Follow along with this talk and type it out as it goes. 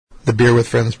The Beer with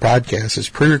Friends podcast is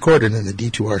pre-recorded in the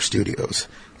D2R studios.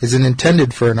 It is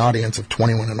intended for an audience of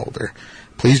 21 and older.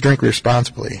 Please drink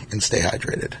responsibly and stay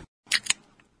hydrated.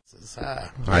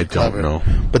 I don't know.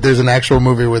 But there's an actual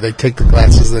movie where they take the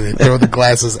glasses and they throw the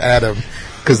glasses at him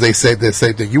because they say the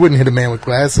same thing. You wouldn't hit a man with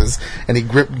glasses, and he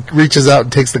reaches out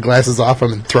and takes the glasses off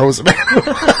him and throws them at him.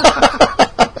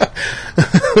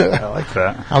 I like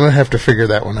that. I'm going to have to figure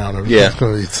that one out. Yeah. It's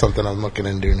going to be something I'm looking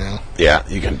into now. Yeah,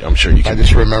 you can. I'm sure you can. I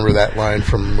just remember that line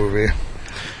from a movie.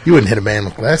 You wouldn't hit a man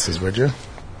with glasses, would you?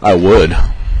 I would.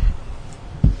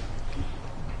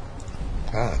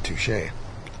 Ah, touche.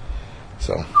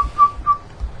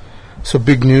 So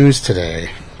big news today,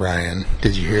 Ryan.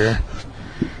 Did you hear?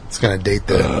 It's going to date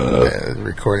the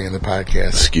recording of the podcast.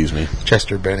 Excuse me.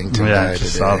 Chester Bennington died I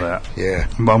just today. saw that. Yeah.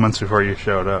 Moments before you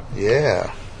showed up.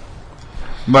 Yeah.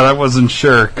 But I wasn't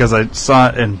sure because I saw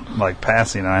it in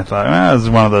passing, and I thought, this is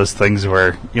one of those things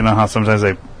where you know how sometimes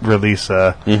they release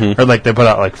or they put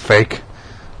out fake,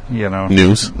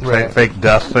 news, fake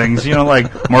death things.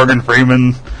 Like Morgan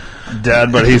Freeman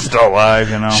dead, but he's still alive.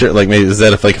 Sure. Maybe is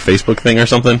that a Facebook thing or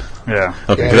something? Yeah.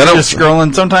 Okay. Yeah, just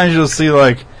scrolling. Sometimes you'll see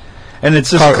and it's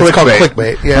just clickbait. It's called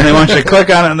clickbait. Yeah. And they want you to click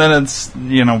on it, and then it's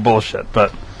bullshit.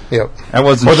 But yep. I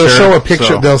wasn't. Or they'll sure, show a picture.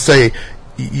 So. They'll say,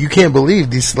 you can't believe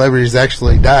these celebrities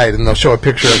actually died, and they'll show a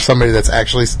picture of somebody that's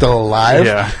actually still alive.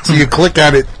 Yeah. So you click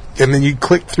on it, and then you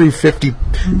click through 50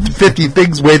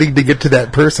 things waiting to get to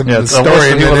that person in the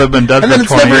story. And people have been dead and then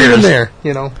for it's 20 never years. even there,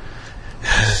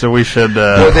 So we should.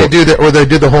 Or they do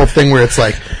the whole thing where it's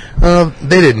like,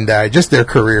 they didn't die, just their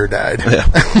career died. Yeah.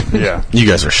 Yeah. You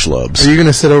guys are schlubs. Are you going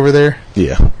to sit over there?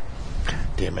 Yeah.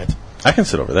 Damn it. I can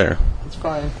sit over there. It's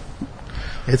fine.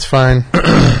 It's fine.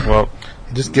 Well,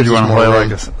 Just do gives you us want to more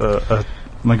play room. a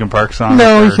Linkin Park song?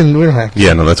 No, or? we don't have to.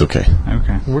 Yeah, no, that's okay.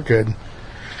 Okay. We're good.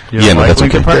 You Yeah, don't no, like that's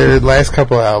Linkin okay. Park? The last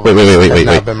couple of albums Wait. have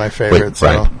not been my favorite.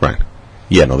 Ryan.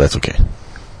 Yeah, no, that's okay.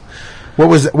 What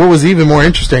was even more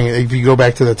interesting, if you go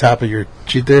back to the top of your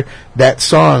sheet there, that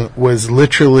song was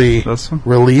literally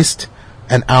released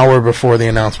an hour before the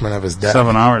announcement of his death.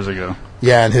 7 hours ago.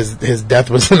 Yeah, and his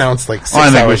death was announced 6 hours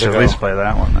ago. I think we should at least play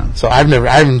that one then. So I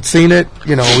haven't seen it.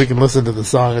 We can listen to the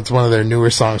song. It's one of their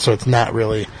newer songs, so it's not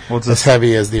really as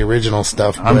heavy as the original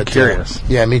stuff. I'm curious.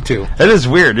 Yeah, me too. It is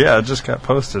weird. Yeah, it just got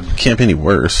posted. Can't be any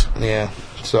worse. Yeah.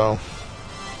 So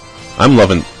I'm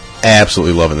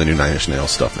absolutely loving the new Nine Inch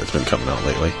Nails stuff that's been coming out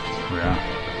lately. Yeah.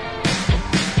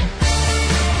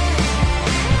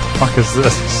 Fuck is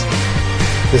this?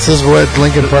 This is what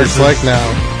Linkin Park's like now.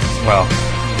 Well,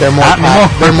 they're more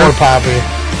poppy.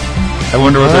 I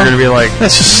wonder what they're going to be like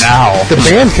now. The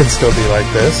band can still be like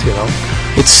this,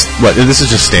 It's this is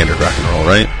just standard rock and roll,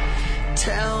 right?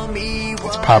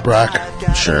 It's pop rock.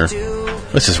 Sure.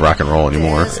 This is rock and roll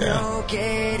anymore. Yeah.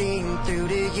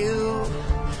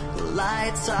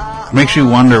 Makes you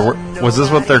wonder, was this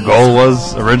what their goal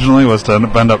was originally, was to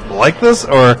end up like this,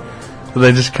 or did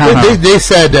they just kind of... They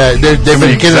said they've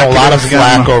been getting a lot of executives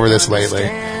flack again? over this lately,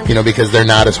 because they're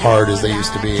not as hard as they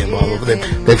used to be, and blah, blah, blah.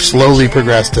 They've slowly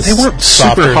progressed to They weren't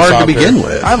softer super and hard to softer. begin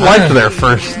with. I liked their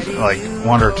first,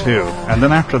 one or two, and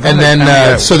then after that... And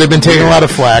then, so they've been taking a lot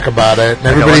of flack about it, and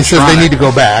everybody says they need to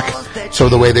go back, so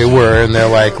the way they were, and they're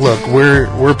like, look,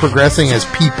 we're progressing as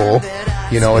people,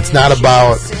 it's not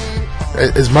about...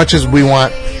 As much as we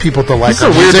want people to like it's our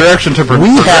a weird music, direction to we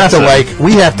have to progress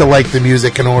we have to like the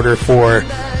music in order for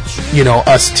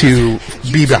us to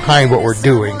be behind what we're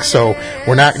doing. So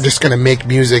we're not just going to make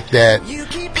music that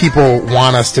people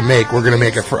want us to make. We're going to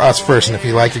make it for us first, and if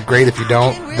you like it, great. If you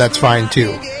don't, that's fine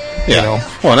too. Yeah.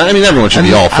 Well, I mean, everyone should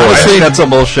be all for I it. think that's a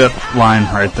bullshit line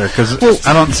right there, because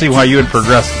I don't see why you would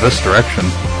progress this direction.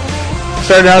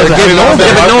 Started out as getting older.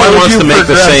 Yeah, but no one wants to make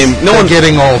the same. No one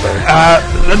getting older.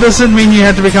 That doesn't mean you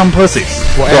have to become pussies.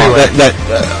 Well, anyway,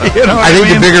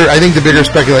 I think the bigger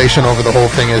speculation over the whole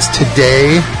thing is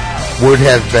today would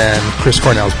have been Chris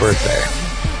Cornell's birthday.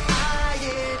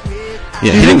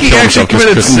 Yeah, you think he actually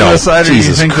committed suicide, or do you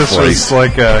Jesus think this Christ. was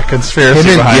like a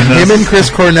conspiracy behind this? Him and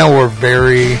Chris Cornell were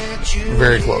very,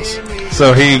 very close.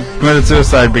 So he committed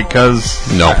suicide because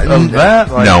of that?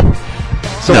 No.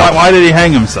 So why did he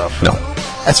hang himself? No.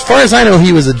 As far as I know,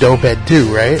 he was a dopehead too,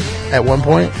 right? At one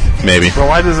point. Maybe. But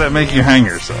why does that make you hang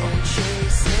yourself?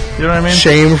 You know what I mean?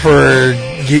 Shame for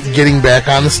getting back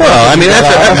on the stage. Well, I mean,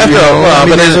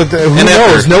 who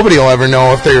knows? Nobody will ever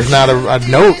know if there's not a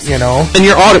note, And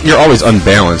you're always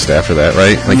unbalanced after that,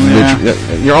 right?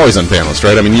 You're always unbalanced,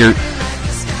 right? I mean,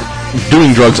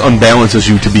 doing drugs unbalances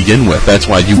you to begin with. That's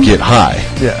why you get high.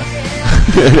 Yeah.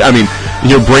 I mean,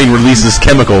 your brain releases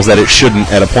chemicals that it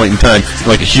shouldn't at a point in time,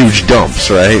 like huge dumps,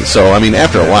 right? So, I mean,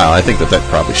 after a while, I think that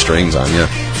probably strains on you.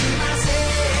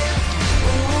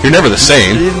 You're never the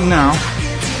same. No.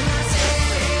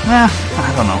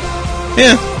 I don't know.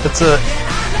 Yeah. It's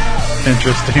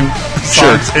interesting.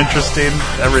 Sure. It's interesting.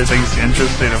 Everything's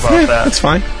interesting about that. That's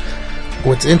fine.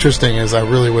 What's interesting is I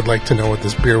really would like to know what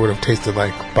this beer would have tasted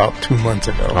like about 2 months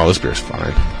ago. Oh, this beer's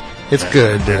fine. It's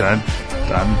good, Dude,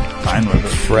 but I'm fine with it.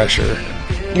 fresher.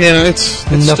 Yeah, it's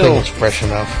Nothing still... was fresh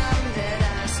enough.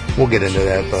 We'll get into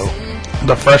that, though.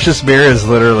 The freshest beer is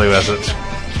literally as it's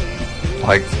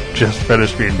like just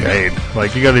finished being made.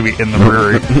 Like you got to be in the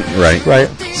brewery. Right. Right.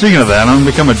 Speaking of that, I'm gonna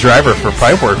become a driver for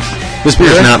Pipeworks. This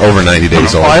beer's not over 90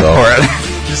 days old, Apply though. for it.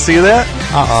 Did you see that?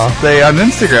 They on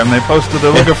Instagram they posted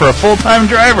they're looking for a full-time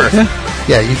driver.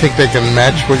 Yeah, you think they can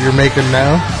match what you're making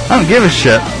now? I don't give a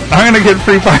shit. I'm gonna get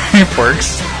free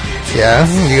Pipeworks. Yeah?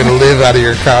 You're going to live out of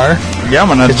your car? Yeah,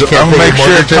 I'm gonna you can't make pay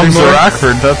sure it mortgage comes to anymore?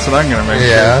 Rockford. That's what I'm gonna make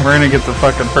Yeah. sure. We're gonna get the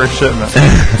fucking first shipment.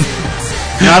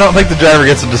 I don't think the driver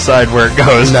gets to decide where it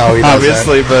goes. No, he doesn't.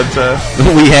 Obviously, but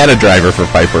We had a driver for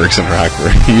Pipeworks in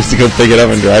Rockford. He used to go pick it up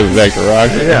and drive it back to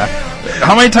Rockford. yeah.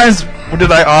 How many times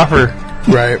did I offer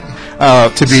Right.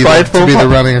 to be the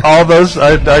running? all those?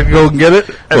 I'd go and get it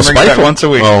and bring it back Spiteful once a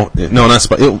week. Oh, no, not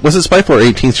Spiteful. Was it Spiteful or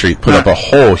 18th Street? Put up a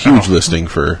whole huge listing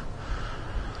for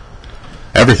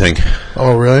everything.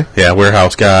 Oh, really? Yeah,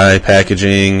 warehouse guy,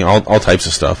 packaging, all types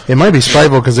of stuff. It might be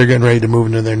Spiteful because they're getting ready to move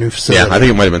into their new facility. Yeah, I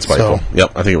think it might have been Spiteful. So-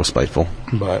 Yep, I think it was Spiteful.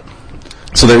 But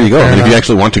So there you go. Fair And if you enough.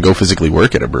 actually want to go physically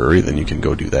work at a brewery, then you can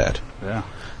go do that. Yeah.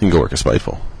 You can go work at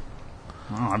Spiteful.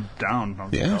 Oh, I'm down.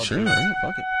 Yeah, sure. All right,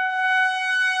 fuck it.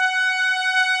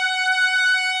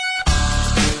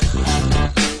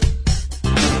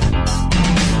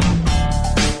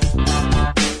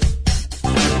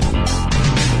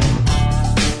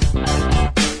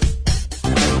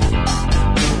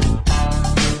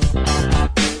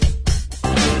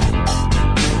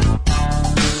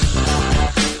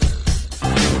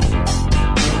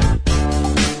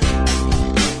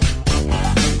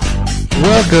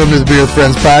 welcome to the Beer with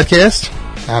Friends podcast.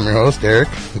 I'm your host, Eric,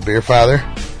 the Beer Father,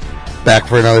 back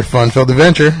for another fun-filled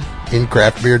adventure in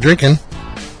craft beer drinking.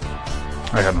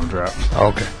 I got no draft.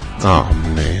 Okay. Oh,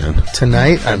 man.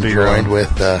 Tonight, I'm do your joined own.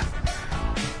 with the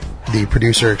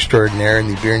producer extraordinaire and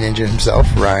the beer ninja himself,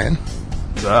 Ryan.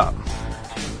 What's up?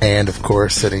 And, of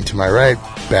course, sitting to my right,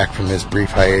 back from his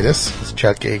brief hiatus, is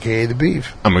Chuck, a.k.a. The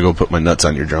Beef. I'm going to go put my nuts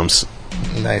on your drums.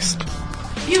 Nice.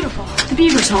 Beautiful. The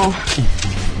beaver's home.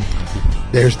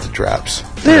 There's the drops.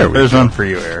 There's one for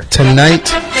you, Eric.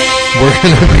 Tonight, we're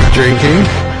going to be drinking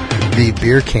the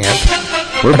beer camp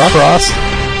across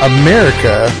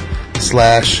America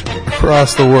 /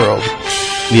 across the world.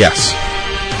 Yes.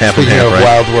 Half and Speaking half, of right?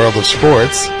 Wild World of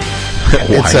Sports,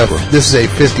 Wild World. this is a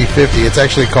 50-50. It's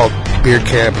actually called Beer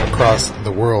Camp Across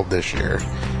the World this year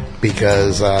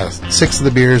because 6 of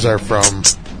the beers are from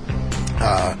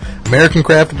American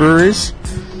craft breweries,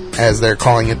 as they're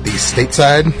calling it the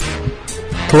stateside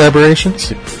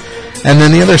collaborations. And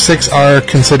then the other 6 are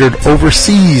considered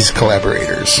overseas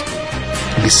collaborators.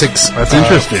 The 6 That's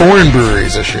interesting. foreign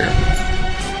breweries this year.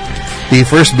 The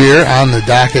first beer on the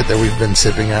docket that we've been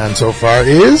sipping on so far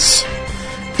is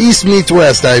East Meets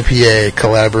West IPA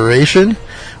collaboration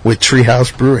with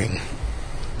Treehouse Brewing.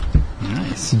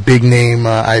 Nice. Big name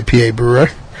IPA brewer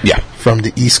Yeah. from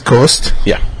the East Coast.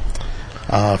 Yeah.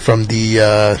 From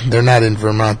the they're not in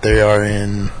Vermont, they are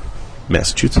in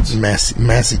Massachusetts.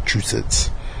 Massachusetts.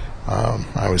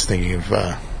 I was thinking of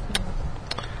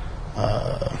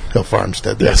Hill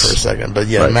Farmstead there Yes. for a second, but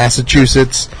yeah, Right.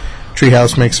 Massachusetts.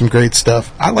 Treehouse makes some great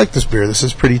stuff. I like this beer. This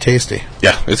is pretty tasty.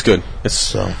 Yeah, it's good. It's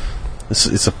So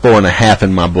it's a 4.5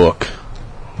 in my book.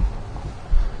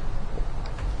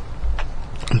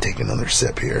 I'm taking another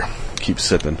sip here. Keep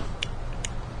sipping.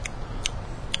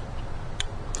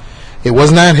 It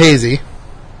was not hazy.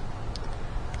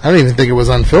 I don't even think it was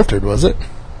unfiltered, was it?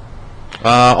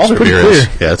 All the pretty beer clear. is.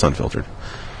 Yeah, it's unfiltered.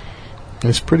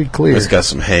 It's pretty clear. It's got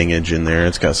some hangage in there.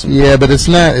 It's got some. Yeah, but it's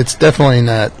not. It's definitely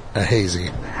not a hazy.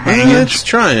 It's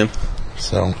trying.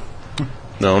 So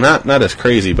No, not as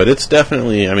crazy, but it's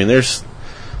definitely. I mean, there's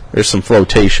some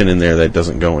flotation in there that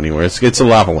doesn't go anywhere. It's a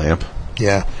lava lamp.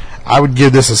 yeah, I would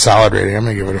give this a solid rating. I'm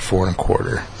gonna give it a 4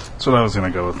 1/4. That's what I was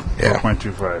going to go with. Yeah.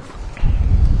 4.25.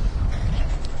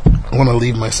 I want to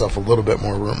leave myself a little bit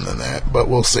more room than that, but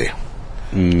we'll see.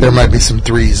 There might be some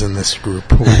 3s in this group.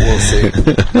 We'll see.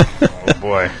 Oh,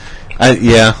 boy. I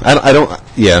don't.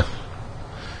 Yeah.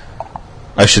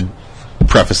 I should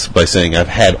preface by saying I've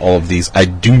had all of these. I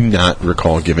do not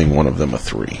recall giving one of them a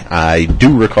 3. I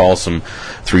do recall some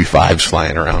 3.5s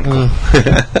flying around.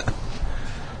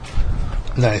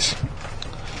 Nice.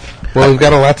 Well, we've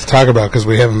got a lot to talk about because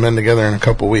we haven't been together in a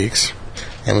couple weeks.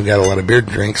 and we got a lot of beer to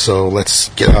drink, so let's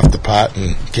get off the pot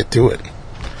and get to it,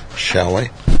 shall we?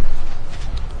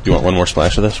 You want one more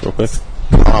splash of this real quick?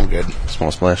 No, I'm good.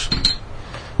 Small splash.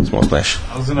 Small splash.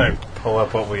 I was going to pull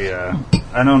up what we...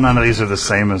 I know none of these are the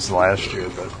same as last year,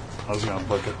 but I was going to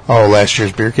look at... Oh, last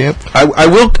year's beer camp? I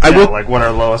will. like what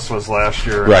our lowest was last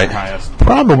year Right. and our highest.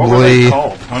 Probably. What were they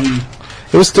called?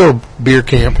 It was still beer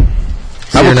camp.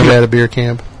 Sierra Nevada beer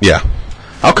camp. Yeah.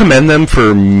 I'll commend them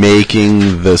for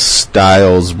making the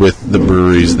styles with the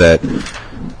breweries that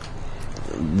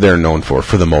they're known for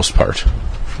the most part.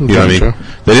 You know what I mean? Gotcha.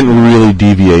 They didn't really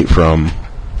deviate from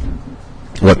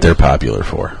what they're popular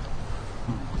for.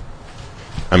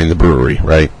 I mean, the brewery,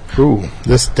 right? Ooh,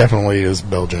 this definitely is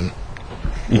Belgian.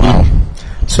 Wow.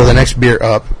 So the next beer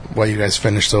up, while you guys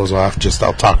finish those off,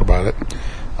 I'll talk about it.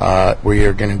 We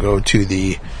are going to go to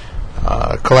the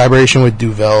collaboration with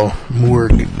Duvel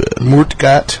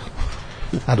Moortgat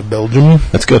out of Belgium.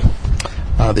 That's good.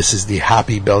 This is the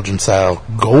hoppy Belgian style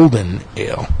golden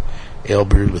ale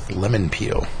brewed with lemon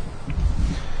peel.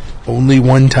 Only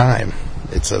one time,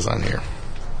 it says on here.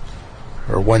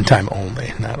 Or one time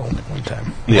only, not only one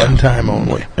time. Yeah. One time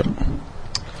only. Yep.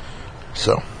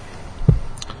 So,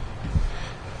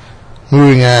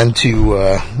 moving on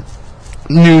to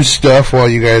news stuff while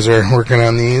you guys are working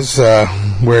on these. We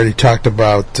already talked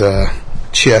about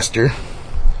Chester.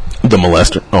 The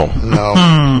molester. Oh.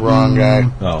 No, wrong guy.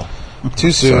 Oh.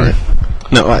 Too soon. Sorry.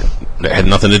 No, that had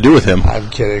nothing to do with him. I'm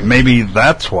kidding. Maybe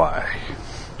that's why.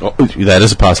 Oh, that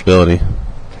is a possibility.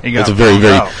 He got It's a very, found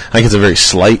very. out. I think it's a very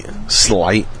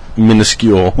slight,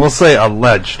 minuscule, We'll say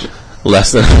alleged.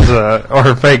 less than.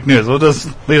 Or fake news. We'll just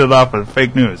lead it off with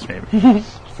fake news, maybe.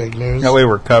 Fake news. That way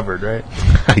we're covered, right?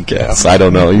 I guess. I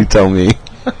don't know. You tell me.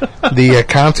 The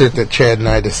concert that Chad and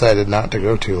I decided not to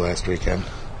go to last weekend.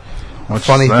 What's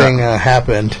Funny that? thing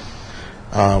happened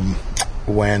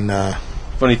when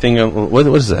Funny thing. What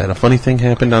is that? A funny thing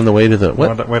happened on the way to the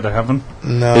what? Way to heaven?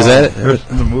 no Is that it? There's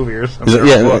the movie or something. Is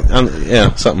it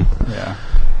yeah, something. Yeah.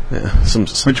 Yeah, some.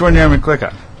 Which one do you want me to click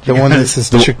on? the one that says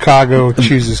Chicago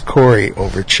chooses Corey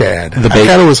over Chad? I bait.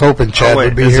 kind of was hoping Chad Oh, wait,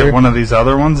 would be is here. it one of these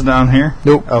other ones down here?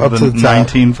 Nope, Of up the to the top.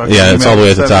 19 fucking Yeah, it's all the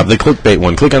way at the top. emails? The clickbait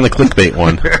one. Click on the clickbait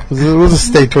one. We'll just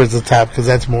stay towards the top because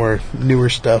that's more newer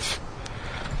stuff.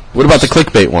 What about the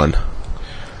clickbait one?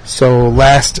 So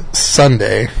last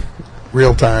Sunday,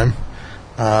 real time,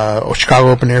 Chicago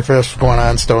Open Air Fest was going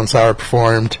on. Stone Sour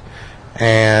performed,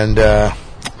 and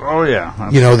Oh, yeah.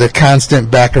 the constant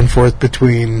back and forth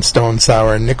between Stone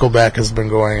Sour and Nickelback has been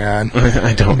going on.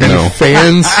 I don't And know. the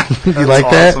fans, you like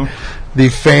awesome. that? The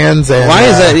fans and Why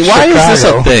is that? Why is this a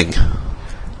Chicago thing?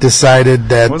 decided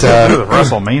that What's that to do with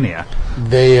WrestleMania?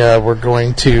 they were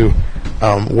going to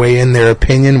weigh in their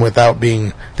opinion without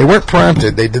being... They weren't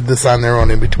prompted. They did this on their own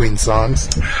in between songs.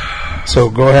 So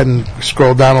go ahead and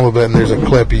scroll down a little bit, and there's a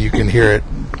clip, and you can hear it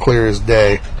clear as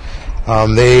day.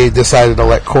 They decided to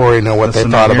let Corey know what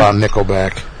Listen they thought in here. about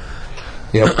Nickelback.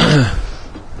 Yep.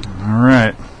 All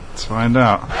right. Let's find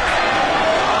out.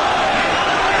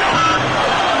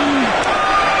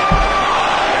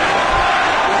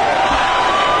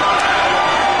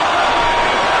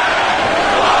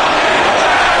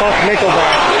 Fuck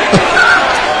Nickelback.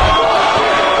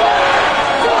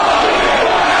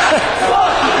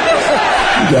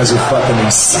 You guys are fucking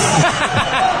insane.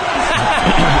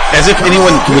 As if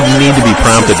anyone would need to be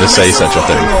prompted to say such a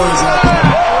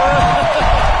thing.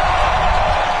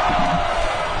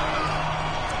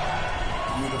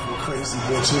 Beautiful, crazy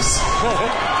bitches.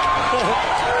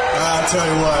 I'll tell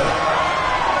you what.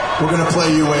 We're gonna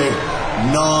play you a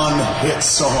non-hit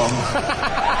song.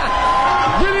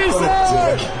 What a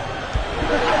dick.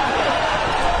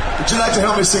 Would you like to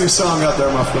help me sing a song out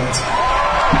there, my friends?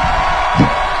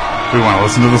 Do we want to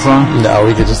listen to the song? No,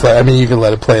 we could just you can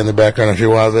let it play in the background if you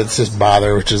want, but it's just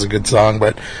Bother, which is a good song,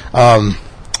 but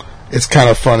it's kind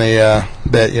of funny that,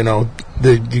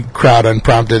 the crowd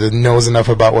unprompted and knows enough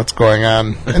about what's going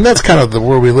on. And that's kind of the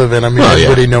world we live in. I mean, Oh, yeah.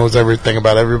 everybody knows everything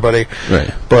about everybody.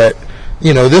 Right. But,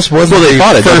 this wasn't Well, they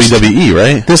fought at first, WWE,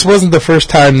 right? This wasn't the first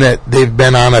time that they've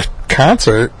been on a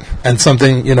concert and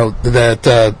something,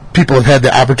 that people have had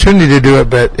the opportunity to do it,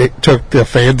 but it took the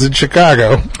fans in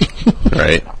Chicago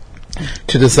Right.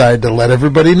 to decide to let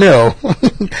everybody know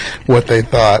what they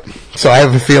thought. So I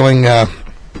have a feeling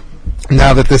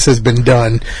now that this has been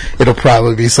done, it'll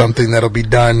probably be something that'll be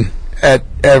done at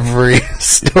every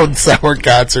Stone Sour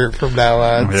concert from now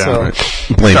on. Yeah, so right.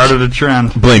 Blame, Started a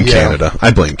trend. blame Yeah. Canada.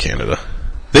 I blame Canada.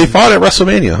 They fought at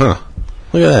WrestleMania, huh?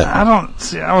 Look at that. I don't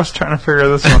see. I was trying to figure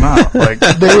this one out. Like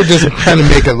They were just trying to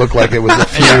make it look like it was a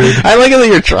feud. I like it that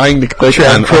you're trying to click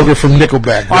Chad on Kroger from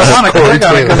Nickelback. I want to Corey click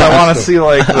on it because I Taylor. want to see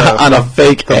like the, on a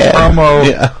fake the ad. promo.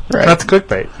 Yeah, right. That's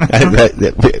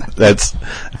clickbait. That's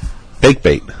fake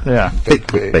bait. Yeah. Fake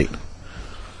clickbait.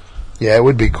 Yeah, it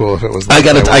would be cool if it was. I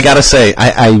gotta say,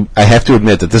 I have to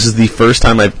admit that this is the first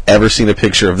time I've ever seen a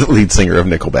picture of the lead singer of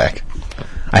Nickelback.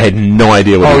 I had no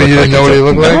idea what Oh, he you looked didn't like. know what he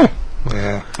looked No. like?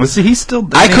 Yeah. Well, see, he's still.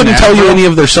 I dating couldn't tell you Avril- any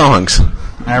of their songs.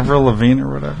 Avril Lavigne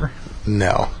or whatever.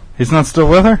 No. He's not still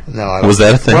with her. No. I don't Was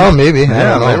that a thing? Well, maybe. I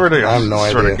don't know. they were together. I have no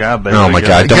Swear idea. to God, they Oh were my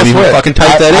together. God! Don't Guess even what? fucking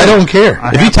type that in. I don't care.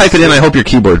 If you type it in, I hope your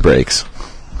keyboard breaks.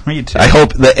 Me too. I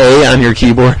hope the A on your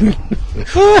keyboard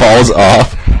falls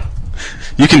off.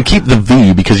 You can keep the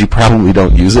V because you probably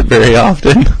don't use it very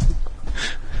often.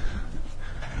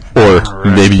 Or Right.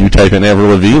 maybe you type in Avril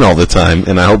Lavigne all the time,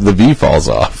 and I hope the V falls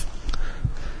off.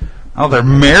 Oh, they're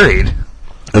married.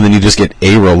 And then you just get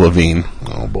Avril Lavigne.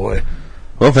 Oh boy.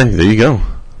 Well, then, there you go.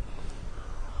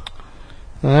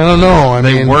 I don't know. I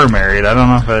They mean, were married. I don't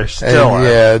know if they're still. are.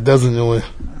 yeah, it doesn't really.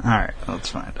 All right, let's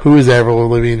find out. Who is Avril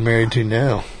Lavigne married to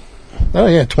now? Oh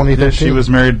yeah, 2013. She was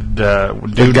married. the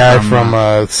Dude guy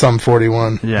from Sum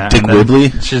 41. yeah, Dick and then Whibley?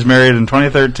 She's married in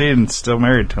 2013 and still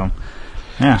married to him.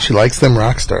 Yeah, She likes them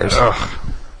rock stars. Ugh.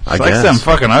 I She likes guess. them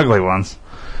fucking ugly ones.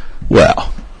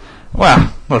 Well.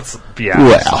 Well, let's be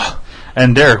honest. Well.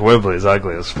 And Derek Whibley's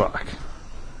ugly as fuck.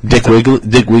 Dick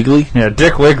Wiggly? Yeah,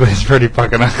 Dick Wiggly's pretty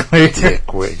fucking ugly.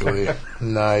 Dick Wiggly.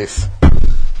 Nice.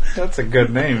 That's a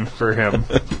good name for him.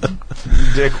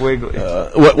 Dick Wiggly.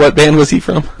 What band was he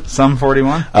from? Sum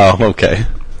 41? Oh, okay.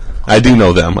 I do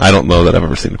know them. I don't know that I've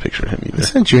ever seen a picture of him I either.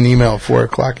 sent you an email at 4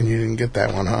 o'clock and you didn't get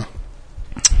that one, huh?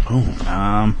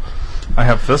 I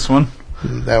have this one.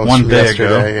 That was One from day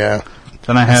yesterday, ago. yeah.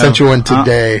 Then I I have... sent you one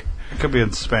today. It could be in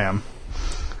spam.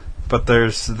 But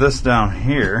there's this down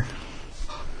here.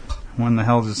 When the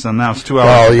hell did it send that? It was 2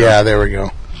 hours Oh, ago. yeah, there we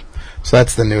go. So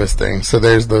that's the newest thing. So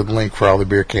there's the link for all the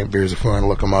Beer Camp beers if you want to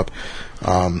look them up.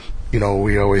 You know,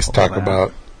 we always talk that.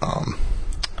 about.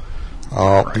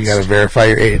 You got to verify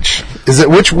your age. Is it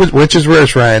which is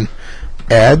worse, Ryan?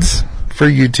 Ads for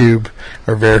YouTube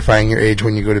or verifying your age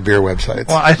when you go to beer websites?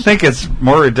 Well, I think it's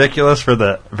more ridiculous for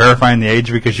the verifying the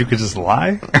age because you could just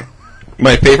lie.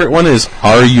 My favorite one is,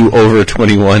 are you over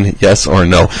 21, yes or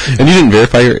no? And you didn't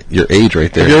verify your age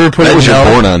right there. Have you ever put that in was your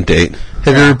no? born on date.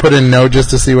 Have you ever put in no just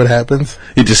to see what happens?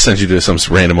 He just sent you to some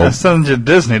random That old... sends you to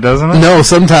Disney, doesn't it? No,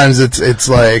 sometimes it's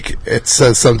like it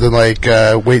says something like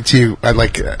wait till you I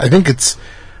think it's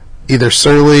either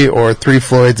Surly or Three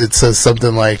Floyds. It says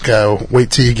something like wait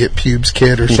till you get pubes,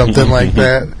 kid, or something like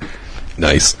that.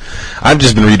 Nice. I've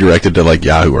just been redirected to like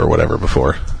Yahoo or whatever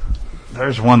before.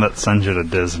 There's one that sends you to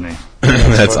Disney.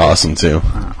 That's awesome too.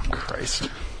 Oh, Christ.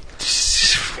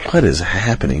 What is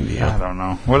happening to you? I don't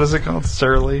know. What is it called?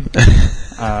 Surly?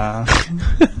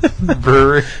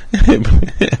 Brewery?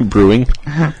 Brewing?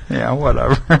 Yeah,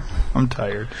 whatever. I'm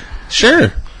tired. Sure. All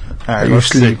right, Are you let's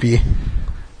see. sleepy?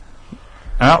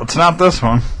 No, it's not this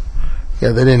one. Yeah,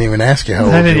 they didn't even ask you how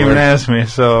old They didn't you even were. ask me,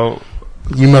 so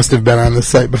You must have been on the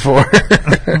site before.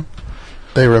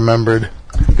 They remembered.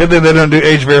 good thing they don't do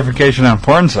age verification on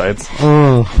porn sites.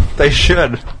 They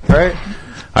should, right?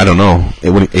 I don't know.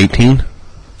 18?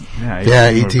 Yeah,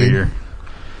 would be 18. your-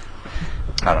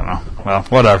 I don't know. Well,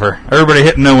 whatever. Everybody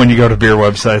hit no when you go to beer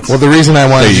websites. Well, the reason I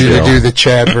wanted There you you to go. do the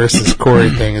Chad versus Corey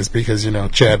thing is because,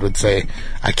 Chad would say,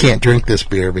 I can't drink this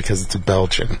beer because it's a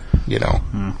Belgian.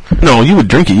 No, you would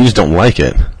drink it. You just don't like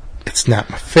it. It's not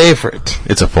my favorite.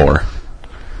 It's a 4.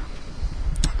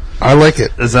 I like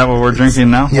it. Is that what we're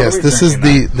drinking now? Yes, What are we this is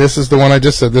drinking this is the one I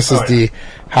just said. This is Oh, yeah. the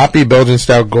Hoppy Belgian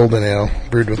Stout Golden Ale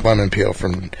brewed with lemon peel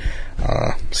from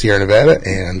Sierra Nevada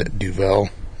and Duvel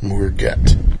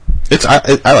Mourget.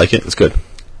 I like it. It's good.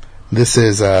 This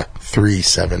is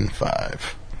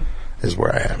 375 is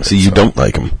where I have it. So you don't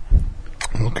like them.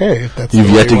 Okay, if that's You've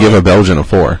the way yet to you give a want Belgian a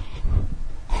 4.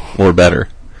 Or better.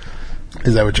 it.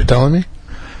 Is that what you're telling me?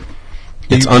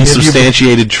 It's Have you-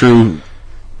 unsubstantiated true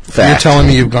fact. You're telling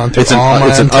me you've gone through all my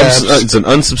untaps? It's an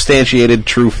unsubstantiated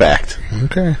true fact.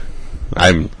 Okay.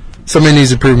 I'm Somebody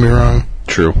needs to prove me wrong.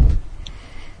 true.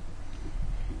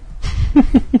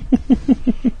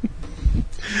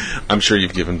 I'm sure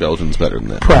you've given Belgians better than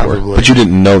that. before, Probably. but you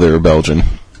didn't know they were Belgian.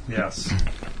 Yes.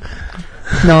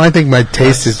 No, I think my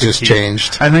taste has the just key.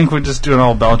 changed. I think we just do an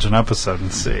all Belgian episode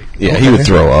and see. Yeah, he would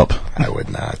throw up. I would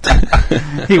not.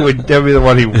 That'd be the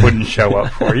one he wouldn't show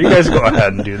up for. You guys go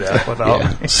ahead and do that without Yeah.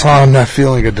 me. Oh, I'm not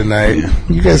feeling good tonight.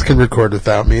 You guys can record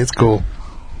without me. It's cool.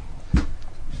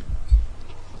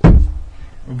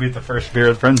 We'll be the first beer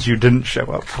with friends you didn't show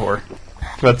up for.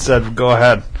 but said, "Go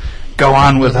ahead, go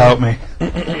on without me."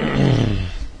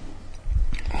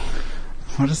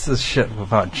 What is this shit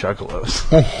about juggalos?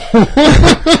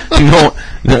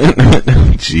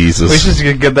 Jesus. We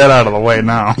should get that out of the way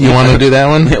now. You want to do that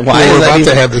one? Why Well, is we're that about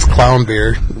even- to have this clown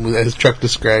beer, as Chuck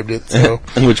described it. So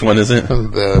Which one is it?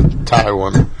 the Thai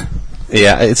one,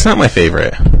 Yeah, it's not my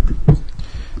favorite.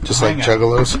 just like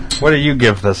Juggalos. What do you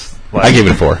give this? I gave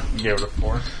it a 4. You gave it a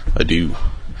 4. I do.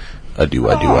 I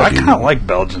kind of like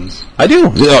Belgians. I do.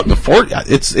 The 4.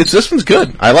 It's this one's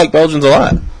good. I like Belgians a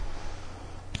lot.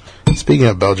 Speaking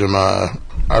of Belgium,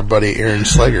 our buddy Aaron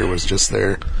Slager was just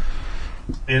there.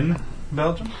 In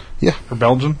Belgium? Yeah. Or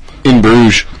Belgium? In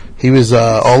Bruges. He was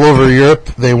all over Europe.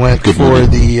 They went Good for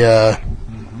movie. the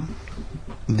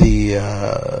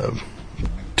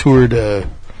tour to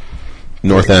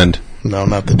North End. no,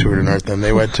 not the tour to North End.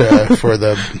 They went for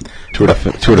the Tour de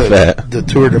Fat. the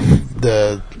tour to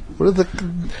the what is the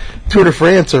Tour de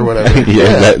France or whatever.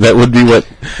 Yeah, that would be what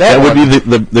that would one.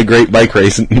 be the great bike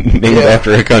race named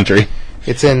after a country.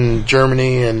 It's in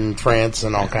Germany and France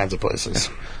and all kinds of places.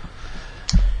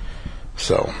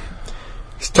 So,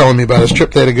 he's telling me about his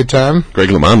trip. They had a good time. Greg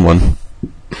LeMond won.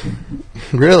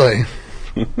 Really?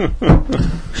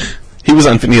 He was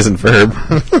on Phineas and Ferb.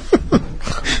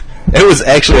 It was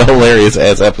actually a hilarious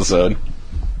ass episode.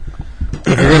 If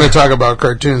we're going to talk about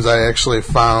cartoons, I actually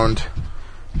found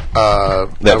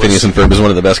That Phineas and Ferb is one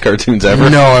of the best cartoons ever.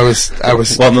 No, I was.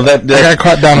 Well, no, that I got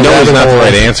caught down a no is rabbit not the hole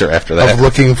right answer after that. of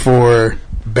looking for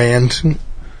band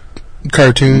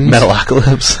cartoons,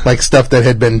 Metalocalypse. like stuff that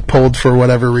had been pulled for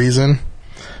whatever reason,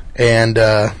 and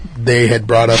they had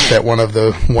brought up that one of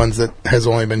the ones that has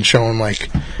only been shown like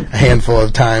a handful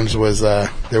of times was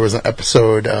there was an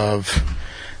episode of,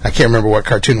 I can't remember what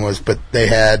cartoon it was, but they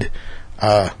had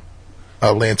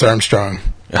Lance Armstrong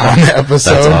on the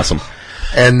episode. That's awesome.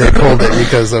 And they pulled it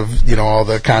because of, all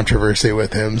the controversy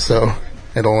with him, so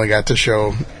it only got to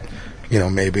show,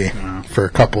 maybe for a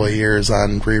couple of years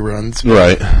on reruns.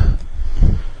 Right.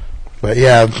 But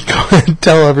yeah, go ahead and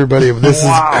tell everybody, this is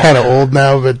kind of old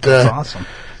now, but That's awesome.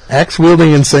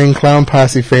 axe-wielding insane clown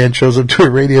posse fan shows up to a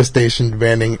radio station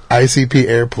demanding ICP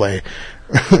airplay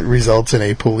results in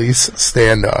a police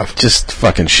standoff. Just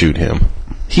fucking shoot him.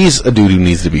 He's a dude who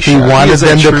needs to be He shot. wanted is a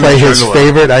them to true play his juggalo.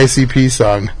 favorite ICP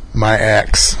song, My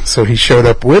Axe. So he showed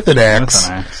up with an axe,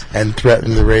 axe. and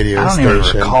threatened the radio I don't station.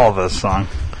 even recall this song.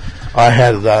 I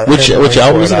had that. Which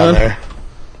album is it on? there.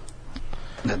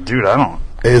 Dude, I don't.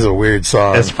 It is a weird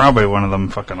song. It's probably one of them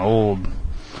fucking old.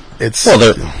 It's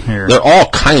Well, Here. they're all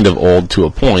kind of old to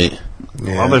a point.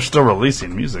 yeah. Well, they're still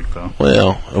releasing music, though.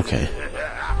 Well, okay.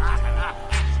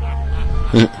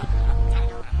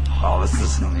 Oh, this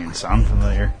doesn't even sound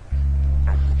familiar.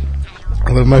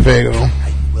 I love my Vago.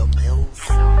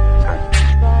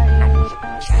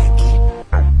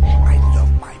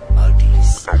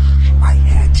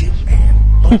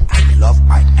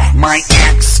 My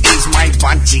axe is my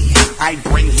bunty. I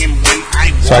bring him when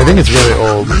I want. So I think it's really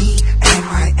old. Me and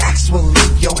my axe will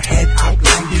leave your head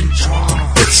outlined in jaws.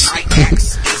 My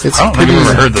axe is It's I don't think pretty. I've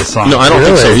ever heard this song. No, I don't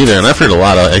think so Really? either. And I've heard a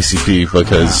lot of ICP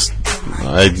because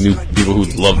I knew people who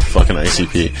loved fucking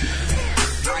ICP.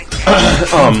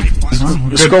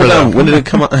 Scroll for down. them. When did it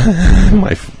come out?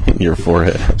 Your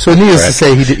forehead. So needless to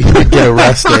say, he did get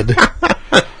arrested.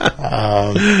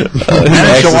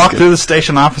 Managed to walk through the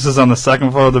station offices on the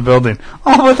second floor of the building,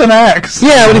 all with an axe.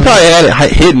 Yeah, but he probably had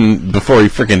it hidden before he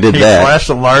freaking did He that. flashed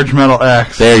a large metal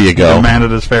axe. There you go.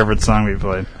 Demanded his favorite song be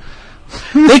played.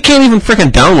 They can't even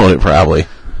freaking download it, probably.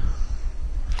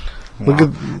 Look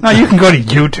at No, you can go to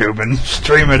YouTube and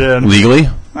stream it in. Legally?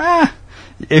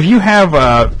 If you have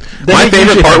My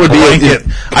favorite part would be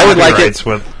I would like it.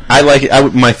 with. I like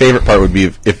it. My favorite part would be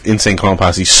if Insane Clown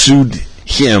Posse sued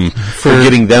him for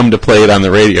getting them to play it on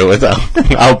the radio without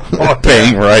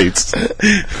paying rights.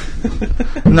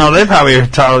 No, they probably are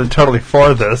totally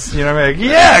for this. You know what I mean? Like,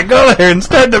 yeah, go there and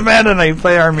start demanding they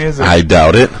play our music. I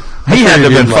doubt it. He had to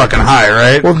have been like fucking high,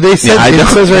 right? well, they said Yeah, I it know.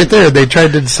 says right there they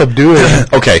tried to subdue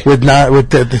it. Okay. with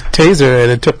the taser,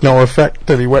 and it took no effect.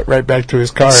 And he went right back to his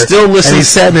car. Still listens- And he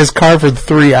sat in his car for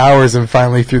 3 hours and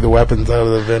finally threw the weapons out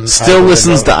of the VIN. Still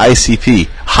listens to ICP.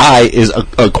 High is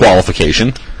a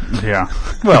qualification. Yeah.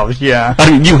 Well, yeah.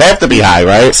 I mean, you have to be high,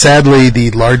 right? Sadly, the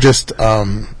largest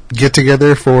get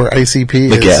together for ICP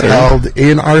The is gathering. held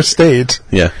in our state.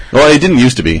 Yeah. Well, it didn't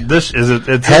used to be. This is it.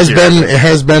 It's Has this been year. it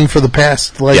has been for the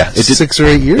past Yeah, it did- 6 or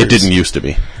 8 years. It didn't used to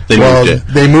be. They Well, moved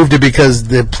it. they moved it because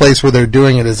the place where they're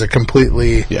doing it is a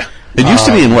completely Yeah. It used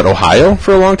to be in, Ohio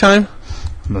for a long time?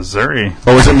 Missouri.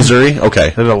 Or was it Missouri?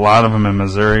 Okay. There's a lot of them in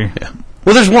Missouri. Yeah.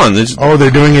 Well, there's one. Oh,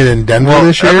 they're doing it in Denver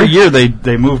this year? Every year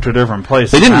they move to a different place.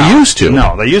 They didn't now. used to.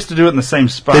 No, they used to do it in the same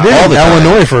spot. They did all in the time.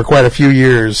 Illinois for quite a few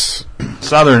years.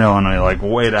 Southern Illinois, like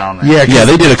way down there. Yeah, 'cause Yeah,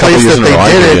 they did a couple the place years in a that row,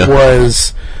 I they hear did it ya.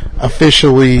 was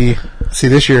officially... See,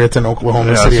 this year it's in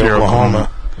Oklahoma Yeah, City, it's here, Oklahoma.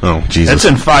 Oh, Jesus. It's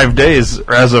in 5 days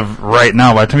as of right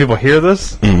now. By the time people hear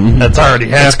this, that's already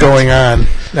happened. It's going on.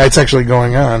 It's actually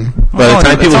going on. By the time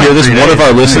it's people only hear this, 3 one of days.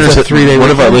 our listeners, It's a 3-day one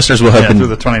of our weekend. listeners will have through been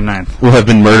the 29th. will have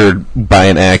been murdered by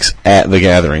an axe at the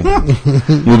gathering.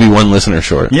 We'll be one listener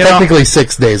short. You know, Technically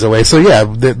 6 days away. So yeah,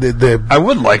 the I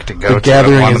would like to go to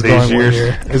gathering one is of these going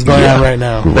years. is going on right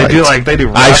now. They do they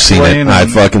do. I've seen it. wrestling I've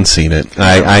and- fucking seen it.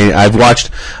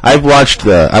 I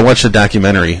watched a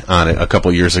documentary on it a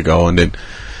couple years ago, and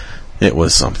it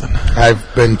was something. I've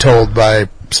been told by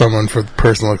someone for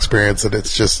personal experience that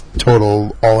it's just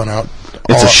total all and out.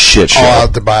 It's a shit show. All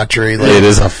out debauchery. Like, It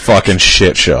is a fucking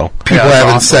shit show. people Yeah, it's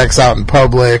having awesome. sex out in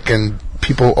public and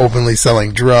people openly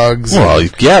selling drugs. Well,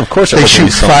 yeah, of course. They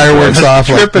shoot fireworks off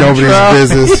like Trip and nobody's drop.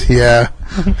 business. Yeah.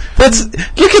 That's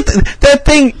look at that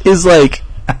thing is like.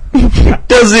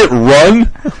 Does it run?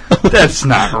 That's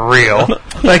not real.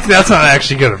 Like that's not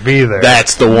actually going to be there.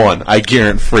 That's the one. I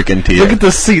guarantee freaking to you. Look at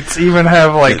the seats. Even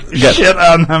have like Yeah. shit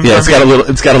on them. Yeah, it's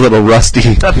got a little rusty.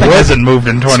 That thing hasn't moved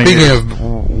in 20 Speaking years.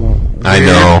 of,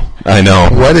 I know.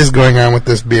 what is going on with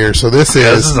this beer? So this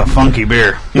This is is a funky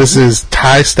beer.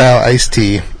 Thai style iced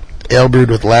tea, ale brewed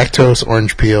with lactose,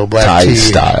 orange peel, black Thai tea,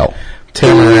 style.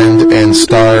 tamarind, and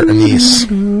star anise.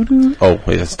 Oh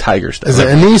wait, that's tiger style. Is it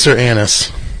anise or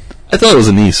anise? I thought it was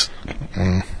anise.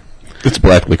 It's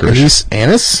black licorice. Anise,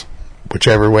 anise,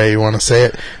 whichever way you want to say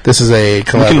it. This is a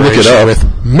can look it collaboration up. with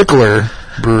Mickler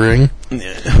Brewing.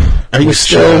 Are you Which,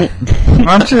 still?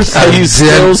 I'm just, Are you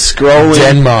still scrolling?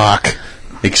 Denmark.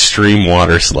 Extreme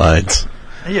water slides.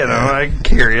 I'm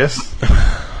curious.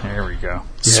 There we go.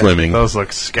 Swimming. Those look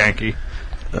skanky.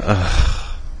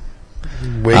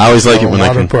 Wake I always like it when I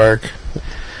Water can- Park.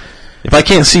 If I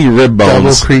can't see rib Double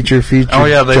bones, creature feature. Oh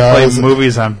yeah, they jaws. play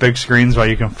movies on big screens while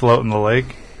you can float in the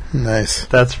lake. Nice.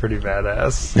 That's pretty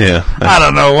badass. yeah, I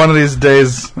don't know. One of these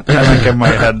days, I might get my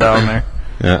head down there.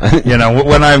 yeah. You know,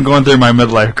 when I'm going through my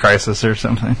midlife crisis or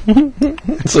something.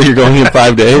 So you're going in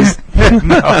 5 days?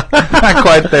 No, not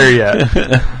quite there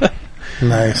yet.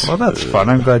 Nice. Well, that's fun.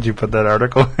 I'm glad you put that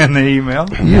article in the email.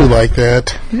 You like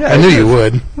that. Yeah, I knew it you is.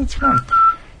 would. That's fun.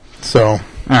 So, All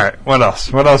right, what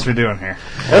else? What else we doing here?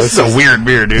 this This is a is- weird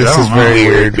beer, dude. this I don't is know. very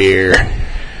weird. beer.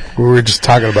 we were just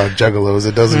talking about juggalos.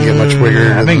 It doesn't get much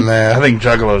weirder I than think that. I think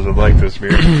Juggalos would like this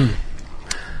beer.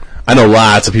 I know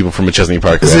lots of people from McChesney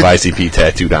Park who Is have it- ICP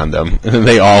tattooed on them. And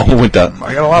they all went up.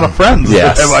 I got a lot of friends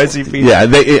Yes. that have ICP.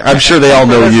 Yeah, I'm sure they all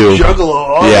know That's you. Juggalo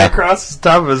all the way Yeah. across the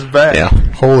top of his back. Yeah,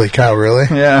 Holy cow, really?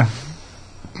 Yeah.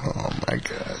 Oh, my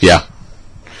God. yeah.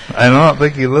 I don't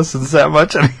think he listens that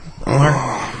much anymore.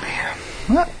 Oh,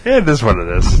 Well, it is what it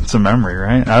is. It's a memory,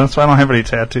 right? That's why I don't have any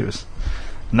tattoos.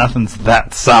 Nothing's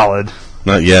that solid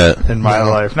Not yet. in my No.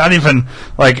 life. Not even,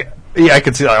 like, yeah, I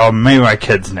could see, like, oh, maybe my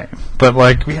kid's name. But,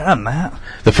 like, beyond that.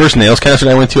 The first Nails concert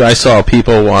I went to, I saw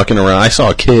people walking around. I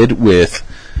saw a kid with,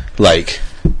 like,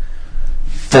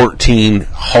 14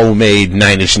 homemade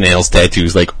 9 Inch Nails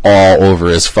tattoos, like, all over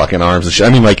his fucking arms and shit. I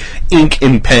mean, like, ink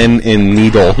and pen and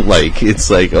needle. Like, it's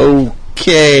like,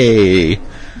 okay.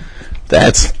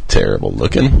 That's terrible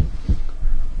looking.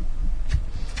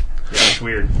 Yeah, it's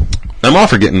weird. I'm all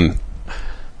for getting,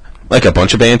 like, a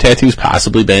bunch of band tattoos,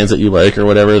 possibly bands that you like or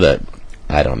whatever, that,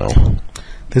 I don't know.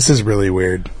 This is really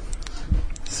weird.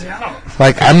 See, I don't.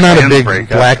 Like, I'm not a Fans big break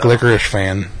up, black though. licorice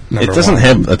fan. It number doesn't one.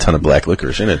 have a ton of black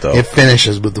licorice in it, though. It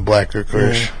finishes with the black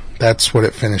licorice. That's what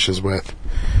it finishes with.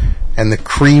 And the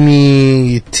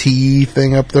creamy tea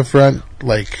thing up the front,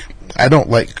 like, I don't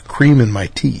like cream in my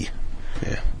tea.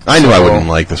 I knew I So, wouldn't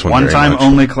like this one One very time much.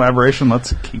 only collaboration.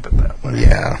 Let's keep it that way.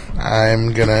 Yeah, I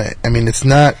mean, it's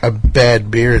not a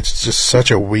bad beer, it's just such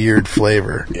a weird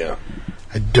flavor. Yeah.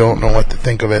 I don't know what to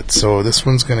think of it, so this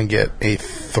one's gonna get a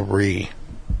 3.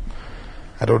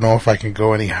 I don't know if I can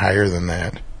go any higher than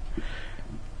that.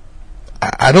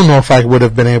 I don't know if I would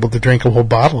have been able to drink a whole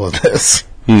bottle of this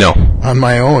No. on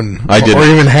my own. I didn't. Or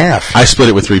even half. I split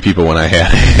it with 3 people when I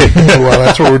had it. Well,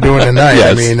 that's what we're doing tonight.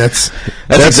 Yes. I mean, that's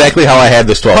exactly how I had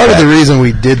this 12 part of pack. the reason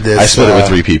we did this. I split it with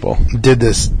 3 people. Did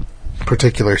this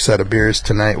particular set of beers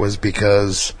tonight was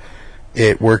because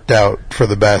it worked out for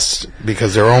the best.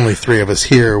 Because there are only 3 of us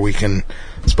here, we can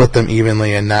split them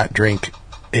evenly and not drink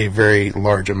a very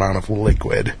large amount of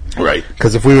liquid. Right.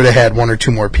 Because if we would have had 1 or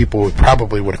 2 more people, we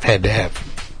probably would have had to have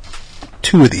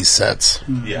 2 of these sets.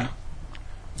 Yeah.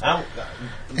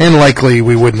 And likely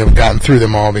we wouldn't have gotten through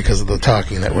them all because of the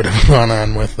talking that would have gone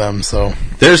on with them. So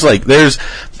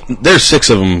There's 6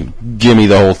 of them. Give me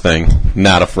the whole thing.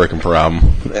 Not a freaking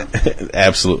problem.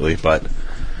 Absolutely, but.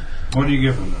 What do you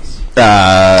give them this?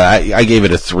 I gave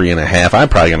it a 3.5. I'm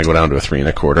probably going to go down to a 3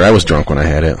 1/4. I was drunk when I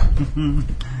had it.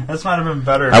 This might have been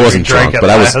better. I wasn't drunk, but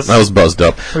I was buzzed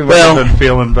up. We might have been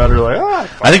feeling better. Like,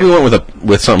 I think we went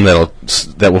with something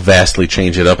that will vastly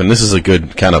change it up, and this is a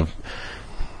good kind of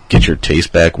get your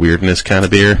taste back weirdness kind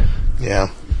of beer. Yeah.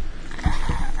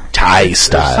 Thai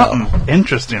style. There's something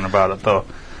interesting about it, though.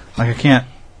 Like I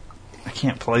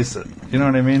can't place it. You know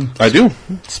what I mean? I do.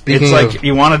 It's like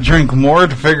you want to drink more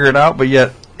to figure it out, but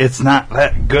yet it's not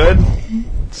that good,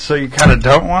 so you kind of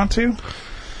don't want to.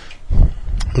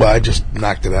 Well, I just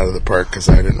knocked it out of the park because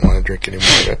I didn't want to drink any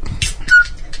more of it.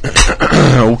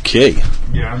 Okay.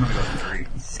 Yeah, I'm going to go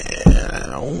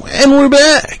 3. And we're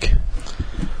back.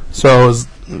 So,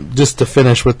 just to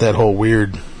finish with that whole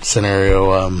weird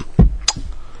scenario,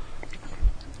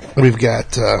 we've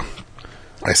got,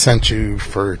 I sent you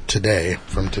from today.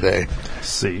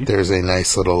 See? There's a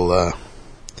nice little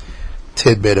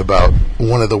tidbit about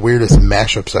one of the weirdest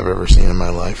mashups I've ever seen in my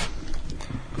life.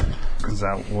 Because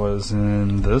that was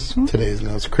in this one? Today's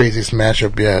notes, craziest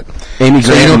mashup yet. Amy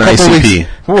Grant and ICP.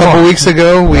 A couple weeks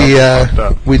ago,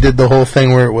 we did the whole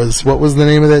thing where it was, what was the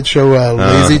name of that show?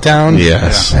 Lazy Town?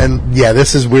 Yes. And yeah,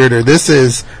 this is weirder. This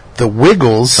is the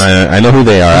Wiggles. I know who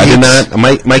they are. I did not.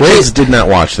 My kids did not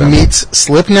watch them. Meets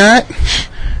Slipknot.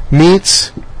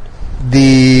 Meets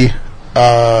the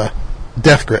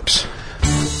Death Grips.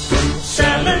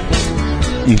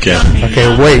 Okay.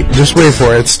 Okay, just wait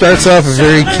for it. It starts off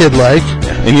very kid-like.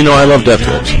 And you know I love Death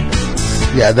Grips.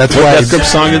 Yeah, that's What why. Death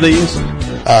Grips song did they use?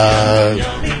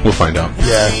 We'll find out.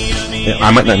 Yeah.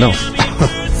 I might not know.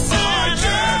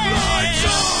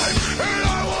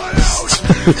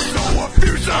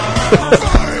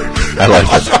 I like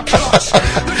it.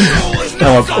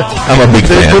 I'm a big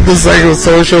They fan. put the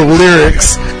psychosocial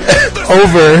lyrics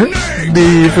over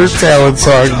the Fruit Salad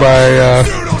song by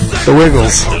the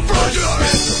Wiggles.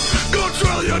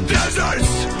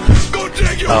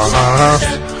 I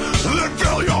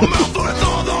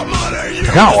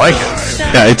kind of like it.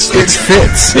 Yeah, it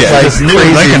fits. Yeah, Like This new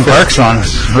crazy Linkin fit. Park song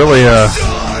is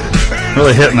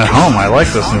really hitting it home. I like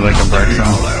this new Linkin Park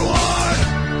song.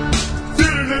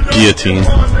 Guillotine.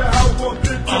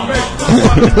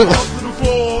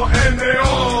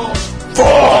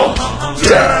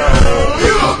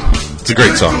 It's a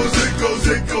great song.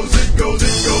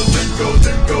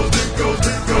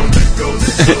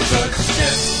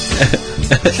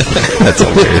 That's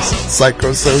hilarious.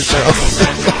 Psychosocial.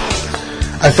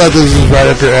 I thought this was right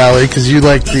up your alley because you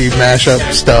like the mashup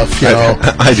stuff, you know,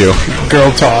 I do. girl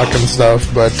talk and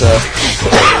stuff. But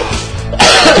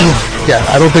yeah,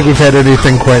 I don't think we've had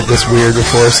anything quite this weird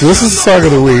before. So this is the song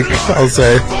of the week, I'll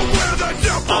say.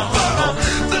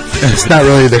 It's not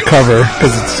really the cover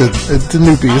because it's a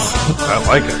new piece. I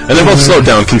like it. And they both slowed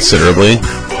down considerably,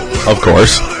 of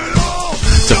course,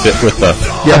 to fit with the.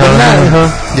 Yeah, but not.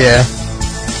 Yeah.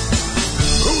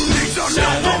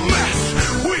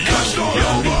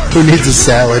 Who needs a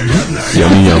salad?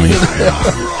 Yummy, yummy.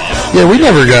 Yeah, we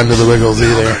never got into the Wiggles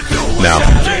either. No.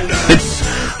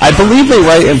 I believe they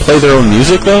write and play their own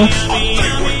music, though.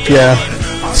 Yeah.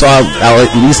 So I'll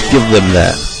at least give them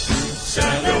that.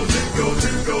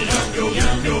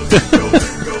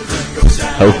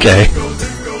 Okay.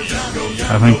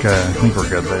 I think we're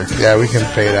good there. Yeah, we can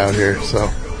fade out here. So,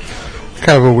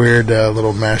 kind of a weird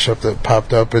little mashup that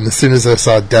popped up. And as soon as I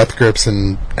saw Death Grips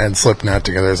and Slipknot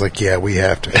together, I was like, yeah, we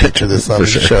have to feature this on the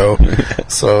show.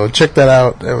 So check that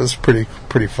out. It was pretty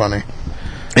funny.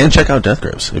 And check out Death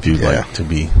Grips if you'd like to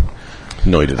be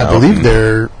noited out. I believe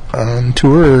they're on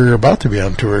tour, or about to be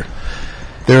on tour.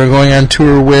 They're going on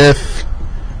tour with.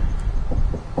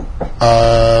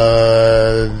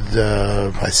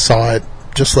 I saw it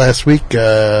just last week.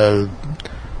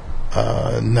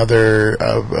 Another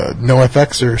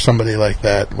NoFX or somebody like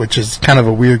that, which is kind of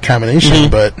a weird combination,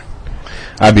 but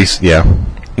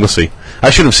we'll see. I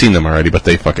should have seen them already, but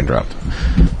they fucking dropped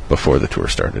before the tour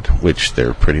started, which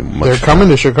they're pretty much. They're coming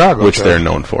to Chicago, which they're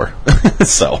known for.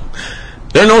 So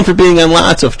they're known for being on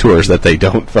lots of tours that they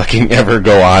don't fucking ever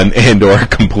go on and or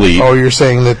complete. Oh, you're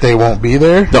saying that they won't be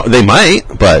there? No, they might,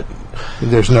 but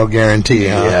there's no guarantee.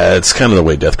 Huh? Yeah, it's kind of the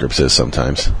way Death Grips is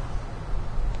sometimes.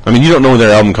 I mean, you don't know when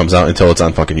their album comes out until it's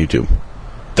on fucking YouTube.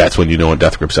 That's when you know when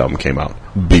Death Grips' album came out.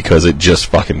 Because it just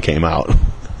fucking came out.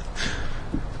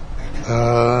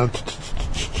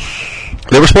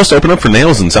 They were supposed to open up for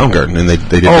Nails and Soundgarden, and they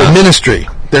did not. Ministry.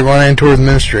 They're going on tour with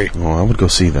Ministry. Oh, I would go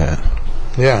see that.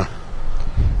 Yeah.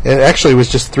 It actually was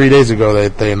just 3 days ago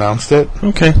that they announced it.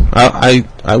 Okay. I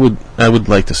would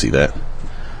like to see that.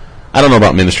 I don't know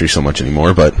about Ministry so much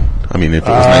anymore, but I mean, if it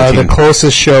was 19, the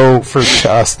closest show to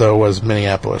us though was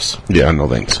Minneapolis. Yeah, no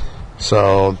thanks.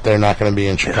 So they're not going to be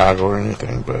in Chicago or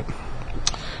anything,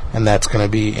 and that's going to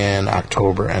be in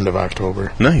October, end of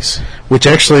October. Nice. Which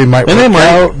actually might work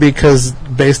out because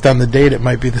based on the date, it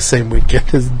might be the same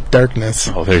weekend as Darkness.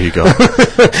 Oh, there you go.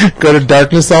 Go to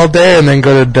Darkness all day and then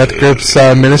go to Death Grip's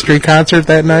Ministry concert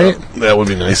that night. That would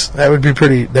be nice. That would be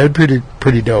pretty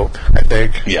dope, I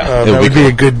think. Yeah, that would be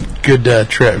a good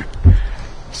trip.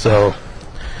 So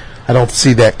I don't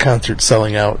see that concert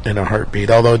selling out in a heartbeat.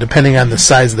 Although depending on the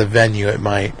size of the venue, it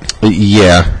might.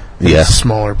 Yeah. It's a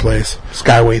smaller place,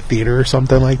 Skyway Theater or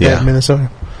something like that in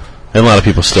Minnesota. And a lot of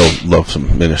people still love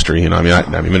some Ministry. You know, I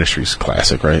mean, Ministry's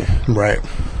classic, right?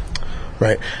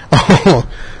 Right.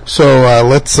 So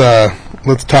let's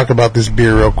talk about this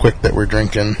beer real quick that we're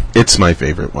drinking. It's my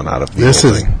favorite one out of the This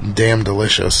whole is thing. damn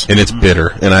delicious, and it's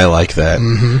bitter, and I like that.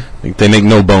 Mm-hmm. They make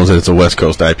no bones that it's a West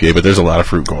Coast IPA, but there's a lot of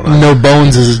fruit going on. No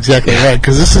bones is exactly right,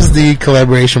 because this is the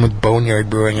collaboration with Boneyard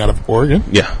Brewing out of Oregon.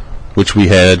 Yeah, which we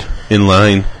had in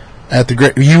line.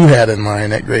 You had in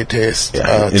line at Great Taste.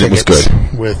 Yeah, and it was good.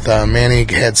 With Manny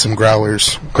had some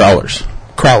Crowlers.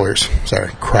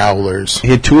 He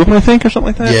had 2 of them, I think, or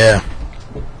something like that. Yeah.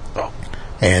 Oh.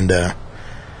 And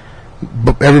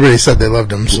but everybody said they loved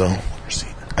them, so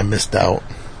I missed out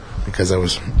because I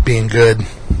was being good.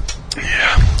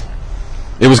 Yeah,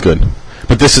 it was good,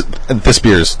 but this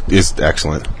beer is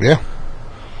excellent. Yeah,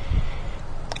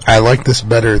 I like this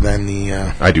better than the.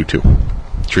 I do too.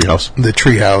 Treehouse. The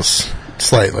Treehouse,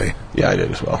 slightly. Yeah, I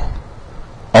did as well.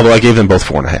 Although I gave them both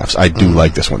 4.5s. I do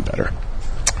like this one better.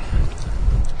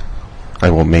 I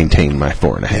will maintain my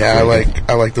 4.5. Yeah,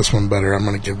 I like this one better. I'm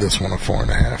going to give this one a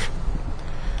 4.5.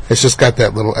 It's just got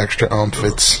that little extra oomph.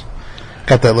 It's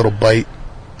got that little bite.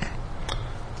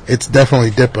 It's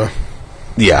definitely Dippa.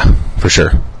 Yeah, for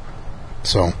sure.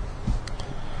 So,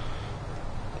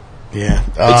 yeah,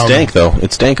 it's dank though.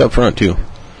 It's dank up front too.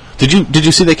 Did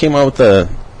you see they came out with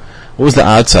what was the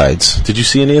Odd Sides? Did you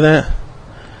see any of that?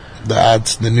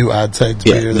 The new Odd Sides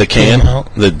beer. Yeah, the can,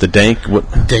 the dank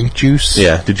dank juice.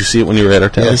 Yeah, did you see it when you were at our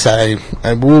table? Yes,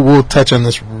 we'll touch on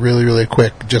this really, really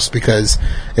quick, just because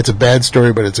it's a bad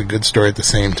story, but it's a good story at the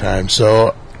same time.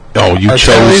 So,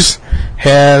 chose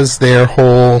has their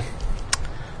whole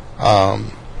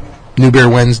New Beer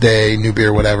Wednesday, New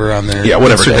Beer whatever on their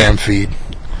Instagram feed,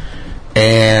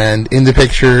 and in the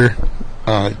picture,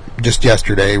 just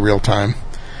yesterday, real time,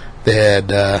 they had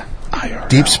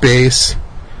Deep Space.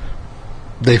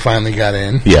 They finally got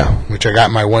in. Yeah. Which I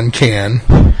got my 1 can.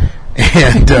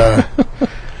 And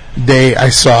I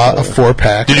saw a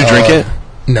 4-pack. Did you drink it?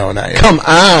 No, not yet. Come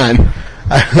on.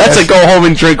 That's a go home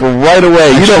and drink right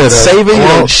away. You don't save it, you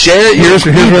don't share it, you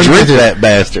drink that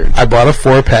bastard. I bought a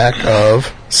 4-pack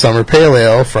of Summer Pale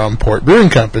Ale from Port Brewing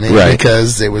Company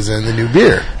because it was in the new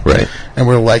beer. Right. And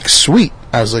we're like, sweet.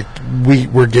 I was like,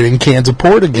 we're getting cans of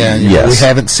port again. Yes. We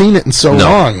haven't seen it in so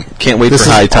long. Can't wait this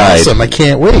for high tide. Awesome. I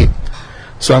can't wait.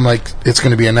 So I'm like, it's going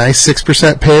to be a nice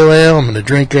 6% pale ale. I'm going to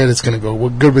drink it. It's going to go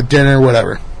good with dinner,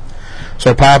 whatever.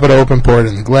 So I pop it open, pour it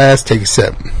in the glass, take a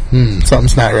sip.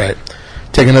 Something's not right.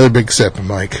 Take another big sip. I'm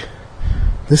like,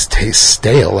 this tastes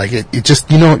stale. Like it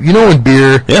just, you know in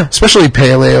beer, especially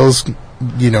pale ales,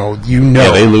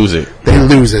 Yeah, they lose it. They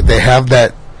lose it. They have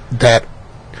that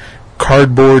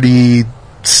cardboardy,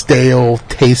 stale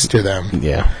taste to them.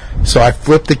 Yeah. So I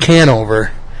flip the can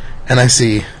over, and I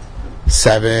see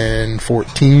 7,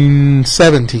 14,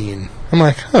 17. I'm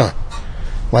like, huh.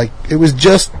 Like, it was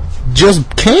just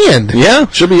canned. Yeah,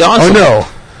 should be awesome. Oh, no.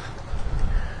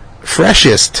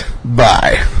 Freshest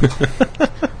by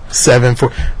 7,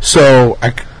 4. So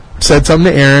I said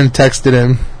something to Aaron, texted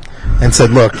him, and said,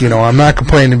 look, I'm not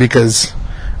complaining because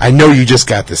I know you just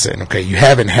got this in, okay? You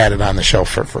haven't had it on the shelf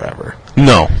for forever.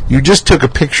 No. You just took a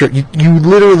picture. You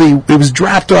literally, it was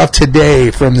dropped off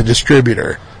today from the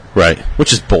distributor. Right,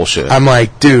 which is bullshit. I'm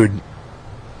like, dude,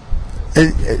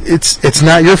 it's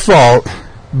not your fault,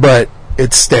 but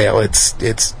it's stale. It's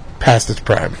past its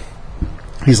prime.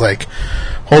 He's like,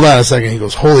 hold on a second. He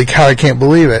goes, holy cow, I can't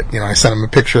believe it. I sent him a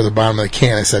picture of the bottom of the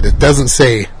can. I said, it doesn't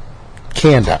say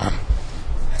canned on.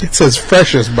 It says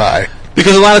freshest by.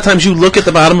 Because a lot of times you look at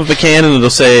the bottom of a can and it'll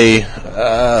say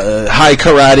High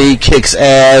Karate kicks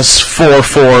ass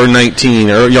 4419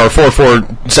 or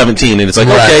 4417, and it's like,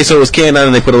 okay, so it was canned on,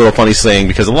 and they put a little funny saying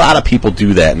because a lot of people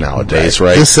do that nowadays,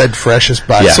 right? This said freshest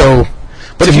by. Yeah. So,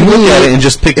 but if you look at it and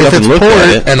just pick it up and look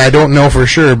at it, and I don't know for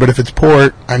sure, but if it's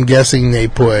port, I'm guessing they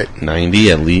put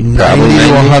 90 at least, 90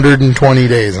 to 120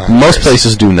 days on. Most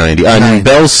places do 90.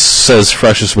 Bell's says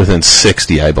freshest within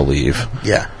 60, I believe.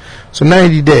 Yeah. So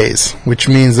 90 days, which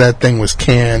means that thing was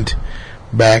canned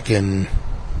back in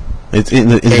It's in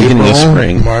the beginning of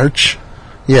spring. March.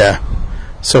 Yeah.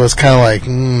 So it's kind of like,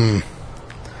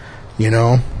 you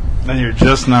know. And you're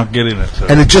just not getting it.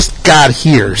 And it just got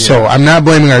here, so I'm not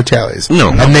blaming our tallies. No.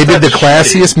 And they did the That's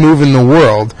classiest move in the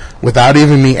world without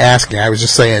even me asking. I was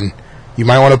just saying, you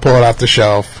might want to pull it off the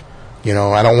shelf. You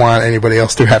know, I don't want anybody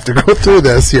else to have to go through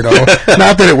this, you know.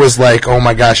 Not that it was like, oh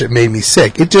my gosh, it made me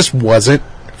sick. It just wasn't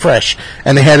fresh.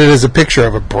 And they had it as a picture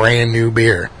of a brand new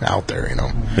beer out there, you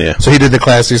know. Yeah. So he did the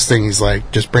classiest thing. He's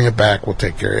like, just bring it back. We'll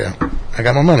take care of you. I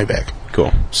got my money back.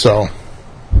 Cool. So,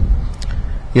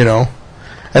 you know,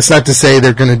 that's not to say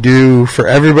they're going to do for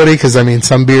everybody, because, I mean,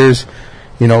 some beers,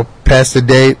 you know, past the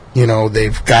date, you know,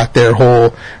 they've got their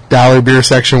whole dollar beer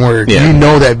section where you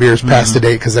know that beer's past the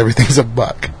date because everything's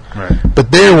 $1. Right.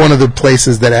 But they're one of the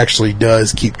places that actually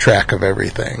does keep track of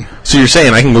everything. So you're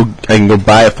saying I can go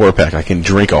buy a 4-pack, I can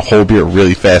drink a whole beer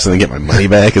really fast and then get my money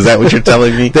back? Is that what you're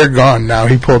telling me? They're gone now.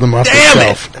 He pulled them off the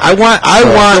shelf. I want.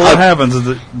 So what happens is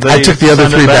I took the other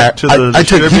send it 3 back. to the He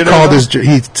distributor, called though?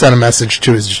 he sent a message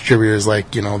to his distributors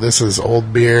like, you know, this is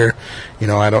old beer. You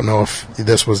know, I don't know if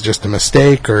this was just a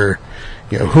mistake or,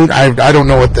 you know, I don't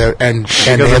know what the end Because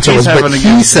answer if was, he's having but to he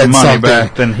get said the money something.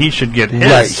 back, then he should get his.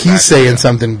 Right, he's back. saying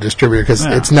something to the distributor because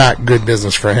Yeah. it's not good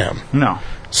business for him. No.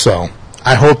 So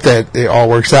I hope that it all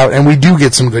works out, and we do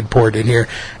get some good port in here.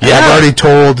 And Yeah. I've already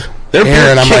told Their beer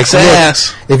Aaron, I'm like, kicks look,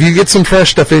 ass. if you get some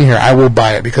fresh stuff in here, I will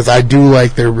buy it because I do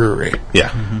like their brewery.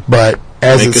 Yeah. But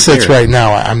as Make it good sits beer. right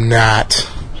now, I'm not.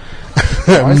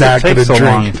 Why I'm does not it going take to so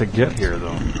long drink. to get here,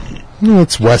 though?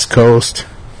 It's West Coast.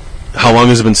 How long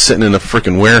has it been sitting in a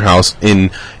freaking warehouse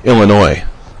in Illinois?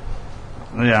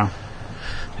 Yeah.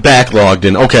 Backlogged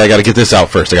in. Okay, I got to get this out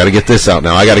first. I got to get this out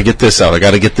now. I got to get this out. I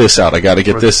got to get this out. I got to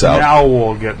get this out. Now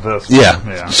we'll get this.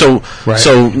 Yeah. So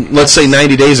let's say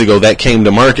 90 days ago that came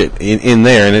to market in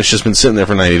there, and it's just been sitting there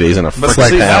for 90 days in a But freaking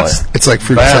see, pallet. It's like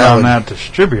fruit bad salad. on that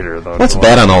distributor, though. That's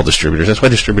bad on all distributors. That's why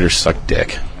distributors suck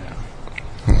dick.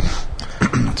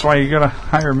 That's why you gotta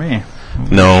hire me.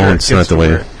 No, Sure, it's not gets the way.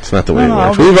 weird. It's not the way No, it no,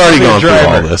 works. I'll We've already be a gone through all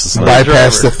driver. this. It's not-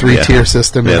 Bypass the driver. 3-tier Yeah.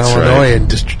 system in That's Illinois right.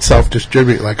 and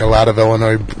self-distribute like a lot of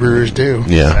Illinois brewers do.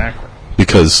 Yeah, Exactly.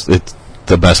 because it's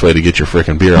the best way to get your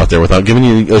freaking beer out there without giving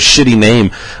you a shitty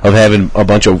name of having a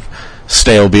bunch of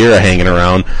stale beer hanging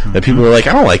around that people are like,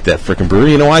 I don't like that freaking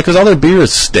brewery. You know why? Because all their beer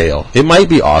is stale. It might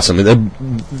be awesome. The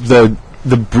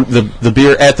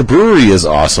beer at the brewery is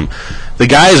awesome. The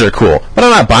guys are cool, but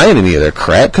I'm not buying any of their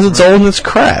crap because it's old and it's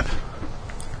crap.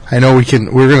 I know we're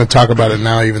going to talk about it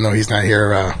now, even though he's not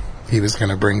here. He was going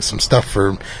to bring some stuff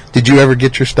for. Did you ever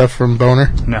get your stuff from Boner?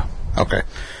 No. Okay.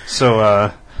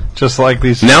 So, just like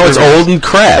these. Now it's old and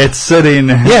crap. It's sitting.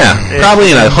 Yeah,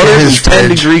 probably in a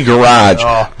 110-degree garage.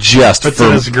 Oh, Just It's for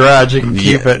in his garage. You can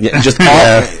keep it. yeah, just all,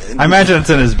 I imagine it's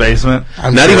in his basement.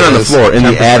 I'm not sure even on it the is. floor, in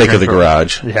the Temperature attic of the control.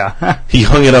 garage. Yeah. He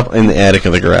hung it up in the attic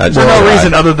of the garage. For no Why?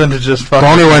 reason other than to just fuck.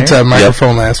 Boner with went me. to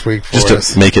microphone last week for Just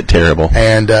us. to make it terrible.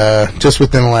 And just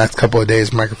within the last couple of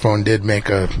days, Microphone did make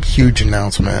a huge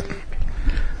announcement.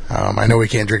 I know we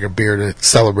can't drink a beer to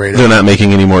celebrate They're it. not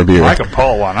making any more beer. I could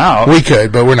pull one out. We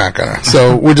could, but we're not gonna.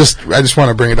 So I just want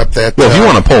to bring it up that Well, if you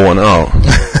want to pull one out,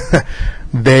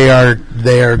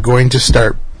 they are going to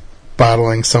start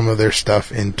bottling some of their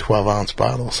stuff in 12-ounce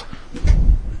bottles,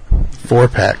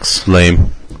 4-packs.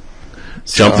 lame.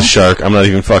 Jump the shark. I'm not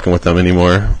even fucking with them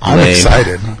anymore. I'm Lame.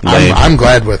 excited. Lame. I'm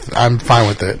glad I'm fine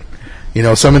with it. You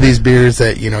know, some of these beers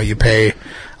that, you know, you pay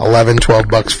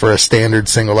 $11-12 for a standard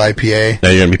single IPA. Now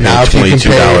you're going to be Now, paying if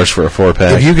you can $22 pay- for a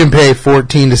 4-pack. If you can pay $14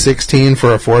 to $16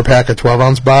 for a 4-pack of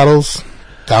 12-ounce bottles,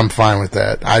 I'm fine with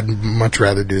that. I'd much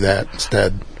rather do that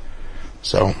instead.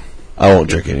 So, I won't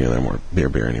drink any of their more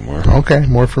beer anymore. okay,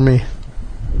 more for me.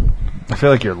 I feel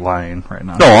like you're lying right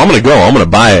now. No, I'm going to go. I'm going to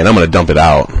buy it, and I'm going to dump it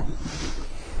out.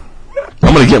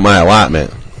 I'm going to get my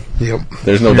allotment. Yep.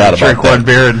 There's no You're doubt gonna drink about one that.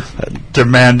 beer and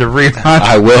demand a refund.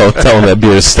 I will tell them that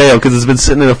beer is stale because it's been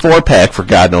sitting in a 4-pack for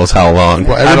God knows how long.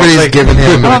 Well, I don't everybody's think- giving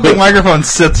him. I don't think microphone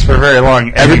sits for very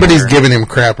long. Everybody's anywhere. giving him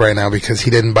crap right now because he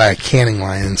didn't buy a canning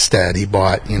line instead. He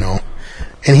bought, you know,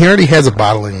 and he already has a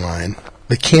bottling line.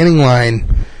 The canning line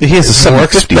He has a is more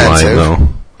 750 line, expensive. though.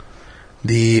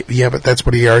 But that's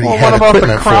what he already Well, had what about the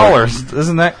equipment for. crowlers?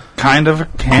 Isn't that kind of a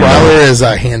can? Crowler is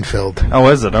hand filled. Oh,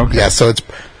 is it? Okay. Yeah, so it's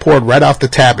poured right off the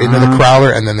tap into the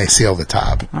crowler, and then they seal the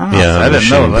top. Oh, Yeah, I didn't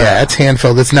know machine. that. Yeah, it's hand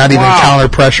filled. It's not even Wow. counter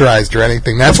pressurized or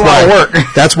anything. That's That's a why lot of work.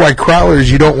 That's why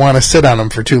crowlers you don't want to sit on them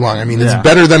for too long. I mean, it's Yeah.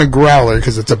 better than a growler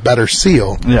because it's a better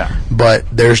seal. Yeah. But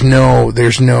there's no.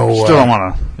 Still don't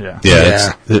want to. Yeah.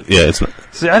 Yeah, it's not,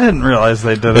 See, I didn't realize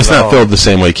they did it. it's not all. filled the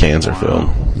same way cans are filled.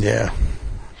 Yeah.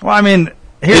 Well, I mean,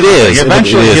 Here's It the is. thing,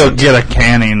 eventually It he'll isn't. get a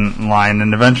canning line,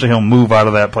 and eventually he'll move out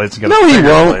of that place and get No, a he bigger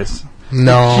won't. place.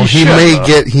 No, He he should,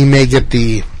 may though. get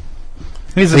the.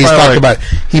 He's He's probably talked like about.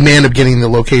 He may end up getting the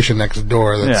location next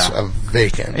door that's Yeah.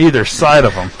 vacant, either side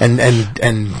of him and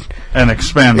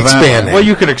expand. Expand that. it. Well,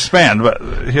 you could expand, but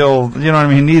he'll. You know what I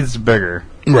mean? He needs bigger.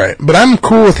 right. But I'm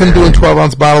cool with him doing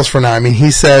 12-ounce bottles for now. I mean,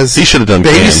 he says He should have done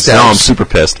baby cans. steps. Now I'm super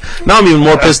pissed. Now I'm even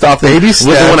more pissed off than Baby when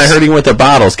I steps. heard he went to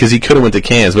bottles because he could have went to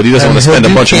cans, but he doesn't And want to he'll spend a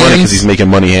do bunch of money cans. because he's making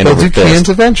money hand He'll over do fist. cans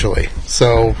eventually.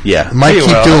 So Yeah. Mike, He keep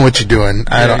will. doing what you're doing.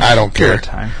 I don't care. Good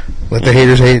time. Let the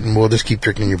haters hate, and we'll just keep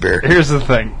drinking your beer. Here's the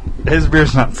thing: his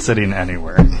beer's not sitting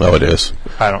anywhere. Oh, it is.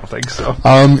 I don't think so.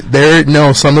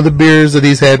 Some of the beers that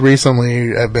he's had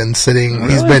recently have been sitting.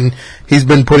 Really? He's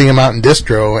been putting them out in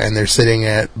distro, and they're sitting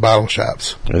at bottle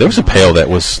shops. There was a pale that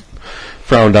was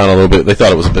frowned down a little bit. They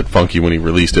thought it was a bit funky when he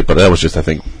released it, but that was just, I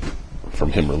think,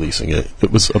 from him releasing it.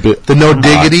 It was a bit. The No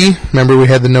Diggity, remember we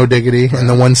had the No Diggity and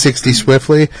the 160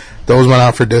 Swiftly. Those went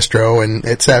out for distro, and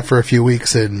it sat for a few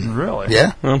weeks. And Really?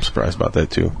 yeah, I'm surprised about that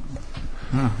too.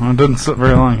 Well, it didn't sit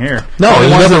very long here. No, Only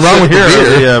there's ones nothing that wrong sit with the here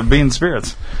are beer. the bean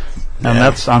spirits, and Yeah.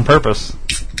 that's on purpose.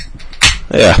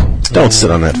 Yeah, don't sit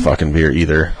on that fucking beer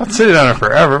either. I'm sitting on it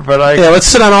forever, but Yeah, let's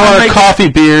sit on all I'm our making- coffee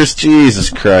beers. Jesus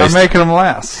I'm Christ. making them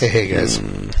last. hey guys.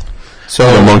 So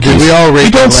Little monkeys. did we all rate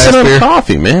You that don't sit last on beer?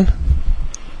 coffee, man.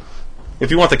 If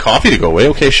you want the coffee to go away,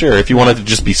 okay, sure. If you want it to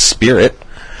just be spirit,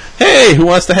 hey, who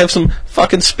wants to have some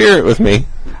fucking spirit with me?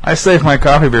 I save my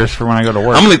coffee beers for when I go to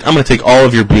work. I'm gonna take all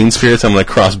of your bean spirits. I'm gonna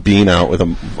cross bean out with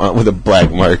a black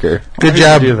marker. Good Why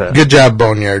job, did you do that? good job,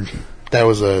 Boneyard. That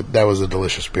was a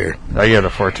delicious beer. I give it a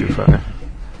 4.25.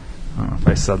 I don't know if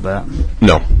I said that.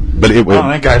 No, but it I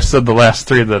don't think I said the last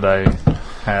three that I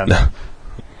had.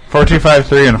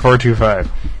 4.253 and a 4.25.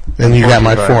 And you got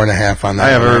my 4.25. 4.5 on that. I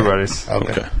have one, right? everybody's.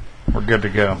 Okay. We're good to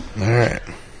go. All right.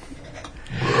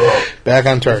 Back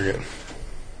on target.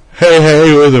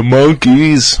 hey, we're the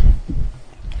monkeys.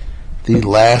 The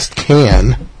last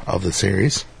can of the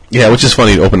series. Yeah, which is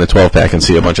funny to open a 12-pack and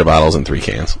see a bunch of bottles and 3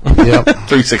 cans. Yep.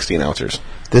 3 16-ounces.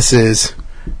 This is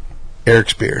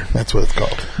Eric's beer. That's what it's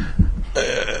called.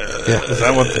 Is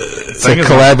that what the It's a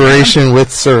collaboration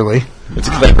with Surly. It's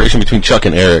a collaboration between Chuck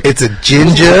and Eric. It's a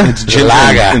ginger Ginger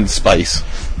lager. and spice.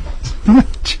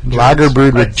 Lager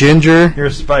brewed with ginger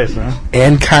Here's spice, huh?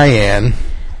 and cayenne,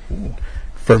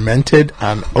 fermented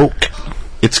on oak.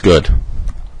 It's good.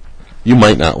 You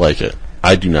might not like it.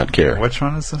 I do not care. Which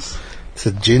one is this? It's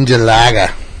a ginger lager I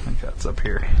think that's up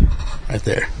here. right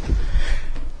there.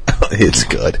 It's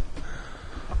good.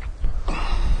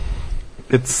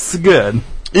 It's good.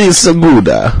 It's a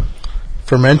good.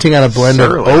 Fermenting on a blend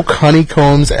Surly. of oak,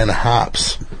 honeycombs, and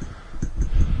hops.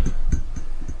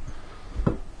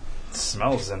 It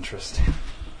smells interesting.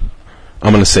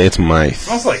 I'm going to say it's my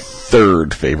smells like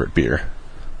 3rd favorite beer.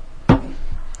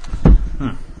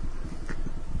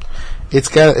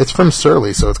 It's from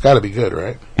Surly, so it's got to be good,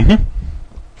 right?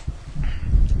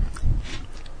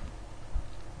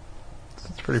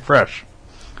 it's pretty fresh.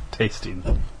 Tasting.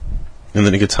 And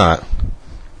then it gets hot.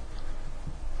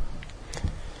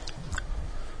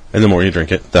 And the more you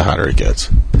drink it, the hotter it gets.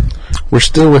 We're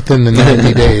still within the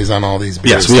 90 days on all these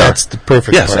beers. Yes, we are. That's the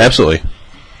perfect Yes, part. absolutely.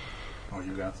 Oh,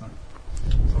 you got some?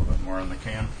 A little bit more in the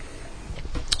can.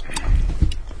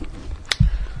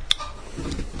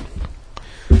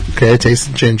 Okay, I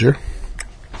taste the ginger.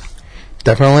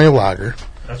 Definitely a lager.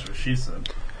 That's what she said.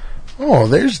 Oh,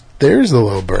 there's the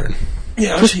little burn.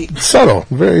 Yeah, Subtle,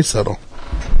 very subtle.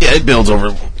 yeah, it builds over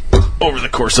the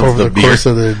course of Over the the beer. course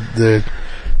of the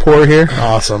pour here.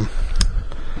 Awesome.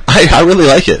 I really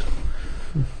like it.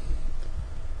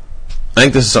 I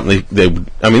think this is something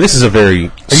this is a very.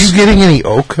 Are you getting any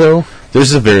oak though? This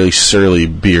is a very surly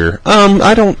beer.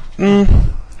 I don't.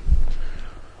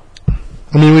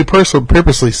 I mean, we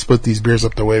purposely split these beers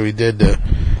up the way we did to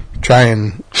try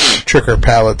and trick our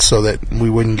palates so that we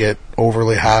wouldn't get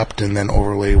overly hopped and then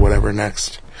overly whatever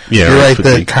next. Yeah, You're right. that's what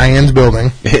The we- cayenne's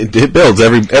building. It builds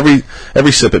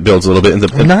every sip. It builds a little bit.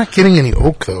 And I'm not getting any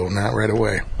oak though. Not right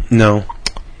away. no.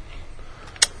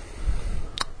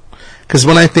 Because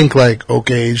when I think like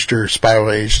oak aged or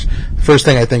spiral aged, the first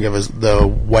thing I think of is the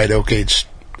white oak aged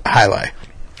High Life.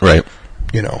 Right.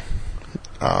 You know,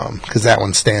 because that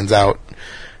one stands out.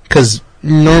 Because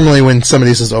normally when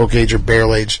somebody says oak aged or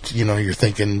barrel aged, you know, you're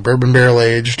thinking bourbon barrel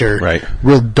aged or Right.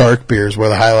 real dark beers where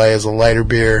the High Life is a lighter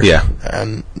beer. Yeah.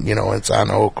 And you know it's on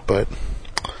oak, but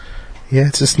yeah,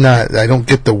 it's just not. I don't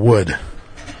get the wood.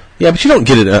 Yeah, but you don't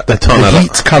get a ton The out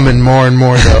heat's coming more and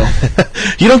more though.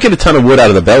 of. You don't get a ton of wood out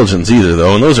of the Belgians either,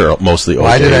 though, and those are mostly oak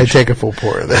Why did I aged. take a full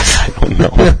pour of this? I don't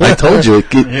know. I told you it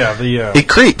Yeah, it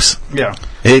creeps. yeah.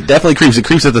 It definitely creeps. It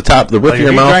creeps at the top, the roof Like, of your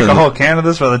if you mouth. drank a whole can of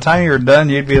this, by the time you were done,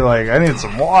 you'd be like, I need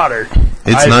some water.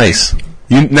 It's I nice.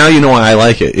 think. Now you know why I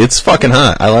like it. It's fucking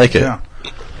hot. I like it. Yeah.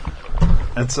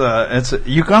 I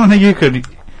don't think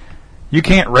you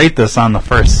can't rate this on the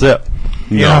first sip.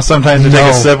 You No. know, sometimes we take a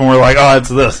No. sip and we're like, oh, it's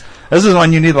this. This is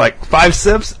when you need like 5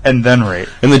 sips and then rate.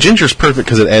 And the ginger's perfect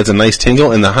because it adds a nice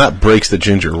tingle, and the hot breaks the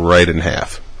ginger right in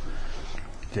half.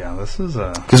 Yeah, this is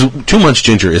Because too much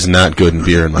ginger is not good in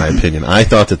beer, in my opinion. I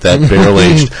thought that barrel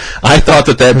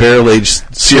aged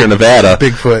Sierra Nevada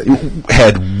Bigfoot.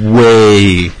 had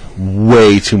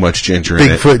way too much ginger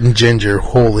in it. Bigfoot and ginger.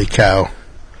 Holy cow.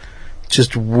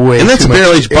 Just way And that's too a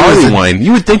barrel aged much. It was barley a wine.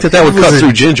 You would think that would was cut a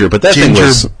through ginger, but that thing ginger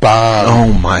was. bomb.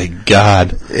 Oh my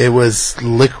god! It was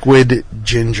liquid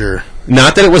ginger.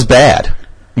 Not that it was bad,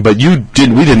 but we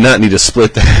did not need to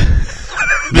split that.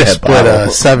 We that split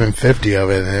bottle. 750 of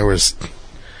it, and it was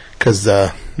because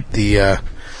the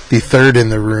third in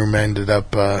the room ended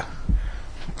up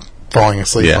falling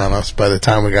asleep Yeah. on us by the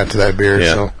time we got to that beer.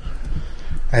 Yeah. So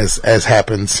as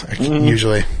happens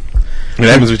usually. It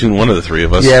happens between one of the three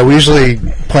of us. Yeah, we usually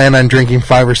plan on drinking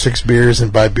 5 or 6 beers,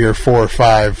 and by beer 4 or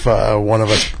 5, one of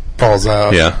us falls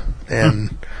out. Yeah.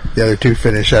 And the other 2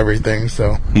 finish everything.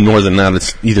 So More than not,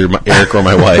 it's either Eric or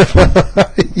my wife,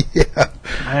 yeah.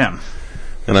 man.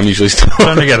 and I'm usually still.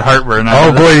 Starting to get heartburn. Oh out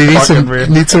of boy, this you need fucking some beer.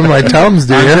 need some of my Tums,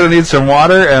 do I'm you? gonna need some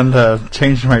water and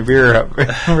change my beer up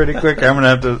pretty quick. I'm gonna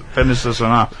have to finish this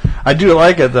one off. I do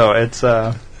like it though. It's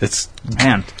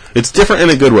man, It's different in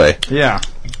a good way. yeah.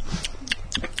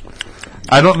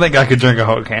 I don't think I could drink a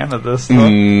whole can of this. Though.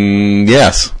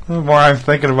 Yes. The more I'm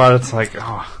thinking about it, it's like,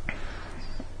 oh,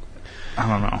 I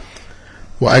don't know.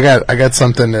 Well, I got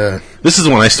something to. This is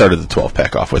the one I started the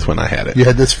 12-pack off with when I had it. You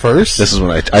had this first. This is when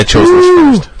I chose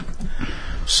this first.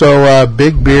 So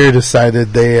Big Beer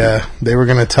decided they were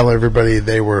going to tell everybody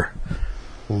they were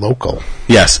local.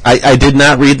 Yes, I did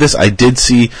not read this. I did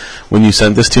see when you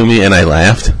sent this to me, and I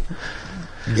laughed.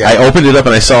 Yeah, I opened it up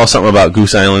and I saw something about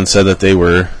Goose Island said that they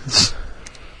were.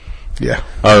 yeah.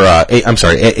 Or I'm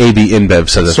sorry, AB InBev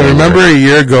said that. So they remember were, a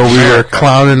year ago we were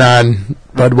clowning on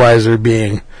Budweiser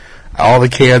being all the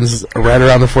cans right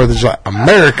around the 4th of July.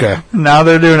 America. Now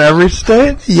they're doing every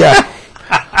state. Yeah.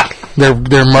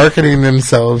 They're marketing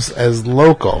themselves as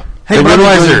local. Hey, They're really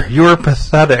Budweiser, doing- you are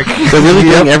pathetic. They're really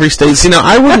doing every state. See, now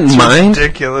I wouldn't mind.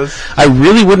 Ridiculous. I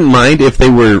really wouldn't mind if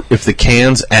the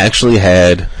cans actually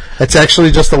had. It's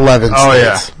actually just 11 Oh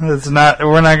states. yeah, it's not.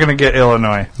 We're not going to get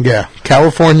Illinois. Yeah.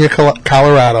 California,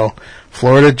 Colorado,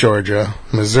 Florida, Georgia,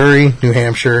 Missouri, New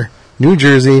Hampshire, New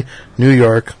Jersey, New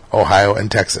York, Ohio,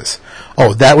 and Texas.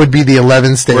 Oh, that would be the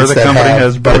 11 Where states the that company have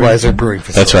has brewing. Budweiser brewing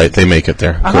facilities. That's right. They make it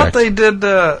there. I Correct. thought they did.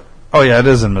 Oh yeah, it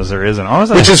is in Missouri, isn't it? Oh, is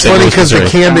that Which is St. funny Louis, because the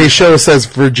Missouri. can they show says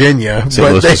Virginia, St.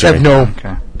 but Louis, they Missouri. have no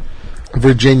okay.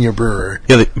 Virginia brewer.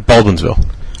 Yeah, Baldwinsville.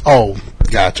 Oh,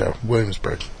 gotcha.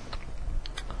 Williamsburg.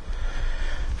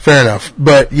 Fair enough.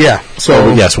 But yeah, so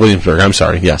Oh, yes, Williamsburg. I'm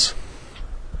sorry. Yes.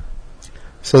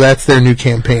 so that's their new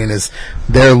campaign is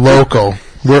they're local.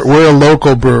 We're a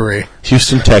local brewery.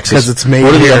 Houston, Texas. 'Cause it's made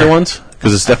What are the here. other ones?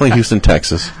 Because it's definitely Houston,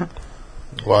 Texas.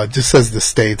 Well, it just says the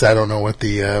states. I don't know what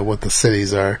the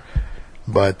cities are,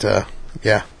 but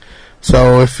yeah.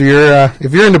 So if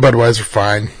you're into Budweiser,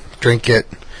 fine, drink it.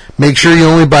 Make sure you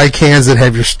only buy cans that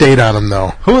have your state on them,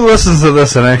 though. Who listens to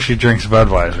this and actually drinks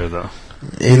Budweiser though?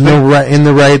 In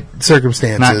the right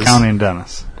circumstances. Not counting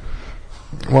Dennis.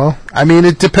 Well, I mean,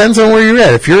 it depends on where you're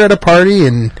at. If you're at a party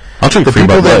and I'll drink the free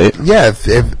people Bud Light. that, yeah,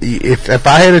 if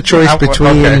I had a choice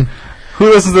between, Okay. Who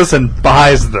listens to this and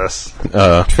buys this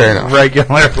fair enough,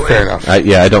 regularly? fair enough.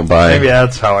 I don't buy. Maybe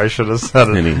that's how I should have said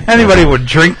it. Anybody would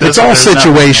drink this. It's all and there's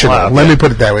nothing situational. left. Let me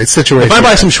put it that way. It's situational. If I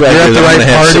buy some Schwager, you're at then the I'm right gonna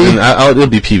have party. some, it'll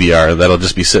be PBR. That'll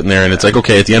just be sitting there, and it's like,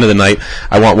 okay, at the end of the night,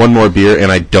 I want one more beer,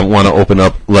 and I don't want to open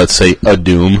up, let's say, a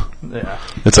Doom. Yeah.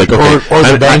 It's like, okay, Or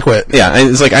the Banquet. yeah,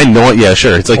 it's like I know it. Yeah,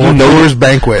 sure. It's like Or you know Coors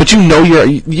Banquet. but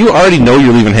you already know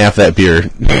you're leaving half that beer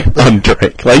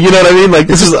undrank. Like, you know what I mean? Like,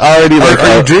 this is already like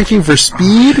Are you drinking for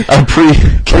speed? a pre.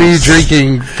 Or are you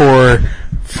drinking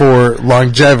for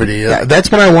longevity?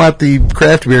 That's when I want the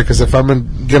craft beer, because if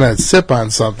I'm gonna sip on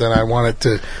something, I want it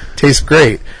to taste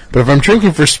great. But if I'm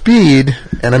drinking for speed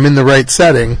and I'm in the right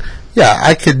setting, yeah,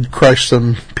 I could crush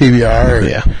some PBR. Or,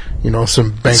 Yeah.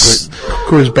 some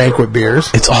Coors Banquet beers.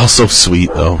 It's all so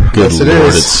sweet, though. Good Yes, it Lord,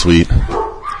 is. it's sweet.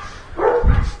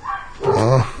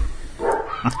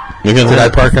 Did I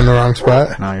park in the wrong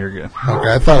spot? No, you're good.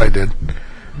 Okay, I thought I did.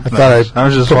 I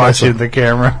was just put watching myself- the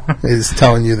camera. It's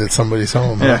telling you that somebody's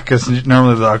home. Yeah, because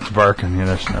normally the dog's barking. You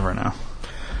just never know.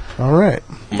 All right.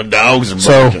 My dogs are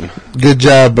So, barking. good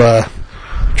job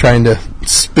trying to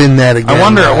spin that again. I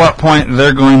wonder at what point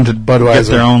they're going to Budweiser. get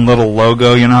their own little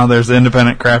logo. You know how there's the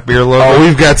independent craft beer logo? Oh,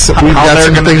 we've got some things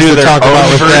to talk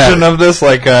about with version that. of this,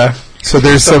 So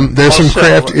there's some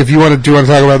craft. If you want to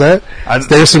talk about that,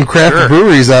 there's some craft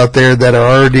breweries out there that are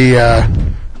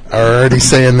already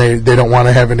saying they don't want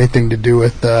to have anything to do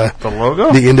with the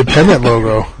logo, the independent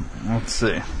logo. Let's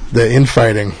see, the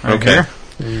infighting. Okay.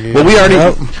 Well, we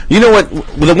already. You know what?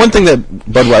 The one thing that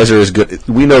Budweiser is good.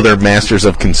 We know they're masters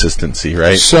of consistency,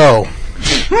 right? So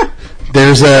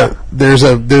there's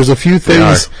a few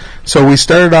things. So we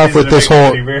started off with this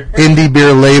whole indie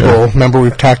beer label. Sure. Remember,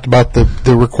 we've talked about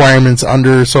the requirements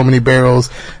under so many barrels,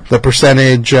 the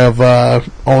percentage of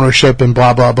ownership, and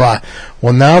blah blah blah.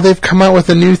 Well, now they've come out with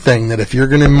a new thing that if you're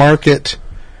going to market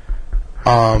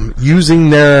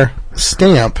using their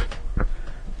stamp,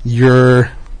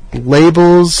 your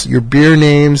labels, your beer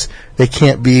names, they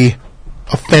can't be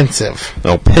offensive.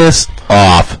 No, pissed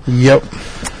off. Yep.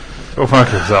 Go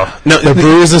fuck yourself. No, the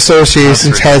Brewers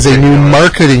Association has a new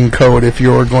marketing code if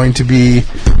you're going to be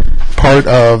part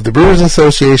of the Brewers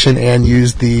Association and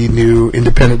use the new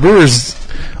Independent Brewers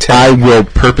I will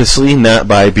purposely not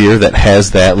buy beer that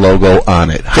has that logo on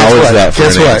it. How is that for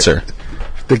an answer?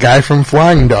 The guy from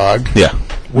Flying Dog,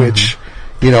 which,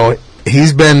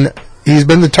 he's been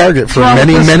the target for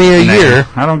many a year.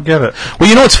 I don't get it. Well,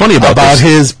 you know what's funny about this?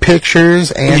 His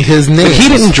pictures and his name. But he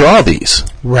didn't draw these.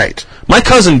 Right. My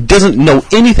cousin doesn't know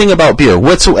anything about beer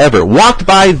whatsoever. Walked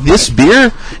by this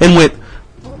beer and went,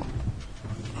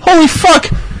 holy fuck,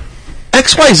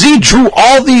 XYZ drew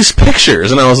all these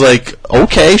pictures. And I was like,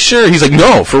 okay, sure. He's like,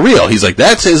 no, for real. He's like,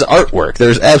 that's his artwork.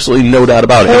 There's absolutely no doubt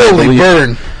about it. Holy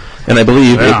burn. And I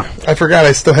believe it. I forgot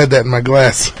I still had that in my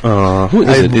glass. Who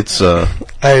is it? It's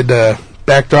I had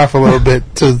backed off a little bit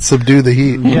to subdue the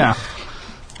heat. Yeah.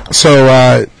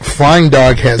 So Flying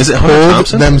Dog has pulled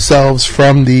Thompson? themselves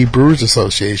from the Brewers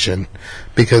Association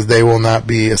because they will not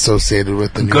be associated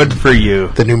with the new, good for you,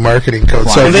 the new marketing code.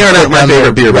 So they are not my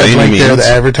favorite beer by any means. The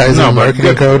advertising and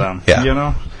marketing code. Yeah. You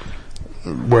know,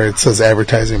 where it says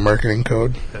advertising marketing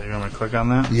code. Okay, you want me to click on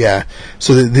that? Yeah.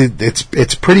 So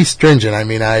it's pretty stringent. I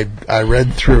mean, I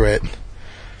read through it.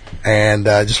 And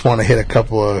I just want to hit a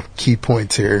couple of key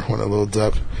points here when it loads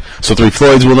up. So Three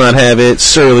Floyds will not have it.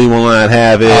 Surly will not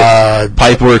have it.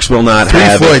 Pipeworks will not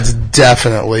have it. Three Floyds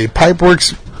definitely.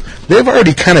 Pipeworks, they've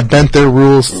already kind of bent their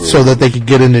rules so that they could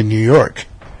get into New York.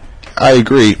 I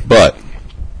agree, but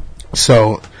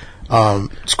so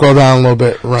scroll down a little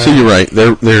bit, Ryan. So you're right.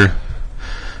 They're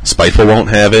Spiteful won't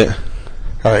have it.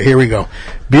 All right, here we go.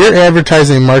 Beer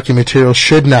advertising and marketing material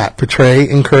should not portray,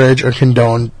 encourage, or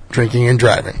condone drinking and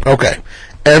driving. Okay.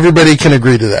 Everybody can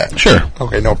agree to that. Sure.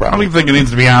 Okay, no problem. I don't even think it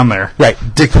needs to be on there. Right.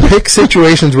 Depict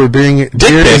situations where beer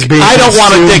is being I don't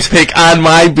want a dick consumed. pic on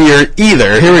my beer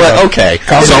either. Here we go. Okay.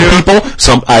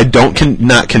 I don't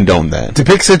not condone that.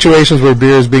 Depict situations where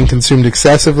beer is being consumed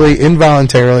excessively,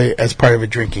 involuntarily, as part of a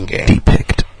drinking game.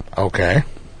 Depict. Okay.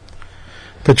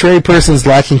 Portray persons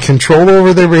lacking control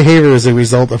over their behavior as a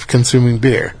result of consuming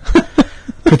beer.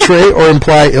 Portray or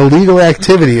imply illegal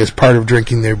activity as part of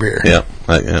drinking their beer. Yeah.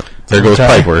 There goes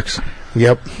Pipeworks.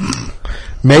 Yep.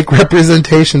 Make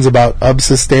representations about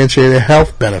unsubstantiated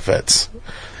health benefits.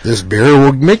 This beer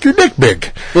will make your dick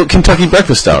big. Well, Kentucky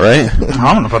Breakfast Stout, right?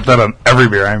 I'm going to put that on every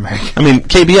beer I make. I mean,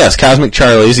 KBS, Cosmic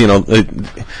Charlie's,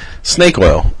 snake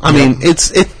oil. I mean,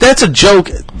 that's a joke.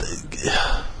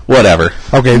 Whatever.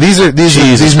 Okay, these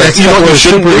next couple are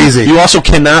super easy. You also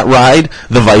cannot ride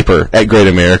the Viper at Great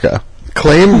America.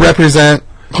 Claim or represent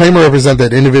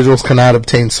that individuals cannot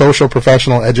obtain social,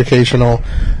 professional, educational,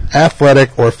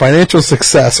 athletic, or financial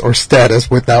success or status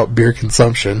without beer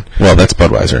consumption. Well, that's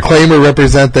Budweiser. Claim or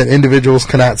represent that individuals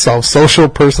cannot solve social,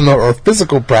 personal, or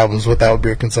physical problems without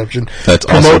beer consumption. That's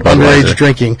also Promote Budweiser. underage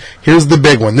drinking. Here's the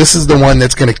big one. This is the one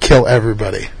that's going to kill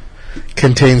everybody.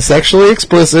 Contain sexually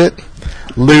explicit,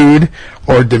 lewd,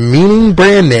 or demeaning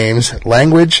brand names,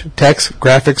 language, text,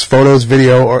 graphics, photos,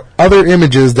 video, or other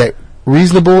images that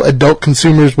reasonable adult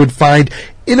consumers would find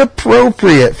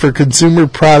inappropriate for consumer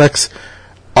products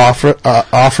offered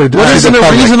What to isn't the a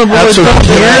public. reasonable So adult?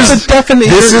 here's That's a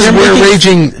definition.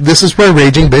 this is where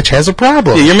Raging Bitch has a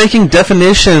problem. Yeah, you're making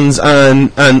definitions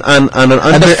on an And the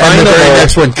undefinable. very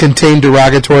next one, contain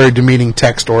derogatory, demeaning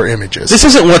text or images. This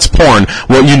isn't what's porn.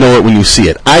 Well, you know it when you see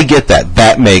it. I get that.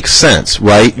 That makes sense,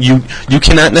 right? You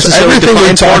cannot necessarily everything we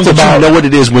define porn, talked but about- you know what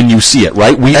it is when you see it,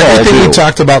 right? We all Everything do. we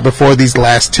talked about before these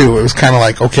last two, it was kind of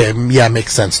like, okay, yeah,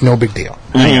 makes sense, no big deal.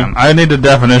 Hang on. I need a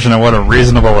definition of what a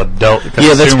reasonable adult consumer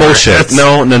Yeah, that's bullshit. is.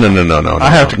 No. I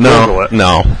have to Google it.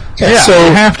 No. Yeah, So-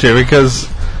 you have to because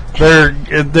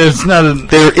there's not a...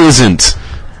 There isn't.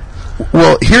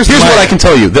 Well, here's what I can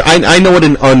tell you. I know what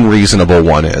an unreasonable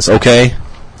one is, okay?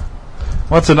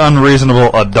 What's an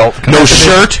unreasonable adult? No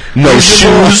shirt, no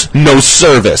shoes, no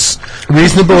service.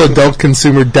 Reasonable adult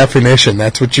consumer definition.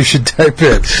 That's what you should type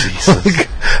in.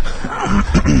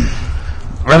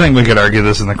 I think we could argue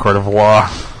this in the court of law.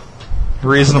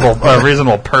 Reasonable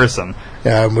person.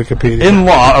 Yeah, Wikipedia. In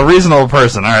law, a reasonable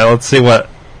person. All right, let's see what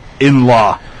in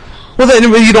law. Well, then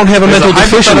you don't have a mental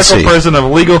deficiency. A hypothetical person of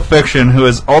legal fiction who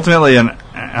is ultimately an...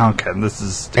 Okay, this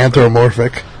is...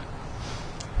 Anthropomorphic.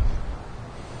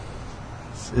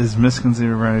 Is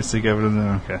misconceived right to seek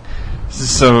evidence? Okay.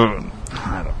 So,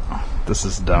 I don't know. This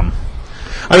is dumb.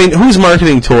 I mean, who's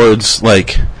marketing towards,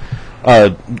 like,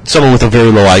 someone with a very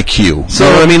low IQ? So, you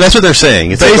know what I mean? That's what they're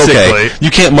saying. It's like, okay,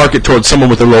 you can't market towards someone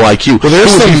with a low IQ. Well,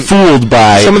 there's who would be fooled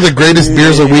by... Some of the greatest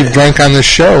beers that we've drank on this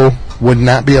show would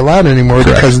not be allowed anymore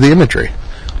because of the imagery.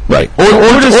 Right. Or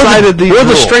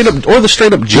the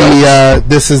straight up jokes.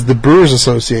 This is the Brewers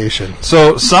Association.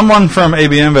 So someone from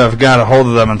AB InBev got a hold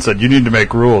of them and said, "You need to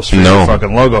make rules for your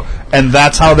fucking logo," and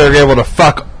that's how they're able to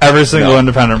fuck every single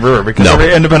independent brewer, because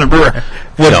every independent brewer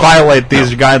would violate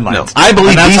these guidelines. No. I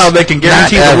believe that's how they can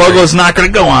guarantee the logo's not going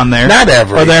to go on there. Not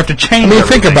every. Or they have to change. I mean,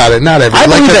 think about it. Not every. I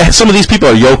believe that some of these people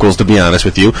are yokels, to be honest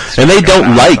with you, and they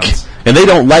don't like. And they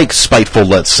don't like Spiteful,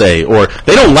 let's say, or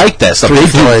they don't like that stuff.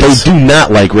 They do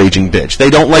not like Raging Bitch. They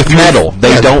don't like metal.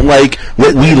 They don't like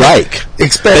what we like. They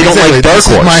don't like Dark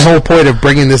Horse. My whole point of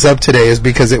bringing this up today is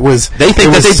because it was... They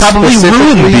think that they probably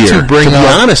ruined beer, to bring be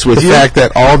honest with the fact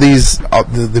that all these...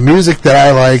 the music that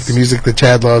I like, the music that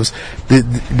Chad loves,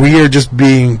 we are just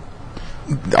being...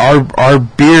 Our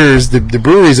beers, the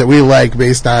breweries that we like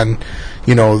based on...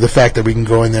 You know, the fact that we can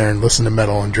go in there and listen to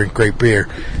metal and drink great beer.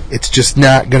 It's just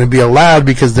not going to be allowed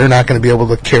because they're not going to be able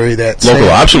to carry that. Local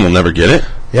Option will never get it.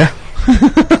 Yeah.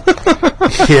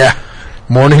 Yeah.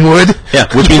 Morningwood. Yeah,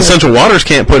 which means Central Waters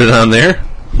can't put it on there.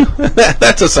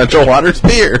 That's a Central Waters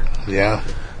beer. Yeah.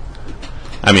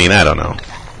 I mean, I don't know.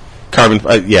 Carbon,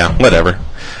 yeah, whatever.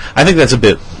 I think that's a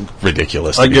bit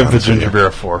ridiculous. I give the ginger beer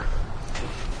a 4.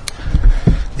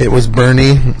 It was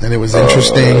Bernie, and it was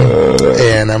interesting,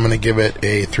 and I'm going to give it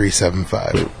a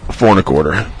 3.75. 4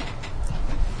 1/4.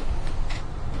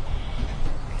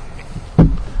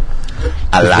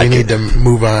 I like it. We need to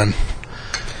move on.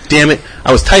 Damn it!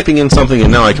 I was typing in something,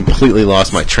 and now I completely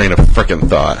lost my train of frickin'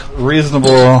 thought.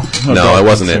 Reasonable. No, it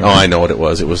wasn't it. Oh, I know what it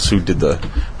was. It was who did the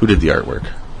artwork.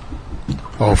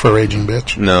 Oh, for Raging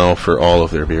Bitch? No, for all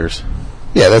of their beers.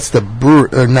 Yeah, that's the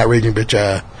brewer. Not Raging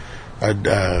Bitch.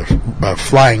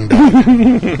 Flying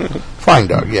Dog. Flying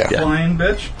Dog, yeah. Flying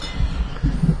Bitch?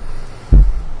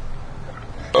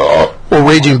 Well,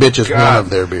 Raging Bitch is one of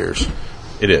their beers.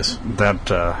 It is. That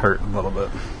hurt a little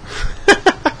bit.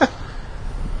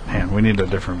 Man, we need a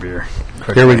different beer.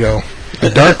 Here we go. A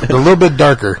little bit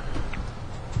darker.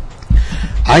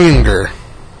 Eyinger.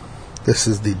 This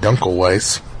is the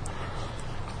Dunkelweiss.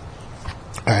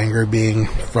 Eyinger being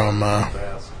from...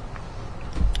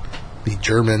 the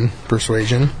German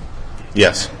persuasion.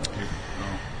 Yes.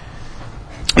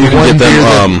 You can get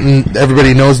them,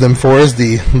 everybody knows them for is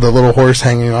the little horse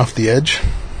hanging off the edge.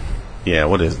 Yeah,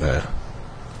 what is that?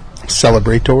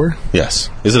 Celebrator. Yes.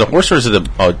 Is it a horse or is it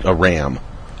a ram?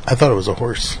 I thought it was a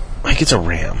horse. I think it's a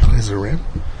ram. Is it a ram?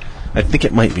 I think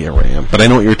it might be a ram, but I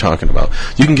know what you're talking about.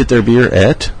 You can get their beer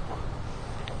at...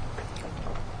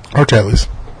 Artelli's.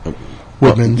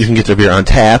 Whitman's. You can get their beer on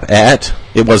tap at...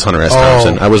 It was Hunter S.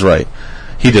 Thompson. I was right.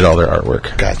 He did all their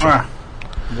artwork. Gotcha.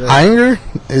 Eyinger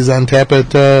is on tap at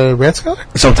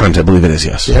Rathskeller? Sometimes I believe it is,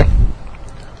 yes. Yeah.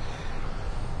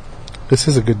 This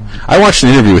is a good... I watched an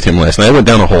interview with him last night. I went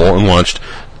down a hole and watched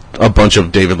a bunch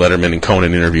of David Letterman and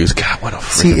Conan interviews. God, what a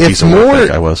freaking piece of work that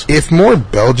guy was. If more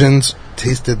Belgians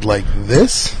tasted like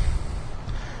this,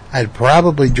 I'd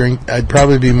probably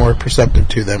be more perceptive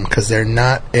to them because they're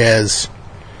not as...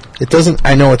 It doesn't...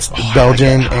 I know it's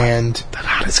Belgian and... That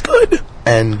hot is good.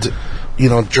 And, you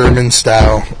know, German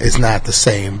style is not the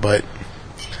same, but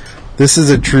this is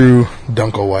a true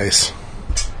Dunkelweiss.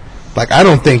 Like, I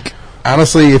don't think...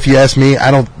 Honestly, if you ask me,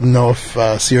 I don't know if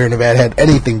Sierra Nevada had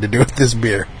anything to do with this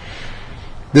beer.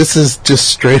 This is just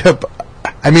straight up...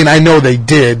 I mean, I know they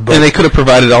did, but... And they could have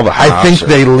provided all the hops. I think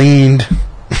they leaned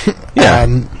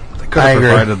on... They could have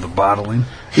provided the bottling.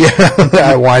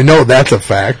 Yeah, well, I know that's a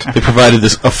fact. They provided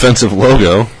this offensive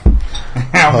logo.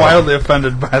 I'm wildly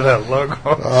offended by that logo.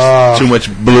 Too much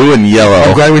blue and yellow.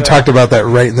 I'm glad we talked about that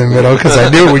right in the middle because I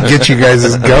knew it would get you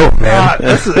guys' goat, man.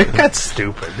 It got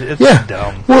stupid. It's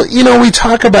dumb. Well, you know,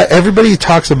 everybody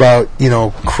talks about, you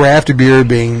know, craft beer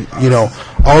being, you know,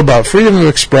 all about freedom of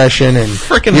expression and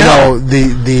Frickin' you hell. know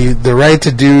the right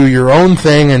to do your own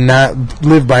thing and not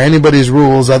live by anybody's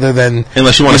rules other than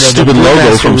Unless you want a the stupid logo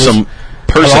brewmaster from rules. some person.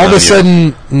 But all of on a you.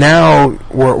 sudden now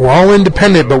we're all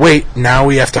independent, but wait, now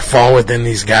we have to fall within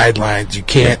these guidelines. You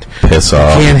can't Piss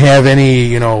off. You can't have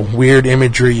any weird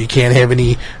imagery. You can't have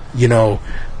any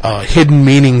hidden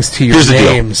meanings to your Here's the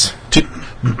deal. names.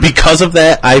 Because of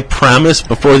that, I promise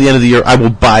before the end of the year I will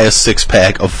buy a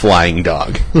 6-pack of Flying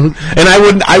Dog, and I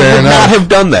would not have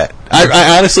done that.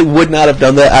 I honestly would not have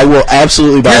done that. I will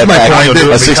absolutely buy Here's a my pack, point. a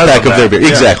Because 6-pack of their beer. Yeah.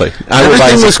 Exactly. I will buy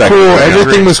a Everything was 6-pack cool. of their beer.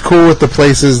 Everything was cool with the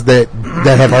places that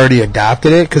have already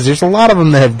adopted it, because there's a lot of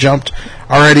them that have jumped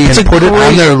already and put it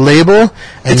on their label. And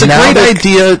It's a now great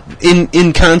idea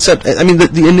in concept. I mean,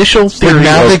 the initial But theory.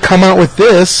 now of- they come out with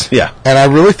this, Yeah. and I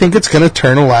really think it's going to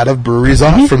turn a lot of breweries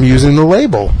off from using the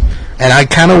label. And I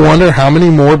kind of wonder how many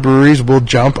more breweries will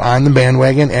jump on the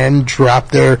bandwagon and drop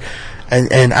their,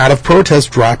 and out of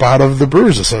protest, drop out of the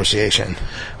Brewers Association.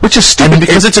 Which is stupid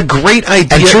because it's a great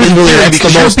idea in truthfully, theory that's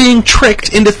because the you're most- being tricked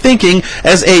into thinking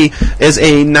as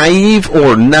a naive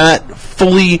or not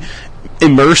fully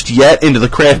immersed yet into the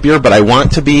craft beer, but I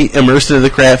want to be immersed into the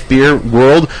craft beer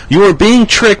world. You are being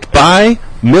tricked by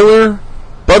Miller,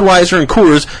 Budweiser, and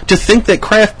Coors to think that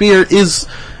craft beer is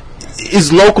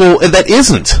local, and that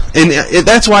isn't. And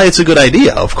that's why it's a good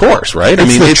idea, of course, right?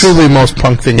 It's the it's truly most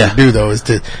punk thing Yeah. to do, though, is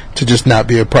to just not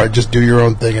be a part, just do your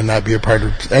own thing and not be a part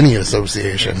of any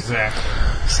association. Exactly.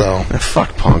 So,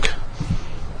 fuck punk.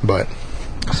 but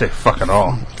I say fuck it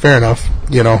all. fair enough.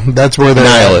 That's where they're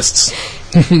Nihilists.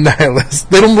 nihilists.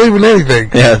 They don't believe in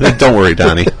anything. Yeah, don't worry,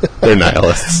 Donnie. They're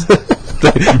nihilists.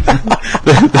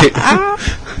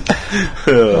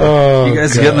 Oh, You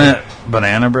guys God. getting that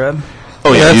banana bread?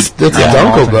 Oh yeah, That's a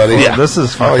Dunkel, buddy. Yeah. This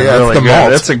is fucking yeah, it's really the good.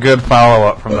 malt. It's a good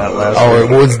follow-up from that last Oh,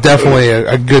 week. it was definitely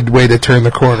a good way to turn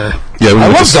the corner. yeah. I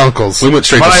went love to- Dunkels. We went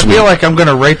straight But to I sweet. feel like I'm going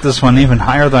to rate this one even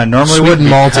higher than I normally Sweet would and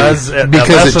malty. because Because that it last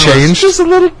one was changed? just a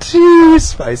little too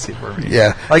spicy for me.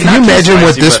 Yeah. Like, Can you not too imagine what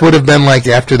spicy, this but- would have been like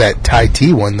after that Thai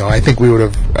tea one, though? I think we would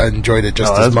have enjoyed it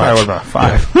just Oh, as that's much. probably about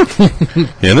 5.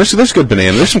 Yeah, there's good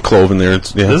banana. There's some clove in there.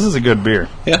 It's, yeah. This is a good beer.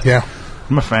 Yeah.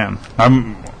 I'm a fan.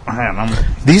 I'm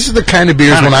These are the kind of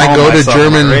beers kinda when I calling go to myself on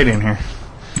my German rating here.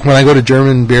 when I go to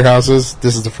German beer houses,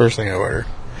 this is the first thing I order.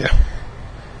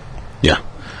 Yeah.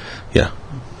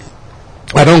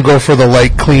 I don't go for the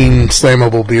light, clean,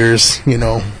 slammable beers.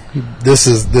 This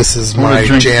is I'm my gonna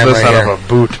drink jam this right out here. of a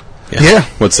boot. Yeah.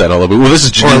 What's that all about? Well, this is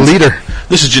Or a Janine's, liter.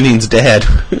 This is Janine's dad,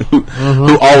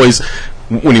 who always,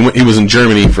 when he was in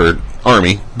Germany for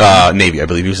Army, Navy, I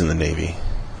believe he was in the Navy.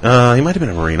 He might have been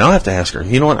a Marine. I'll have to ask her.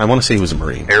 You know what? I want to say he was a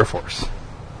Marine. Air Force.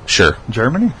 Sure.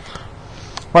 Germany?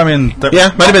 Well, I mean,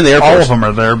 Yeah, might have been the Air all Force. of them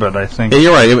are there, but I think Yeah,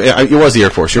 you're right. It was the Air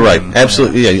Force. You're right.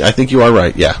 Absolutely. Yeah, I think you are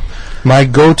right. Yeah. My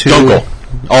go-to. Dunkel.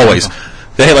 Always.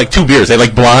 They had like 2 beers. They had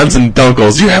like blondes and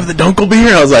Dunkels. You have the Dunkel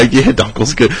beer? I was like, yeah,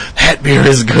 Dunkel's good. That beer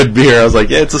is good beer. I was like,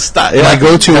 yeah, it's a style. Yeah, My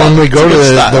go-to when we go to It's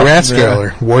a good the style.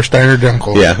 Rathskeller, Warsteiner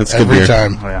Dunkel. Yeah, it's good every beer.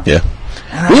 time. Oh, yeah.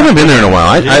 Yeah. We haven't been there in a while.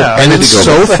 I And need it's to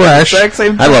go so back. fresh. Exact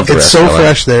same I love the It's so Rathskeller.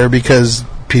 fresh there because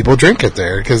people drink it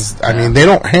there. Because I mean, they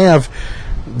don't have.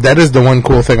 That is the one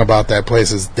cool thing about that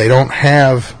place is they don't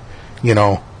have,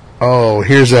 oh,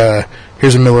 here's a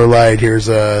Miller Lite, here's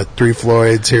a Three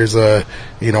Floyds, here's a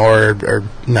or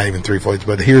not even Three Floyds,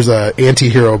 but here's a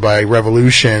Anti-Hero by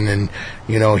Revolution, and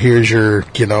here's your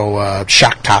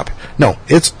Shock Top. No,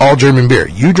 it's all German beer.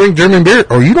 You drink German beer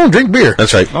or you don't drink beer.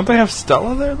 That's right. Don't they have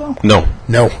Stella there, though? No.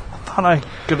 No, I thought I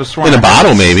could have sworn. In a I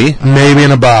bottle, had- maybe. maybe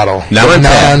in a bottle, Not but on not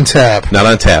tap. on tap. Not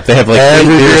on tap. They have like 8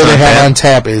 Every beers beer they on have tap. on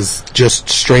tap is just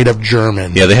straight up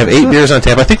German. Yeah, they have 8 beers on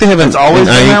tap. I think they have. It's always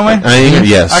been that way?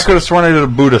 Yes. I could have sworn I did a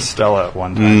Buddha Stella at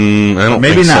one time. I don't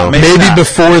Maybe think not. so. Maybe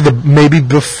Maybe not.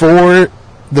 before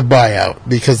the buyout,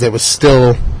 because it was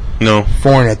still No.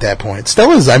 foreign at that point.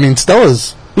 Stella's.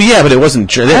 Well, yeah, but it wasn't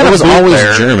German. Had It a was boot always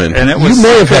there, German. and it was. You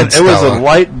may have had it was a Stella.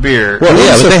 light beer. Well,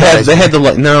 yeah, but surprised they me. had the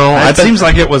no. it seems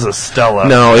like it was a Stella.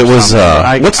 No, it was. What's the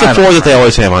I 4 don't that they know.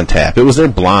 always have on tap? It was their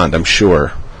blonde, I'm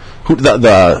sure. Who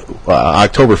the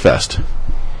Oktoberfest?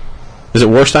 Is it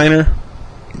Warsteiner?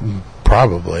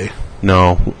 Probably.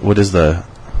 No. What is the?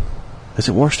 Is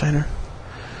it Warsteiner?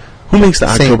 Who makes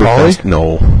the St. Pauli? Oktoberfest?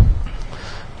 No.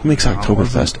 makes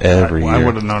Oktoberfest every year. I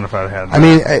would have known if I had that. I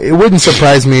mean, it wouldn't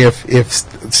surprise me if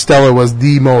Stella was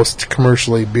the most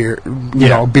commercially beer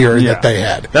that they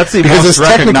had. That's the because most it's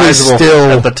technically recognizable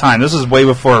still at the time. This is way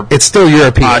before it's still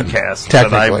European podcast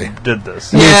technically. that I did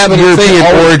this. Yeah, but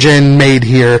European origin made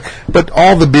here. But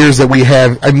all the beers that we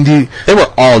have, I mean, they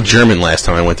were all German last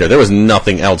time I went there. There was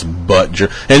nothing else but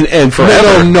German. And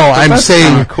forever. No, I'm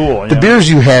saying cool, the beers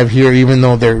you have here, even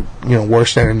though they're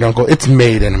Warsteiner and Dunkel, it's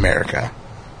made in America.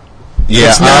 Yeah,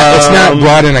 it's not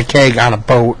brought in a keg on a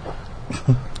boat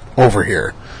over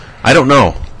here. I don't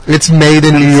know. It's made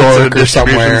in New York or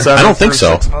somewhere. I don't think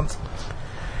so.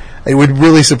 It would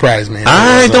really surprise me.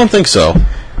 I don't think so.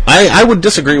 I would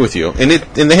disagree with you. And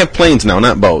they have planes now,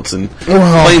 not boats. And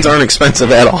planes aren't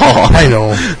expensive at all. I know.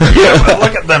 Yeah, but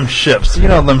look at them ships.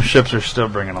 Them ships are still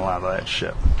bringing a lot of that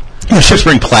shit. Yeah, ships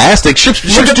bring plastic. Ships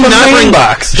do not bring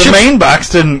box. The main box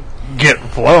didn't get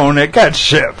flown; it got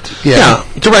shipped. Yeah,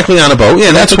 directly on a boat.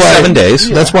 Yeah, that's why 7 days.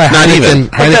 That's why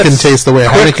Heineken tastes the way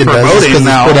Heineken does. Because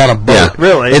it's put on a boat. Yeah.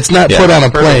 Really, it's not put on a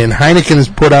plane. Heineken is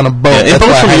put on a boat. Yeah, that's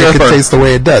why Heineken tastes the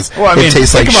way it does. Well, I mean, it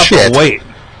tastes like shit. The weight,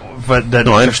 but that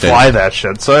I understand. Fly that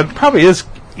shit. So it probably is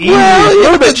easier, a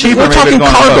little bit cheaper. We're talking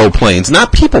cargo planes,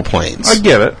 not people planes. I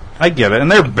get it,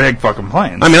 and they're big fucking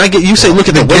planes. I mean, I get you say, look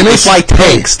at the way they fly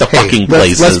tanks to fucking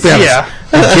places. Let's be honest. Yeah.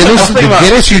 The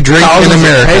Guinness you drink in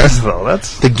America,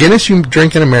 pigs, the Guinness you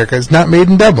drink in America is not made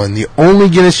in Dublin. The only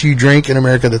Guinness you drink in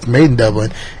America that's made in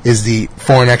Dublin is the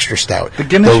Foreign Extra Stout. The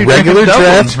Guinness you regular drink in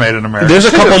Dublin's made in America. There's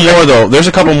a couple more though. There's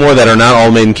a couple more that are not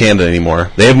all made in Canada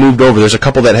anymore. They have moved over. There's a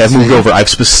couple that have moved over. I've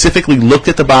specifically looked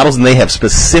at the bottles and they have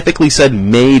specifically said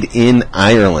made in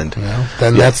Ireland. Well,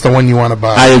 then that's the one you want to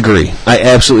buy. I agree. I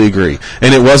absolutely agree.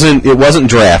 And it wasn't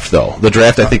draft though. The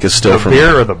draft I think is still from the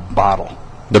beer or the bottle.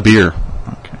 The beer.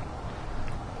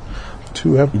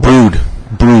 Brewed.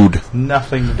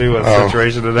 Nothing to do with the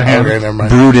situation at hand. Okay, never mind.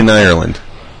 Brewed in Ireland.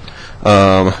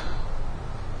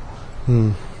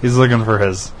 He's looking for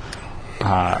his,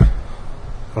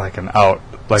 like an out,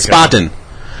 like Spaten.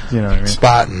 You know what I mean?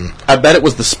 Spaten. I bet it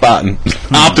was the Spaten.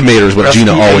 Optimator is what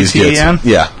Gina always gets.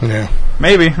 Yeah.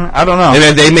 Maybe. I don't know.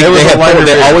 And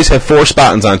they always have 4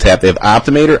 Spatens on tap. They have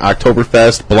Optimator,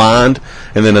 Oktoberfest, Blonde,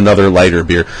 and then another lighter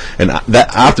beer. And that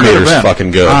Optimator is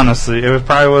fucking good. Honestly, it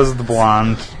probably was the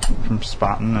Blonde from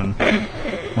Spaten. And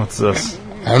what's this?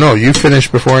 I don't know. You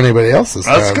finished before anybody else this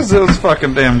time. That's because it was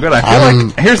fucking damn good. I feel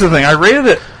like, here's the thing. I rated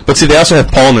it. But see, they also have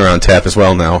Paulner on tap as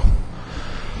well now.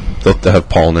 They'll have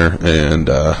Paulner and...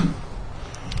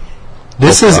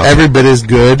 this is every bit as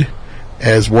good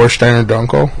as Warsteiner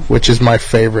Dunkel, which is my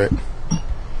favorite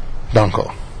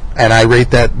Dunkel. And I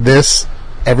rate this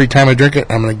every time I drink it.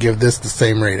 I'm going to give this the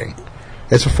same rating.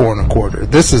 It's a 4 1/4.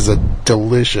 This is a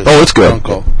delicious it's good.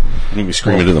 Dunkel. You be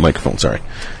screaming into the microphone, sorry.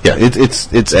 Yeah,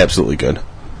 it's absolutely good.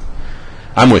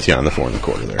 I'm with you on the 4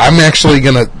 1/4 there. I'm actually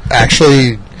going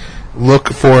to look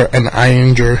for an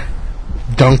Eyinger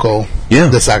Dunkel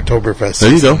this Oktoberfest.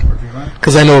 There you go.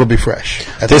 Because I know it'll be fresh.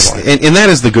 And that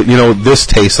is the good. This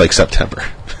tastes like September.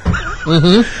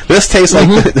 Mm-hmm. This tastes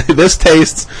like this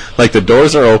tastes like the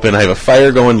doors are open. I have a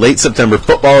fire going. Late September,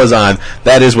 football is on.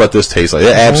 That is what this tastes like.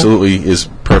 It absolutely is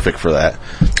perfect for that.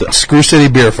 Screw City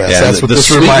Beer Fest. Yeah, that's what this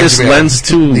reminds me lends of.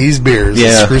 to These beers.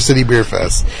 Yeah. Screw City Beer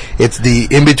Fest. It's the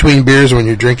in between beers when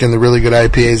you're drinking the really good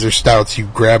IPAs or stouts. You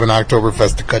grab an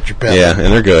Oktoberfest to cut your palate. Yeah,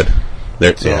 and they're good.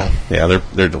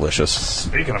 They're delicious.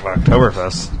 Speaking of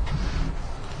Oktoberfest.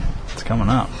 Coming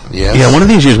up. Yes. Yeah, one of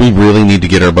these years we really need to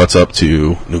get our butts up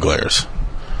to New Glarus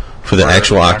for the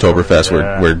actual Oktoberfest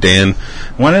where Dan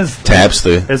taps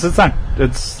the...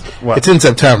 It's what? It's in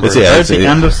September. It's the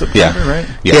end of September, right?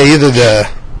 Yeah, either the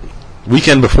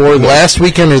weekend before the last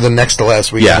weekend or the next to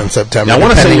last weekend in September. Now, I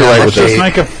want to say you're right with Let's just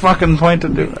make a fucking point to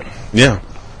do it. Yeah.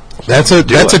 That's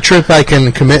a trip I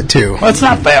can commit to. Well, it's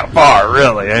not that far,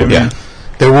 really. I mean,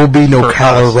 there will be no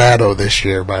Colorado this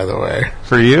year, by the way.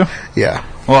 For you? Yeah.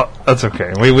 Well, that's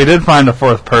okay. We did find a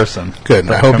 4th person. Good.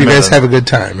 I hope you guys have a good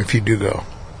time if you do go.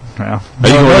 Yeah.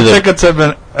 No tickets have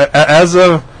been, as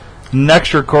of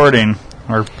next recording,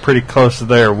 or pretty close to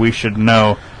there, we should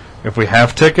know if we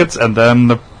have tickets, and then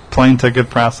the plane ticket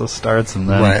process starts, and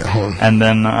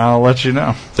then I'll let you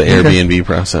know. The Airbnb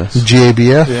process.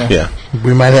 GABF? Yeah.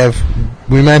 We might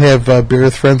have Beer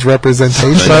with Friends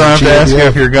representation. So I don't have to ask you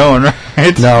if you're going,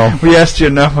 right? No. We asked you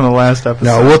enough in the last episode.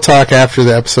 No, we'll talk after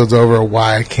the episode's over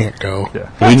why I can't go. Yeah.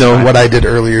 We know what I did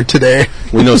earlier today.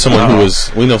 We know someone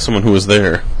who was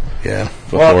there. Yeah.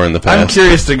 Before in the past. I'm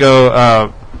curious to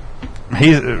go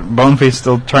Bonefeast's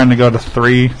still trying to go to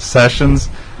 3 sessions.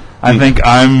 I think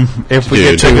if we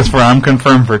get tickets I'm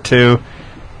confirmed for 2.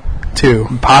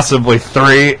 2. Possibly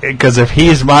 3, because if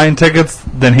he's buying tickets,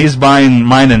 then he's buying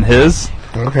mine and his.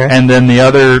 Okay. And then the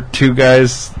other 2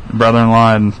 guys,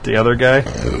 brother-in-law and the other guy,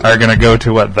 are going to go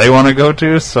to what they want to go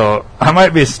to. So I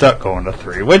might be stuck going to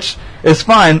 3, which is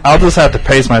fine. I'll just have to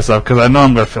pace myself because I know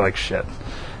I'm going to feel like shit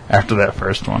after that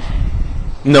first one.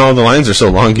 No, the lines are so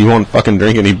long you won't fucking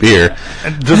drink any beer.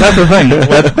 That's the thing.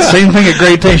 Same thing at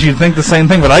Great Taste. You'd think the same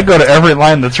thing, but I go to every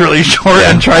line that's really short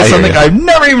and try something I've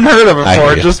never even heard of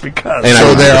before just because. And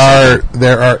so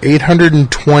there are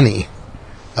 820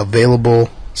 available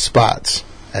spots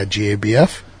at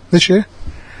GABF this year.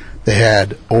 They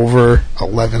had over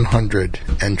 1,100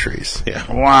 entries. Yeah.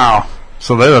 Wow.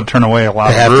 So they would turn away a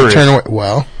lot of breweries.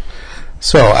 Well,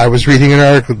 so I was reading an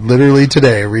article literally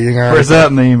today. Where's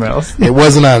that in the emails? It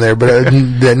wasn't on there, but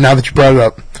now that you brought it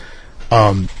up,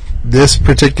 this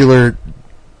particular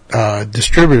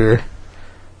distributor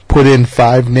put in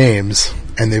 5 names,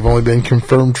 and they've only been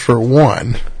confirmed for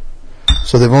 1.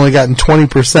 So they've only gotten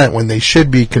 20% when they should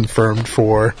be confirmed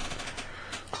for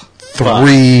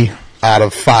 3 out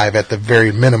of 5 at the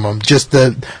very minimum. Just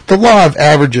the law of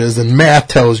averages and math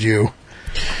tells you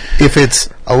if it's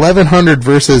 1,100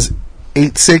 versus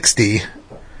 860,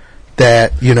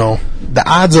 that, you know, the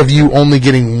odds of you only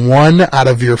getting 1 out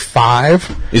of your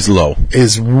 5 is low.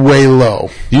 Is way low.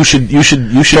 You should.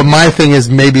 But my thing is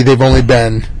maybe they've only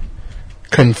been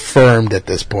confirmed at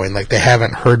this point. Like, they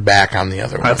haven't heard back on the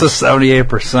other one. That's a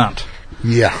 78%.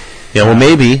 Yeah. Yeah, well,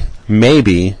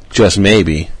 maybe, just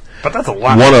maybe. But that's a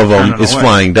lot. One of them is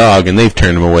Flying Dog, and they've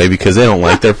turned them away because they don't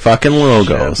like their fucking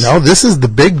logos. No, this is the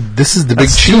big cheese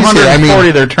here. I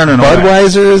mean, they're turning away.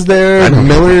 Budweiser is there,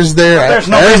 Miller's there. There's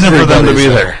no reason for them to be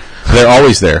there. They're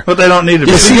always there. But they don't need to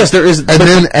be. Yes, there is. But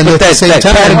at the same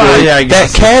time,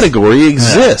 that category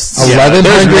exists. 1,100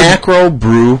 there's macro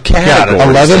brew categories.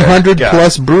 1,100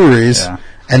 plus breweries. Yeah.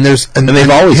 And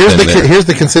they've always been there. Here's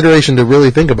the consideration to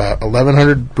really think about.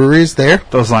 1,100 breweries there.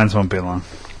 Those lines won't be long.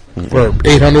 Or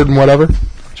 800 and whatever.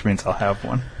 Which means I'll have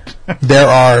one. There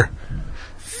are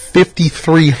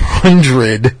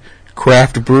 5,300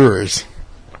 craft brewers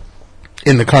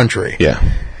in the country. Yeah.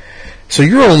 So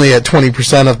you're only at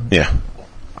 20% of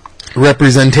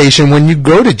representation when you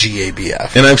go to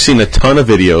GABF. And I've seen a ton of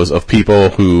videos of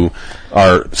people who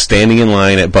are standing in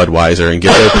line at Budweiser and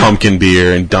get their pumpkin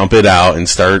beer and dump it out and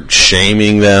start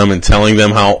shaming them and telling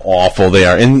them how awful they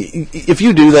are. And if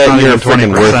you do that, you're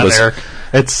freaking worthless. Eric.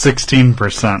 It's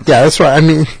 16%. Yeah, that's right. I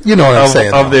mean, you know what I'm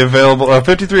saying. Of the available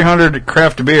 5,300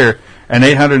 craft beer and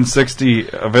 860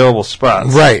 available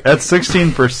spots. Right. That's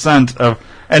 16% of,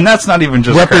 and that's not even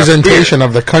just representation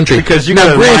of the country. Because you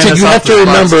now, granted, you have to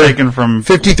remember from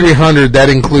 5,300. That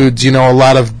includes, you know, a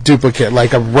lot of duplicate,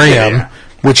 like a Ram,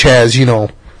 which has, you know,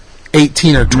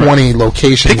 18 or 20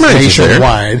 locations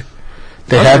nationwide.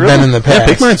 They have been in the past. Yeah,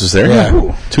 Big Minds was there.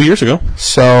 Yeah. 2 years ago.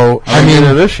 So, I mean,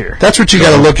 this year. That's what you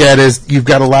got to look at is you've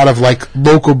got a lot of, like,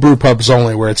 local brew pubs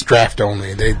only where it's draft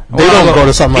only. They don't go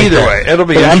to something like that. Either way, it'll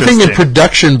be but interesting. I'm thinking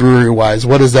production brewery-wise,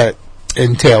 what does that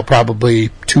entail?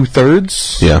 Probably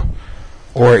 2/3? Yeah.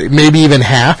 Or maybe even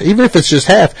half. Even if it's just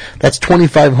half, that's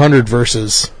 2,500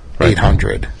 versus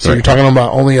 800. So you're talking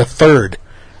about only a third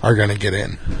are going to get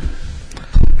in.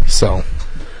 So.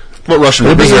 But Russian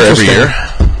River is there every year.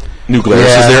 New Glarus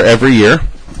is there every year.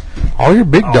 All your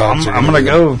big dogs. I'm going to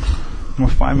go. I'm going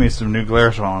to find me some New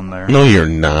Glarus while I'm there. No, you're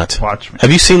not. Watch me. Have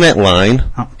you seen that line?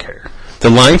 I don't care. The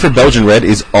line for Belgian Red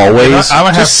is always... I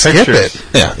would have skip pictures. it.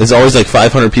 Yeah, it's always like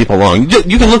 500 people long.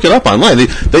 You can look it up online.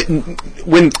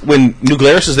 When New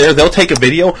Glarus is there, they'll take a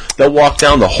video. They'll walk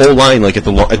down the whole line like at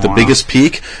the biggest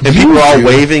peak, and people are all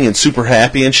waving and super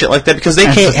happy and shit like that because they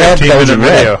can't have Belgian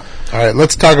Red. All right,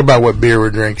 let's talk about what beer we're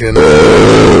drinking.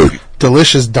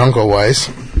 Delicious Dunkelweiss.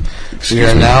 We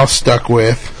are now stuck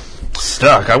with...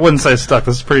 Stuck? I wouldn't say stuck.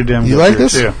 This is pretty damn good. You like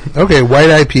this? Too. Okay, white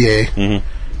IPA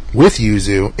with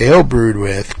yuzu, ale brewed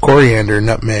with coriander,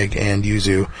 nutmeg, and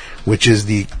yuzu, which is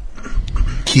the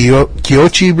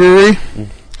Kyochi Brewery,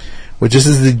 which this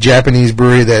is the Japanese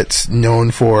brewery that's known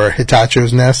for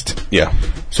Hitacho's Nest. Yeah.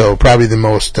 So probably the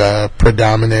most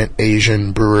predominant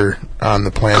Asian brewer on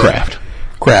the planet.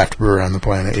 Craft brewer on the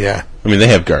planet, yeah. I mean, they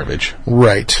have garbage.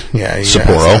 Right, yeah.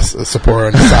 Sapporo. Sapporo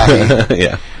and Asahi.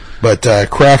 Yeah. But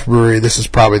craft brewery, this is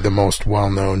probably the most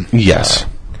well-known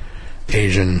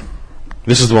Asian.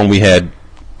 This is the one we had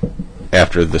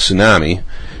after the tsunami,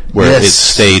 where it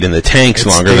stayed in the tanks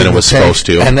longer than it was supposed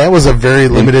to. And that was a very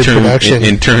limited production.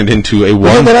 And turned into a one... We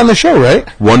had that on the show, right?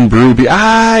 One brew...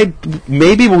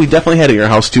 maybe, but we definitely had it at your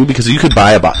house, too, because you could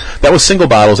buy that was single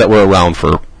bottles that were around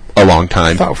for a long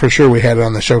time. I thought for sure we had it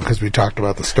on the show because we talked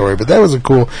about the story, but that was a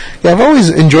cool. Yeah, I've always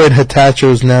enjoyed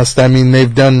Hitacho's Nest. I mean,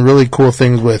 they've done really cool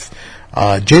things with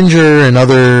ginger and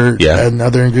other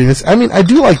ingredients. I mean, I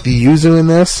do like the yuzu in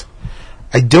this.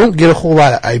 I don't get a whole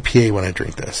lot of IPA when I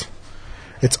drink this.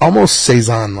 It's almost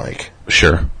Saison-like.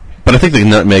 Sure. But I think the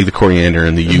nutmeg, the coriander,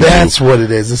 and the yuzu. That's what it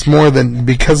is. It's more than,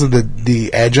 because of the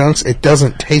adjuncts, it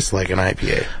doesn't taste like an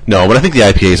IPA. No, but I think the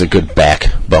IPA is a good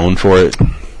backbone for it,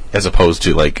 as opposed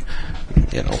to, like,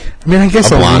 you know. I mean, I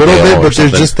guess a little bit, but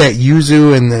there's just that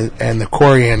yuzu and the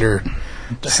coriander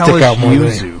stick out more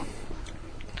than yuzu?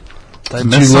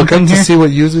 Did you look up to see what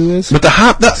yuzu is? But the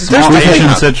hop, there's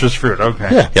Asian citrus fruit.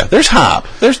 Okay. Yeah, there's hop.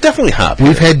 There's definitely hop.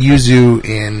 We've had yuzu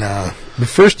in the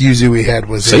first yuzu we had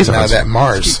was in that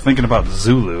Mars. Thinking about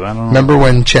Zulu, I don't know. Remember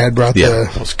when Chad brought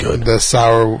that was good. the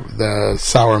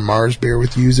sour Mars beer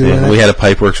with yuzu in it? We had a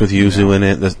Pipeworks with yuzu in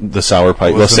it. The sour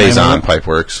pipe, the Saison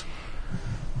Pipeworks.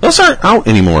 Those aren't out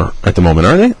anymore at the moment,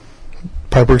 are they?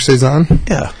 Pipeworks Saison?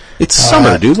 Yeah. It's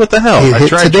summer, dude. What the hell? I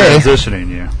tried transitioning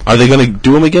you. Are they going to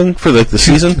do them again for the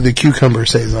season? The Cucumber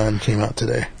Saison came out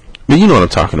today. I mean, you know what I'm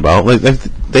talking about. Like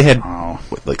they had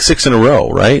like 6 in a row,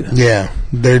 right? Yeah.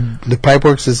 The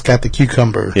Pipeworks has got the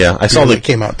Cucumber. Yeah, I saw that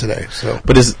came out today. So,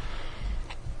 but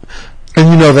and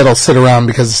you know that'll sit around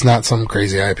because it's not some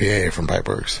crazy IPA from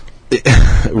Pipeworks.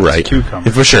 Right, cucumber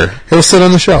for sure. It'll sit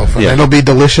on the shelf, and it'll be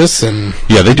delicious. And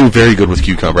they do very good with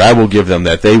cucumber. I will give them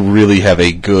that. They really have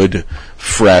a good,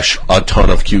 fresh, a ton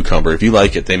of cucumber. If you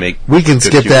like it, they make. We can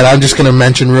skip that. I'm just going to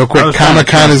mention real quick.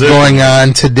 Comic-Con is going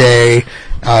on today.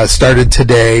 Started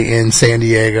today in San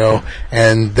Diego,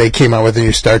 and they came out with a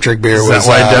new Star Trek beer. Is that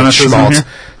why Dennis isn't here?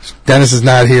 Dennis is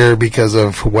not here because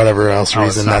of whatever else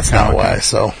reason. That's not why.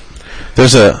 So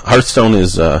there's Hearthstone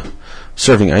is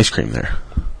serving ice cream there.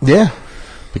 Yeah,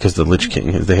 because the Lich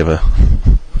King, they have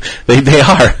they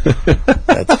are.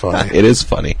 That's funny. It is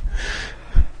funny.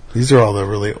 These are all the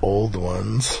really old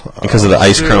ones. Because of the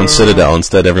Ice Crown Citadel.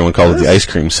 Instead, everyone called it the Ice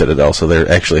Cream Citadel, so they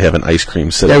actually have an Ice Cream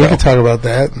Citadel. Yeah, we can talk about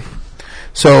that.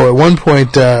 So at one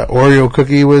point, Oreo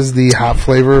cookie was the hop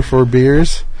flavor for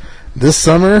beers. This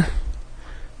summer,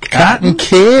 cotton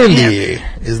candy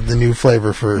is the new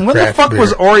flavor for craft beer. When the fuck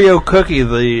was Oreo cookie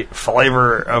the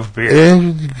flavor of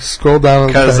beer? Scroll down.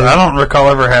 Because I don't recall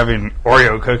ever having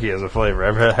Oreo cookie as a flavor.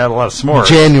 I've had a lot of s'mores.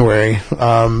 January,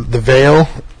 the Vale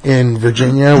in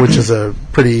Virginia, which is a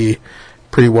pretty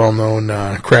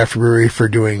well-known craft brewery for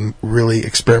doing really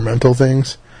experimental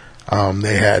things.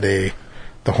 They had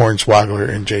the Hornswoggle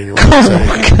in January.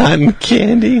 Cotton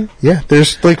candy? Yeah,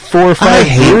 there's like 4 or 5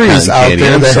 breweries out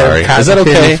there that have cotton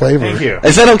candy flavor. Thank you.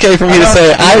 Is that okay for me to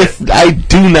say? I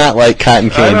do not like cotton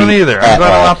candy. I don't either. I'm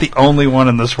not the only one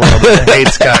in this world that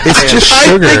hates cotton candy. It's just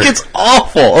sugar. I think it's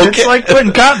awful. Okay? It's like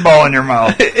putting cotton ball in your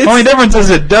mouth. The only difference is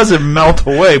it doesn't melt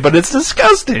away, but it's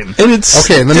disgusting. And it's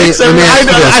okay. Let me ask you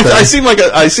this.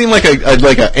 I seem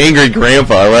like an angry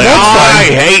grandpa. Right? I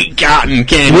hate cotton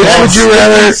candy. Would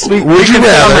you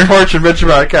rather? On the porch and bitch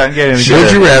about cotton candy.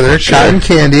 Would you rather cotton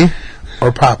candy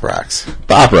or Pop Rocks?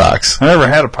 Pop Rocks. I never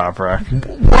had a Pop Rock.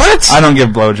 What? I don't give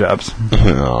blowjobs.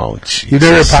 Oh, Jesus. You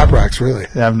never had Pop Rocks, really?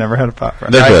 Yeah, I've never had a Pop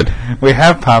Rock. They're good. We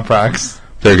have Pop Rocks.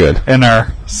 They're good. In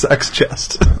our sex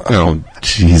chest. Oh,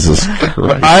 Jesus Christ.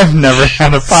 But I've never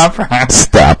had a Pop Rock.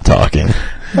 Stop talking.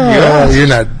 You're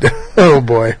not. Oh,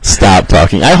 boy. Stop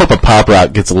talking. I hope a Pop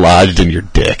Rock gets lodged in your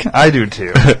dick. I do,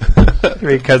 too.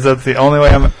 Because that's the only way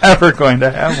I'm ever going to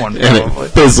have one, probably. And it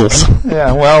fizzles.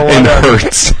 Yeah, well, and whatever.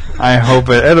 hurts. I hope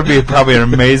it'll be probably an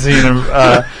amazing,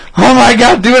 oh my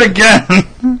God, do it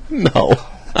again. No.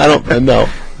 I don't know.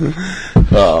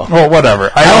 Oh. Well, whatever.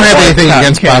 I don't have anything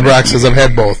against Pop Rocks because I've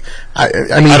had both. I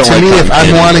mean, to me, if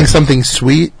I'm wanting something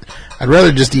sweet, I'd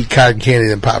rather just eat cotton candy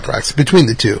than Pop Rocks. Between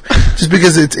the two, just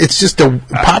because it's just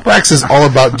Pop Rocks is all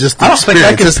about just the experience. I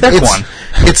don't think I can pick one.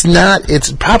 It's not.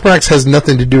 Pop Rocks has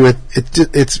nothing to do with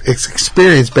it's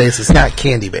experience based. It's not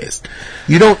candy based.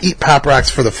 You don't eat Pop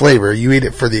Rocks for the flavor. You eat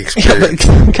it for the experience.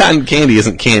 Yeah, but cotton candy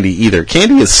isn't candy either.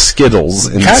 Candy is Skittles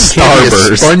and cotton Starburst.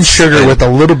 Candy is spun sugar with a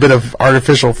little bit of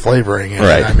artificial flavoring in it.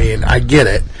 Right. I mean, I get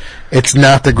it. It's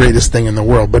not the greatest thing in the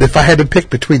world, but if I had to pick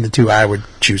between the two, I would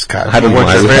choose cotton. I don't know.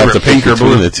 I would have to pick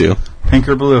between the two. Pink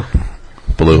or blue?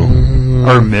 Blue.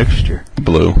 Or mixture?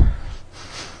 Blue.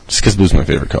 Just because blue's my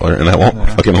favorite color, and I won't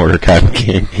fucking order cotton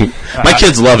candy. My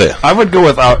kids love it. I would go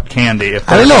without candy.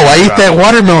 I don't know. I eat that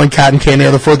watermelon cotton candy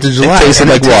on the 4th of July. It tasted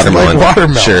like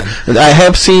watermelon. Sure. I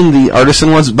have seen the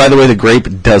artisan ones. By the way, the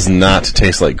grape does not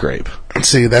taste like grape.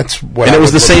 See, that's what. And it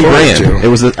was the same brand. It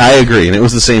was. I agree, and it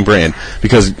was the same brand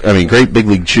because I mean, Great Big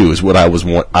League Chew is what I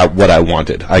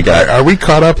wanted. I got. Are we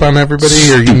caught up on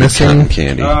everybody? Or are you missing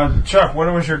candy? Chuck,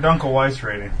 what was your Dunkel Weiss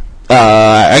rating?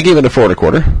 I gave it a 4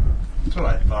 1/4. That's what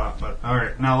I thought. But all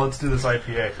right, now let's do this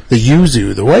IPA. The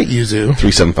yuzu, the white yuzu.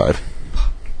 3.75.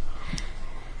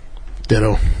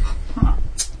 Ditto. I'm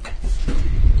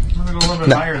gonna go a little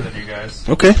bit higher than you guys.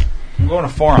 Okay. I'm going a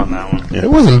 4 on that one. It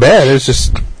wasn't bad. It was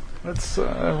just That's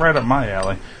right up my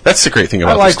alley. That's the great thing I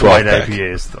about like this 12 white pack.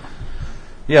 IPAs though.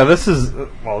 Yeah, this is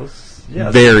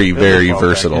Very, very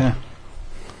versatile. Yeah.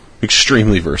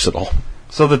 Extremely versatile.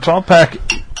 So the 12 pack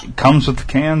comes with the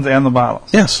cans and the bottles.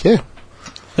 Yes. yeah.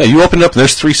 Yeah, you open it up and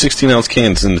there's 3 16-ounce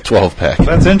cans in the 12 pack.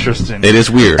 That's interesting. It is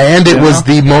weird. And it Yeah. was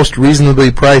the most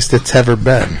reasonably priced it's ever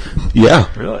been. Yeah.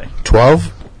 Really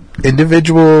 12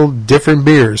 individual different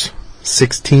beers,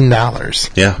 $16.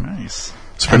 Yeah. nice.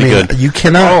 It's pretty good. You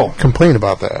cannot complain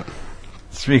about that.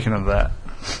 Speaking of that,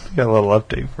 I got a little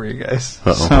update for you guys.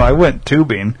 Uh-oh. So I went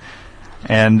tubing,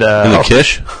 and In the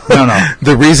Kish? no.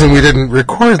 The reason we didn't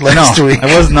record last No, week.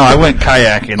 I went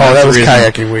kayaking. Oh, That's that the was reason.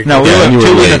 kayaking week. No, we Yeah, you went were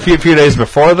tubing late. a few days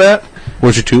before that.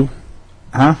 Where's your tube?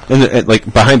 Huh?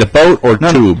 Like behind a boat or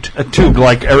No, tubed? A tube,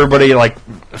 like everybody, like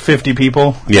 50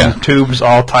 people. Yeah. in tubes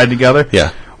all tied together.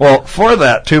 Yeah. Well, for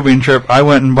that tubing trip, I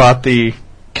went and bought the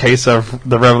case of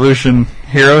the Revolution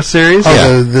Hero series. Oh,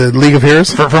 Yeah. the League of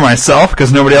Heroes? For myself,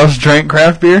 because nobody else drank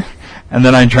craft beer. And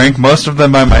then I drank most of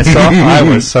them by myself. I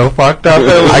was so fucked up.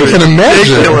 It was I can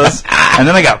imagine. ridiculous. And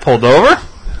then I got pulled over.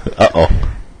 Uh-oh.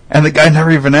 And the guy never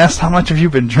even asked, how much have you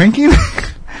been drinking?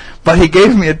 But he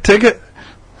gave me a ticket,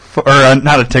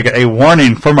 not a ticket, a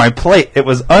warning for my plate. It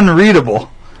was unreadable.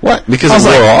 What? Because I was it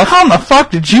wore like, off? how in the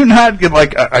fuck did you not get,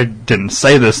 like, I didn't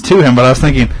say this to him, but I was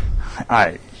thinking,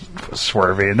 I was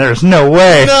swerving. There's no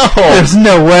way. No. There's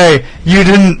no way you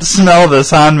didn't smell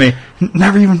this on me.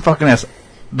 Never even fucking asked.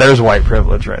 There's white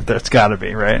privilege right there. It's got to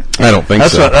be, right? I don't think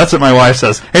That's so. that's what my wife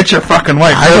says. It's your fucking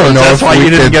white I privilege. don't know That's if why we you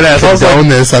didn't could get asked. I was like, condone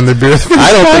this on the beer.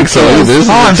 I don't think so either. This is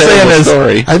All I'm a saying terrible is-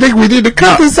 story. I think we need to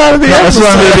cut this out of the No, that's episode.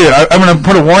 what I'm going to do. I'm going to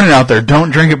put a warning out there.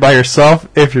 Don't drink it by yourself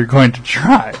if you're going to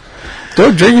try.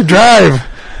 Don't drink and drive.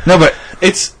 No, but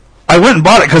I went and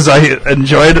bought it because I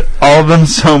enjoyed all of them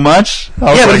so much. I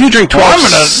was Yeah, but like, if you drink well,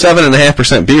 12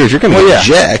 7.5% beers, you're going to get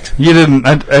jacked. You didn't.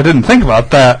 I didn't think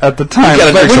about that at the time. You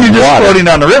gotta But drink when some you're just water. floating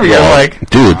down the river, you're Well, like,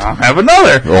 dude. I'll have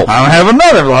another. Well- I'll have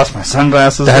another. Lost my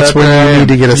sunglasses. That's that when day. you need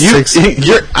to get a six.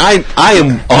 I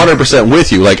am 100%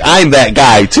 with you. Like, I'm that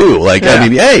guy, too. Like, Yeah. I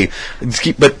mean, hey,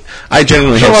 but I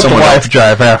genuinely So have let the someone wife else.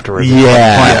 drive afterwards. is what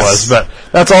Yes. the point was, but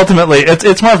that's ultimately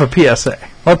it's more of a PSA.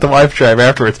 Let the wife drive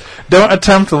afterwards. Don't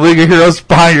attempt the League of Heroes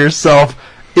by yourself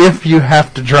if you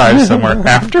have to drive somewhere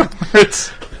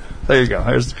afterwards. There you go.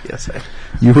 There's the PSA.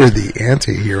 You were the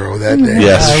anti-hero that day.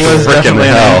 Yes, I was frickin' definitely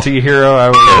an hell. anti-hero. I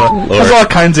was all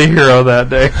kinds of hero that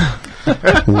day.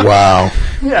 Wow.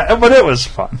 Yeah, but it was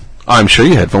fun. I'm sure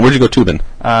you had fun. Where'd you go tubing?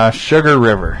 Sugar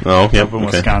River. Oh, yep, up in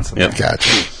okay. Wisconsin. Yep.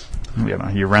 Gotcha. You know,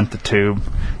 you rent the tube.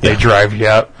 They Yeah. drive you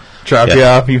out, drop Yeah. you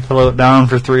off. You float down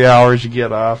for 3 hours. You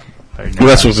get off. There you go. Well,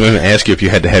 that's what I was going to ask you if you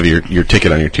had to have your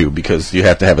ticket on your tube, because you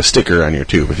have to have a sticker on your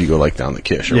tube if you go like down the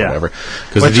Kish or Yeah. whatever.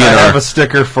 Because Which the I have DNR, a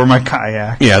sticker for my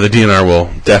kayak. yeah, the DNR will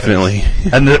definitely.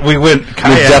 And we went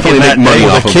kayaking definitely that make money day.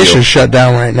 off The of Kish you. is shut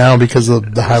down right now because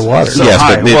of the high water. So Yes,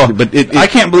 high. but Well, but it- I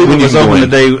can't believe when it you was go open in- the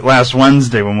day last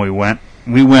Wednesday when we went.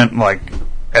 We went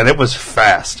and it was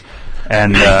fast.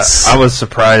 And Nice. I was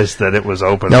surprised that it was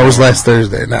open. That was last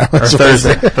Thursday. Now Or it's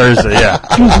Thursday. Thursday, yeah.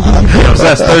 It was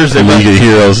last Thursday. but League of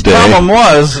Heroes Day. The problem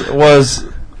was it was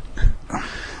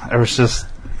just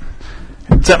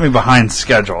it set me behind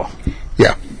schedule.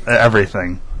 Yeah,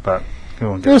 Everything, but we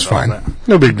won't it get was into all fine. that.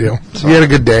 No big deal. You had a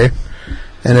good day,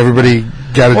 and everybody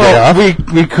got a day Well,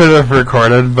 off. we could have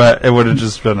recorded, but it would have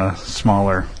just been a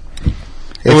smaller. It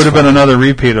It's would have been fine. another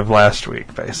repeat of last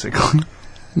week, basically.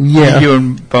 Yeah. You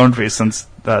and Bonefeast, since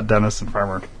Dennis and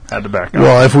Farmer had to back up.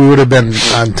 Well, if we would have been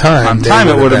on time, On they time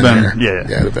it would have been- there. yeah.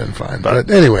 it'd have been fine. But-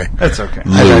 But anyway, That's okay.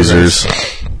 Losers.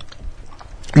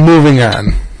 moving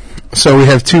on. So we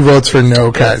have 2 votes for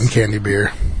no cotton candy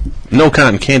beer. No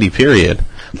cotton candy, period.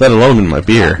 Let alone in my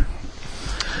beer.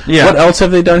 Yeah. What else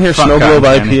have they done here? Fuck Snow Globe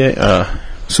cotton IPA.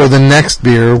 So the next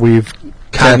beer we've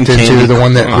Cotton tapped into, candy. the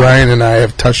one that Come on. Ryan and I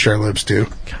have touched our lips to,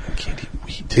 Cotton candy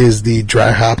wheat. is the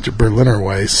dry hopped Berliner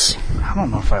Weiss, I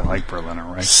don't know if I like Berliner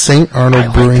Weiss. St. Arnold I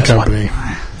like Brewing this one. Company.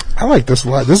 I like this a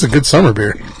lot. This is a good summer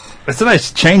beer. It's a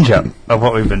nice change up of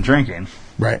what we've been drinking.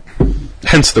 Right.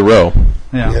 Hence the row.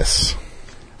 Yeah. Yes.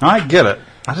 No, I get it.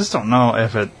 I just don't know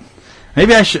if it.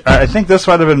 Maybe I should. I think this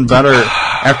might have been better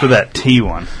after that tea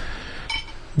one,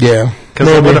 Yeah. because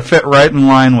it Maybe. would have fit right in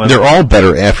line with. They're all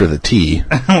better after the tea.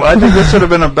 Well, I think this would have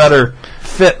been a better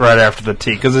fit right after the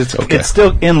tea, because it's Okay. it's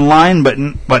still in line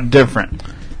but different.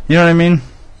 You know what I mean?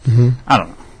 Mm-hmm. I don't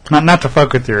know. Not to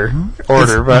fuck with your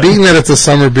order, but being that it's a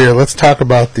summer beer, let's talk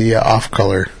about the Off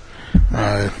Color.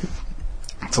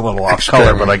 It's a little off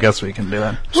color, but I guess we can do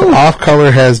it. So Off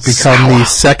Color has become the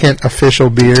second official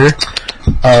beer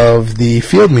of the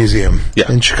Field Museum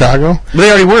in Chicago. But they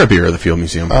already were a beer of the Field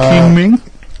Museum. King Ming?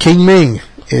 King Ming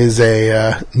is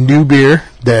a new beer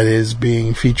that is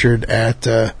being featured at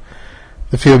the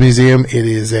Field Museum. It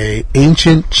is a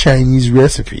ancient Chinese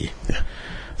recipe. Yeah.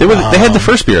 They had the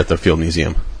first beer at the Field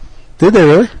Museum. Did they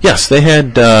really? Yes, they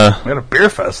had... we had a beer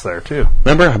fest there, too.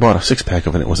 Remember? I bought a 6-pack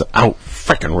of it. It was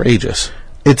out-frickin'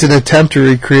 It's an attempt to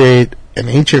recreate an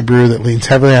ancient brew that leans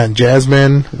heavily on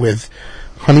jasmine with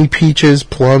honey peaches,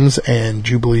 plums, and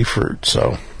jubilee fruit.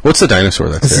 So, what's the dinosaur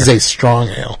that's This is a strong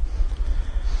ale.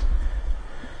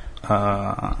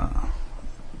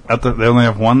 They only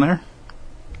have one there?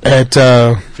 At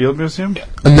Field Museum?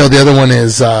 No, the other one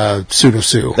is Pseudo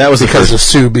Sue. That was because of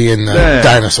Sue being the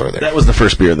dinosaur there. That was the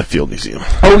first beer of the Field Museum.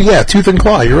 Oh yeah, Tooth and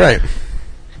Claw. You're right.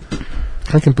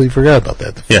 I completely forgot about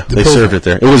that. They served it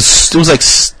there. It was like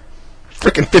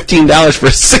freaking $15 for a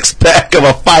 6-pack of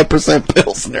a 5%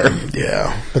 Pilsner.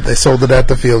 Yeah, but they sold it at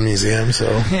the Field Museum, so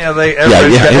everybody's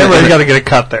got to get a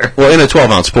cut there. Well, in a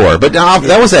 12-ounce pour, but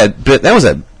that was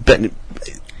that.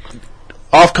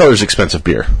 Off Color's expensive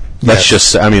beer. Let's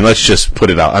just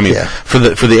put it out. I mean, for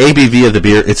the ABV of the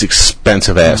beer, it's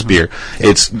expensive ass beer.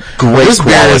 It's great this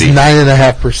quality. Beer is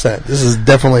 9.5%. This is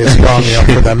definitely a strong ale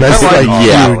for them. That's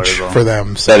huge for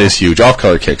them. So. That is huge. Off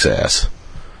Color kicks ass.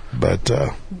 But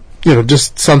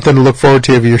just something to look forward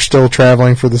to if you're still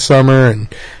traveling for the summer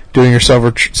and doing your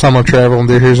summer travel.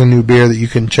 Here's a new beer that you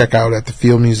can check out at the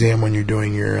Field Museum when you're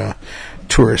doing your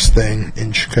tourist thing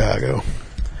in Chicago.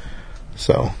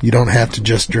 So you don't have to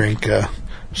just drink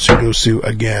Pseudo Sue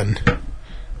again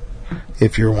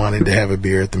if you're wanting to have a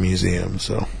beer at the museum.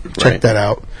 So check that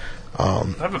out. I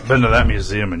haven't been to that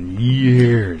museum in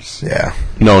years. Yeah.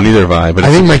 No, neither have I. But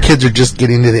I think my kids are just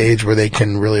getting to the age where they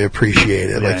can really appreciate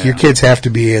it. Your kids have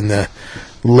to be in the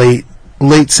late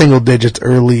single digits,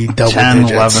 early double 10,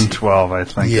 digits. 11, 12, I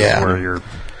think is where you're...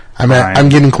 I'm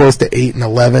getting close to 8 and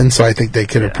 11, so I think they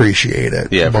could appreciate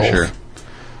it. Yeah, for sure.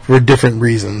 For different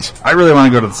reasons. I really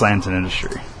want to go to the Science and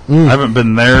Industry. I haven't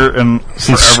been there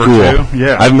since forever, school. Too.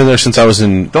 Yeah, I haven't been there since I was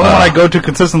in... The only one I go to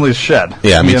consistently is Shed.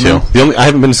 Yeah, me too. I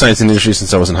haven't been to Science and Industry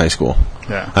since I was in high school.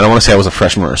 Yeah. I don't want to say I was a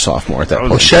freshman or a sophomore at that point.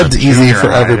 Well, Shed's easy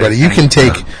for everybody. You can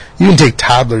take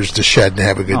toddlers to Shed and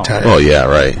have a good time. Oh, yeah,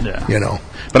 right. Yeah.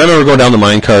 But I remember going down the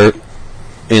mine cart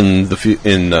in Science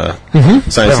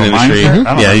and Industry.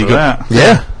 Yeah, you go. That.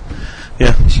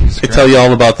 Yeah. They tell you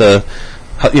all about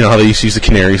how they used to use the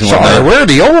canaries and whatnot. We're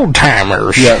the old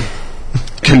timers. Yeah.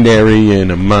 Canary in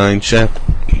a mine shaft.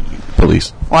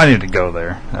 Police. Well, I need to go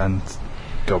there and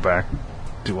go back,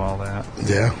 do all that.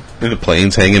 Yeah. And the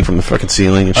planes hanging from the fucking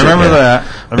ceiling and shit. I remember that.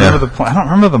 I don't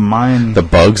remember the mine. The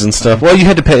bugs and stuff. Well, you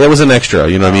had to pay. That was an extra.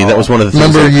 You know what I mean? That was one of the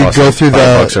things. Remember, you go through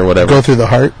 $5 or whatever. Go through the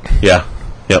heart. Yeah.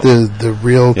 Yep. The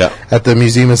real at the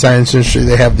Museum of Science and Industry,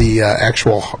 they have the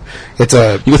actual. You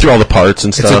go through all the parts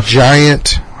and stuff. It's a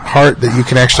giant heart that you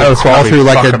can actually crawl through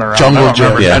like a jungle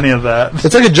gym. Any of that?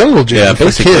 It's like a jungle gym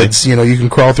for kids. You can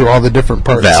crawl through all the different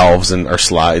parts, valves or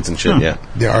slides and shit. Yeah,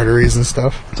 the arteries and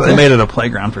stuff. So they made it a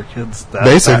playground for kids.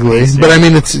 Basically, but I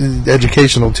mean it's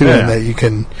educational too, in that you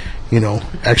can,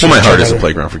 actually. Well, my heart is a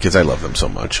playground for kids. I love them so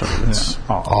much.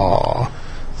 Aww.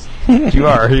 You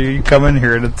are. You come in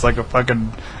here and it's like a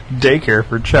fucking daycare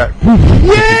for Chuck.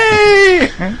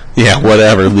 Yay! Yeah,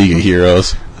 whatever. League of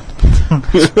Heroes.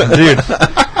 Dude.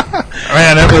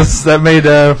 Man, that made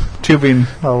tubing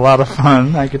a lot of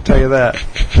fun. I could tell you that.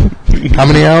 How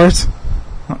many hours?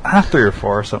 3 or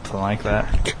 4, something like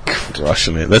that.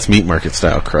 Crushing it. That's meat market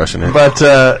style, crushing it. But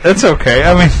it's okay.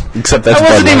 I mean, except that's I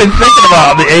wasn't even thinking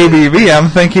about the ABV. I'm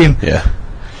thinking,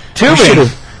 tubing,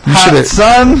 hot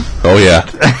sun. Oh yeah.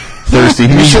 Thirsty.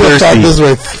 You should have thought this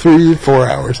way 3 to 4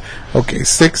 hours. Okay,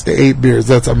 6 to 8 beers.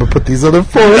 I'm going to put these other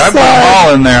 4 aside. I put them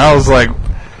all in there. I was like...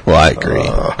 Well, I agree.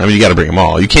 I mean, you got to bring them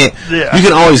all. You can't... Yeah. You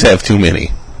can always have too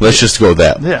many. Let's just go with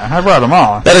that. Yeah, I brought them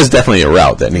all. That is definitely a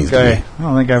route that needs to be. I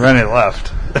don't think I have any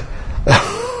left.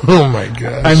 Oh, my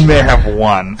gosh. I may have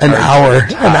one. An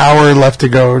hour left to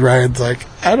go. Ryan's like,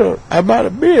 I'm out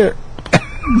of beer.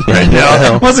 Right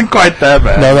now. It wasn't quite that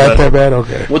bad. No, not that bad?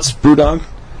 Okay. What's Brewdog?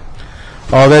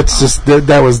 Oh, that's just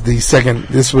that was the second.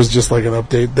 This was just like an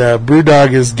update.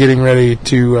 Brewdog is getting ready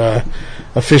to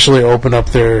officially open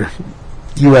up their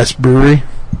U.S. brewery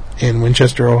in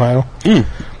Winchester, Ohio.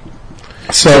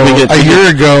 So a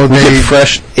year ago, we they get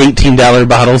fresh $18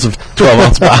 bottles of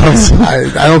 12-ounce bottles.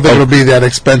 I don't think it'll be that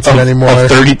expensive anymore.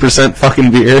 30%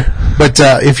 fucking beer. But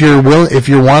if you're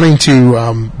wanting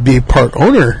to be part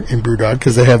owner in BrewDog,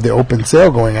 because they have the open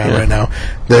sale going on right now,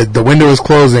 the window is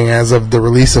closing as of the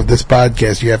release of this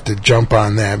podcast. You have to jump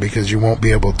on that because you won't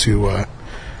be able to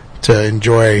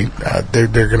enjoy. They're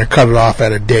going to cut it off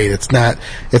at a date. It's not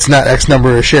X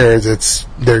number of shares. It's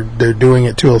they're doing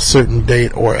it to a certain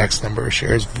date or X number of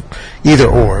shares, either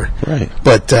or. Right.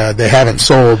 But they haven't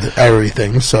sold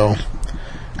everything, so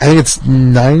I think it's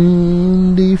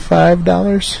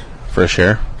 $95 For a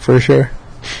share? for a share.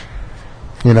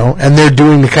 You know, and they're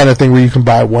doing the kind of thing where you can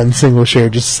buy one single share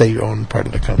just to say you own part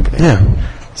of the company. Yeah.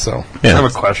 So I Yeah. have a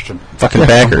question. Fucking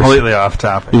backers. Completely off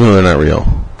topic, Even though they're not real.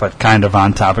 but kind of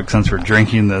on topic since we're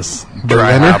drinking this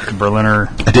dry Berliner? hopped Berliner.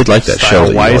 I did like that Style show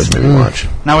that you Weiss. always made me watch.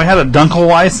 Now we had a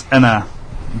Dunkelweiss and a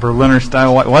Berliner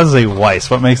style Weiss. What is a Weiss?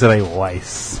 What makes it a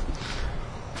Weiss?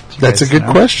 that's a good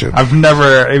question. I've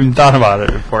never even thought about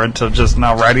it before until just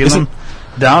now writing them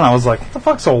down. I was like, what the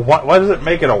fuck's a Weiss? Why does it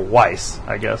make it a Weiss,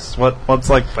 I guess? What's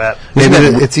like that? Maybe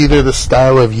it's either the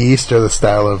style of yeast or the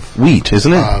style of Wheat,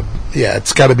 isn't it? yeah.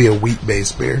 It's got to be a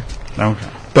wheat-based beer. Okay.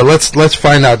 But let's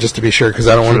find out just to be sure because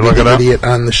I don't want to Should we be look the it up? idiot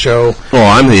on the show. Well,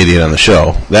 I'm the idiot on the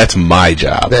show. That's my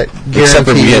job. That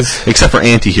except for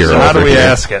Anti-Hero. So how do over we here.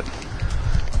 ask it?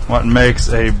 What makes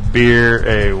a beer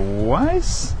a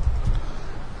Weiss?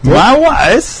 My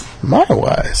Weiss? My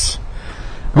wise.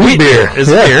 Wheat beer is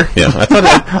Yeah. beer. Yeah, I thought.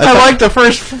 I like the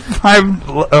first 5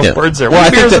 yeah. words there. Well, Wheat I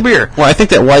beer think is that, a beer. Well, I think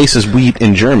that Weiss is wheat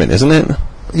in German, isn't it?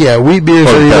 Yeah, wheat beers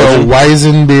Or are either Belgian.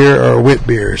 Weizen beer or wit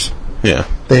beers. Yeah.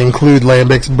 They include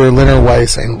Lambics, Berliner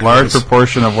Weiss, and Large Goose.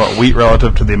 proportion of what wheat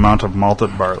relative to the amount of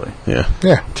malted barley. Yeah.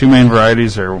 Yeah. 2 main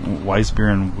varieties are Weiss beer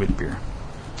and wheat beer.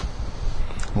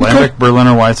 Lambic,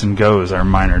 Berliner Weiss, and Goes are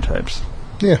minor types.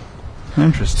 Yeah.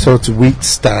 Interesting. So it's wheat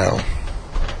style.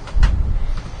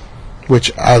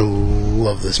 Which I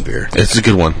love this beer. It's a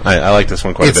good one. I like this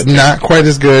one quite It's a bit. not quite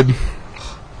as good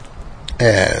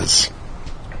as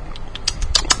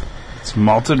It's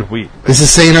malted wheat. this is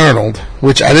St. Arnold,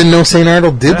 which I didn't know St.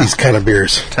 Arnold did these kind of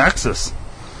beers. Texas.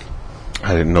 I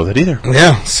didn't know that either.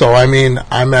 Yeah, so I mean,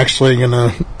 I'm actually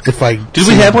gonna if I Did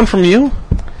we have one from you?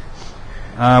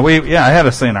 I had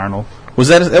a St. Arnold. Was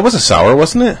that was a sour,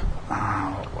 wasn't it?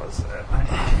 What was it?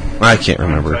 I can't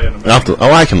remember. tell you in a minute. I'll have to-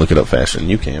 I can look it up faster than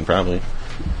you can, probably.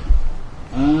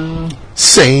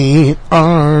 St.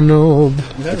 Arnold.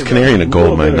 It's Canary in a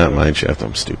Gold Mine, not Mine Shaft.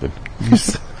 I'm stupid.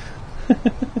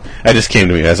 I just came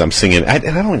to me as I'm singing. And I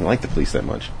don't even like the police that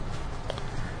much.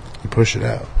 You push it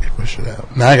out. You push it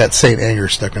out. Now I got St. Anger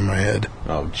stuck in my head.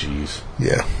 Oh, jeez.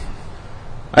 Yeah.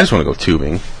 I just want to go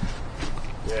tubing.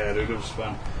 Yeah, dude, it was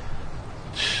fun.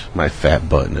 My fat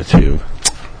butt in a tube.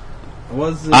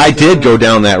 Was it, I did go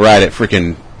down that ride at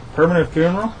freaking... Permanent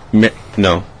Funeral?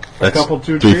 No. That's Couple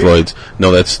Two Three Trees? Floyds.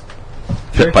 No, that's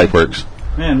Pit Pipeworks.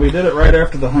 Man, we did it right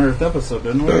after the 100th episode,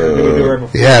 didn't we? Or did we do it right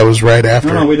before? Yeah, it was right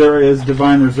after. No, we did it as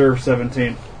Divine Reserve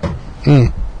 17.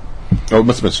 Oh, it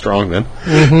must have been strong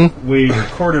then. We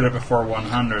recorded it before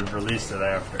 100, released it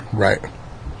after. Right.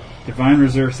 Divine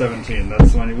Reserve 17.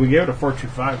 That's when we gave it a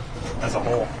 4.25 as a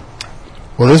whole.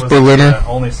 Well, this Was the, Berliner,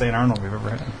 only St. Arnold we've ever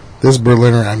had. this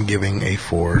Berliner, I'm giving a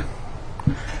 4.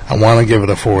 I want to give it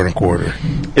a 4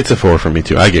 1/4. It's a 4 for me,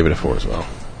 too. I gave it a 4 as well.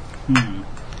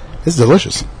 It's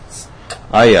delicious.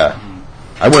 I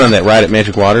went on that ride at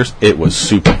Magic Waters. It was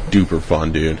super duper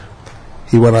fun, dude.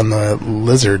 He went on the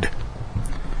Lizard,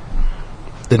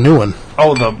 the new one.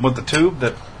 Oh, with the tube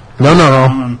that.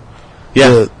 No.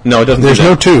 Yeah. No, it doesn't. There's do no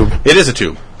that. tube. It is a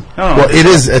tube. No, Well, it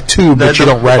is a tube, but you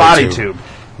don't ride body a tube.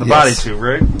 The Yes. body tube,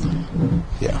 right?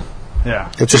 Yeah.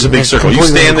 Yeah. It's just a big circle. You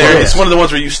stand there. It's one of the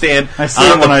ones where you stand I see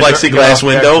on it the when I get plexiglass off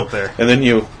window, exit there. and then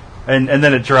you And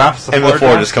then it drops. and the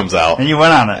floor just comes out. And you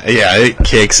went on it. Yeah, it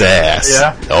kicks ass.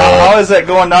 Yeah. Oh. How is that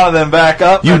going down and then back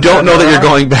up? You and don't then know that you're around?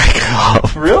 going back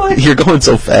up. Really? You're going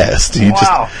so fast. You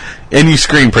Wow. and you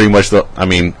scream pretty much. I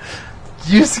mean,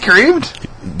 You screamed?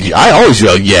 I always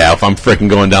yell, yeah, if I'm freaking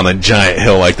going down a giant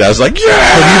hill like that. I was like, yeah!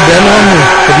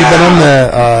 Have you been on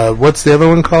the what's the other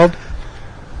one called?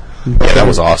 Yeah, that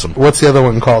was awesome. What's the other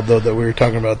one called though that we were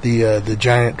talking about? The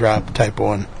giant drop type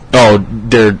one. Oh,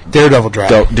 Daredevil drop.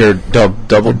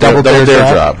 double dare dare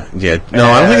drop? drop. Yeah, no,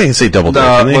 I don't think they can say double dare.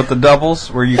 Can they? With the doubles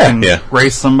where you can Yeah.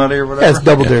 race somebody or whatever? Yeah, it's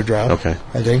double dare drop. Okay.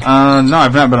 I think. No,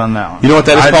 I've not been on that one. You know what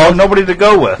that is I called? have nobody to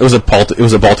go with. It was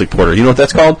a Baltic Porter. You know what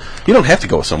that's called? You don't have to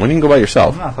go with someone. You can go by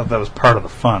yourself. I thought that was part of the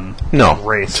fun. No.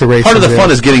 Race. To race Part of the with fun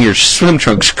it. is getting your swim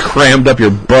trunks crammed up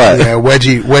your butt. Yeah,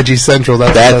 wedgie central.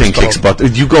 That's That what thing it's kicks called.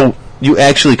 butt. You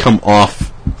actually come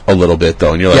off a little bit,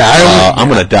 though, and you're like, I'm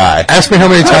going to die. Ask me how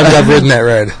many times I've ridden that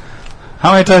ride.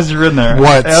 How many times have you ridden there?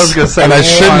 Once. I was going to say and I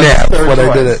shouldn't have when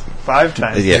I did it. 5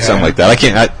 times. Yeah, something like that. I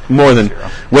can't,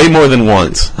 way more than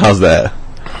once. How's that?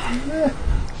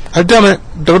 I've done it.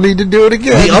 Don't need to do it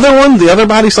again. The other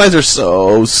body slides are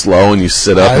so slow, and you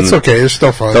sit up. It's okay. It's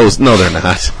still fun. No, they're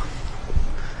not.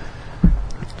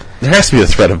 There has to be a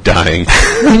threat of dying.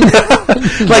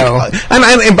 No.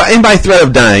 And by threat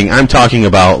of dying, I'm talking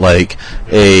about like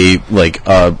a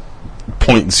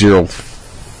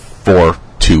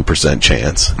 0.042%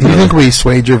 chance. Do you think we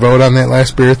swayed your vote on that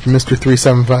last beer from Mr.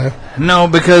 375? No,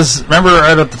 because remember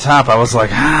right at the top, I was like,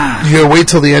 You gotta wait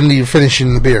till the end of you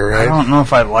finishing the beer, right? I don't know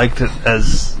if I liked it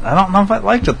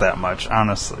that much,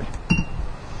 honestly.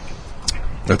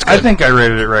 That's good. I think I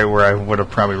rated it right where I would have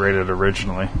probably rated it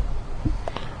originally.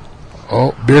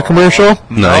 Oh, beer commercial?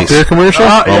 Nice. Beer commercial?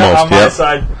 Yeah, Almost, on my yep.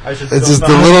 side. I should It's still just the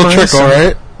know. little trickle,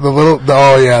 right?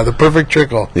 The perfect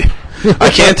trickle. I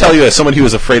can't tell you, as somebody who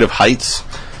was afraid of heights,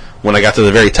 when I got to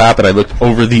the very top and I looked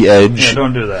over the edge Yeah,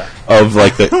 don't do that. of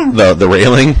like the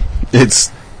railing, it's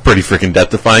pretty freaking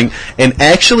death-defying. And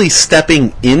actually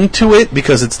stepping into it,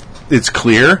 because it's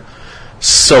clear,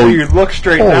 so You look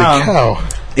straight Holy down. cow.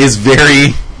 is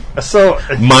very So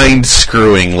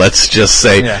mind-screwing, let's just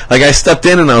say. Yeah. Like, I stepped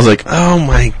in and I was like, oh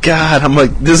my god, I'm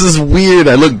like, this is weird.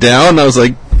 I looked down and I was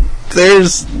like,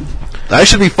 I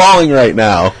should be falling right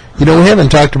now. You know, we haven't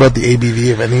talked about the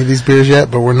ABV of any of these beers yet,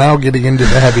 but we're now getting into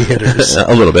the heavy hitters.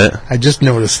 A little bit. I just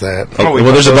noticed that. we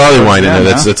Well, there's a put barley those wine in down,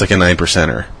 there huh? that's like a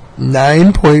 9%er.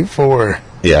 9.4.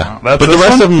 Yeah. That's But the this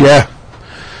rest one? of them... Yeah.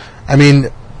 I mean,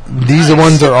 these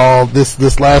ones are all...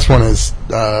 This last one is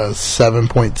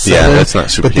 7.7. Yeah, that's not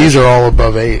super But these are all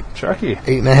above 8. Chucky.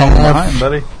 8.5. Behind,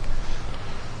 buddy.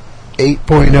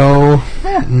 8.0.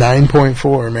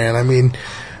 9.4, man. I mean...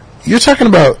 You're talking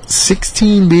about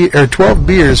 12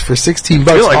 beers for $16.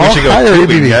 I feel like we should go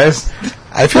tubing, guys.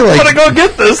 I feel like... I'm gonna go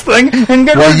get this thing and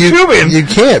go tubing. you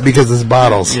can't because it's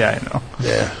bottles. Yeah, I know.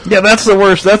 Yeah. Yeah, that's the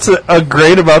worst. That's a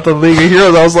great about the League of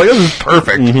Heroes. I was like, this is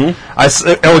perfect. Mm-hmm.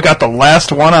 I got the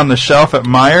last one on the shelf at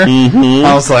Meijer. Mm-hmm.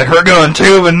 I was like, we're going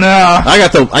tubing now. I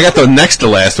got the next to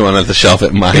last one at the shelf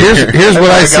at mine. Here's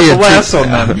what I see. got the last one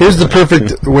then. Here's the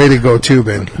perfect way to go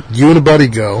tubing. You and a buddy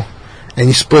go, and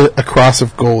you split a Cross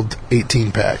of Gold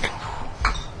 18-pack.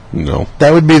 No.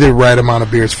 That would be the right amount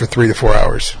of beers for 3 to 4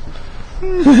 hours.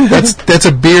 That's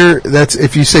a beer. That's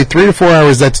if you say 3 to 4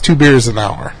 hours, that's 2 beers an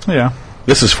hour Yeah.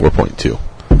 This is 4.2.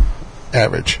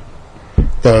 average.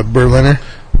 The Berliner.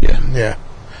 Yeah.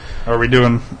 Are we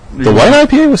doing... The white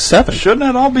IPA was 7. Shouldn't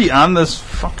it all be on this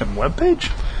fucking webpage?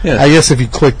 Yeah. I guess if you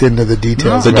clicked into the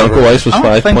details, The of it. Dunkelweiss was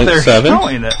I don't think they're 5.7.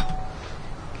 showing it.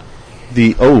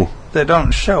 They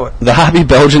don't show it. The Hobby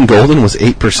Belgian Golden was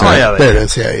 8%. Oh, yeah. There it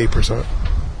is. Yeah, 8%.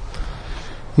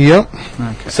 Yep.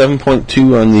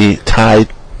 7.2 on the Thai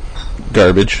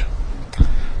garbage.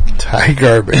 Thai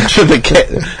garbage.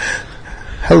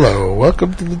 Hello,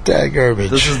 welcome to the Thai garbage.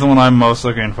 This is the one I'm most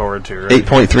looking forward to. Right?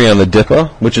 8.3 on the Dippa,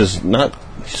 which is not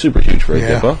super huge for a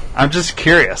Yeah. Dippa. I'm just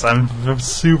curious. I'm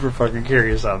super fucking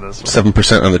curious on this one.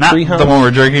 7% on the Not Treehouse. the one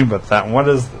we're drinking, but that. What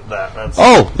is that? That's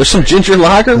Oh, there's some ginger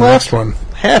lager Last left. one.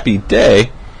 Happy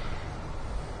day.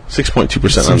 6.2%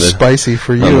 on Some the spicy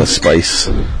for on you. the spice.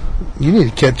 You need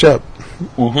to catch up.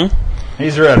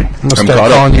 He's ready. I'm gonna I'm start caught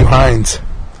up. calling you Heinz.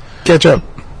 Catch up.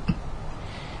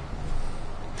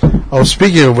 Oh,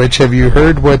 speaking of which, have you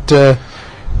heard what? That's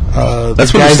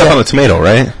when you guys step at- on a tomato,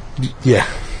 right? Yeah.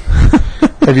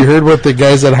 Have you heard what the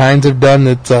guys at Heinz have done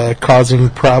that's causing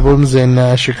problems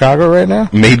in Chicago right now?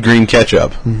 Made green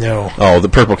ketchup. No. Oh, the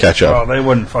purple ketchup. Oh, they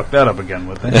wouldn't fuck that up again,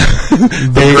 would they?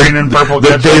 They, Green and purple they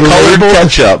ketchup. Colored labeled,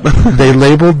 ketchup. they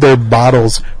labeled their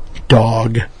bottles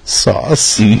dog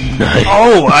sauce. Nice.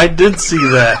 Oh, I did see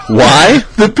that. Why?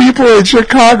 The people in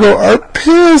Chicago are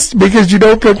pissed because you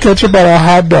don't put ketchup on a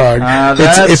hot dog.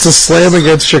 It's a slam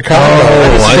against Chicago.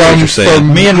 Oh, It's I see what you're saying.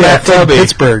 from Me and Matt from Tubby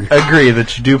Pittsburgh. agree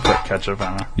that you do put ketchup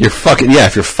on it. You're fucking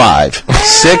if you're 5,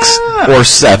 6, or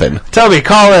 7. Tubby,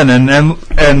 call in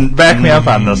and back me up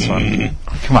on this one.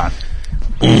 Come on.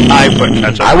 I put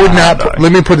ketchup I would on a not. hot dog.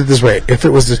 Let me put it this way: if it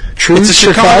was a true It's a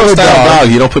Chicago Chicago style dog.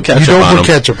 You don't put ketchup You don't on put them.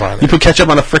 ketchup on it. You put ketchup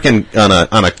on a freaking on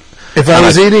a If I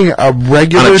was eating a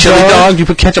regular on a chili dog. You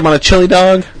put ketchup on a chili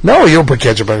dog. no, you don't put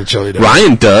ketchup on a chili dog.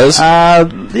 Ryan does.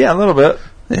 Yeah, a little bit.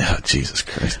 Yeah, Jesus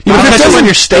Christ. If You put it ketchup doesn't- on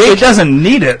your It steak. doesn't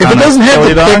need it. If on it a doesn't have chili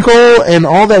the dog. pickle and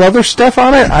all that other stuff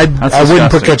on it, I wouldn't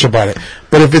put disgusting. ketchup on it.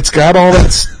 But if it's got all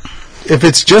that if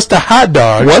it's just a hot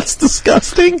dog, What's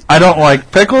disgusting? I don't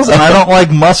like pickles, and I don't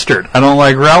like mustard. I don't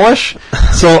like relish.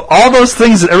 So all those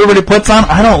things that everybody puts on,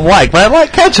 I don't like. But I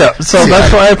like ketchup, so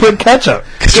that's why I put ketchup.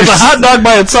 Because a hot dog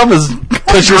by itself is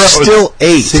Because you're still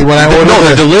 8. See, when I order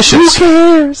they're delicious. Who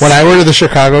cares? when I order the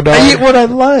Chicago dog, I eat what I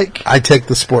like. I take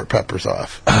the sport peppers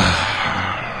off.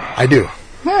 I do.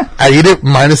 I eat it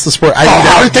minus the sport. I eat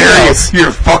everything else.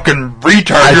 You're fucking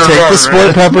retard. I take the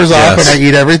sport peppers off Yes. and I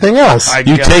eat everything else.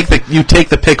 You take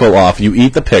the pickle off. You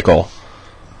eat the pickle,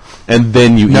 and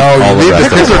then you eat all you the leave rest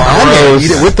pickles of it. on there.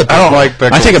 Eat it with the I don't like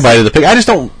pickles. I take a bite of the pickle. I just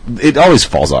don't. It always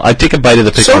falls off. I take a bite of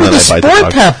the pickle So and do then the I bite the sport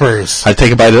dog. peppers. I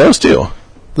take a bite of those too.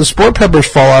 The sport peppers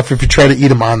fall off if you try to eat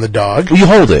them on the dog. You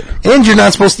hold it. And you're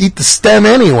not supposed to eat the stem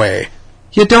anyway.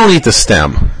 You don't eat the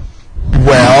stem.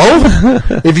 Well,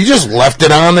 if you just left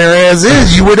it on there as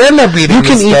is, you would end up eating You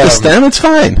can eat the stem. It's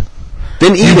fine.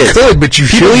 Then eat You it. could, but you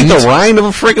People eat shouldn't. the rind of a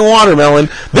freaking watermelon.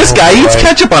 This guy eats boy.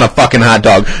 ketchup on a fucking hot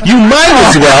dog. You might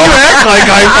as well. You act like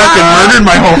I fucking murdered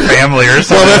my whole family or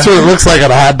something. Well, that's what it looks like on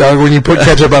a hot dog when you put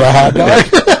ketchup on a hot dog.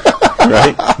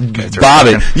 Right?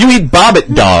 Bobbit. You eat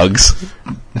Bobbit dogs.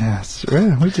 Yes,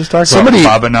 we just talked Somebody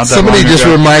about Bobbit not that somebody long just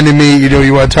ago. reminded me,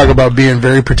 you want to talk about being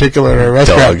very particular at a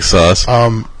restaurant. Dog sauce.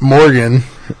 Morgan,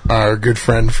 our good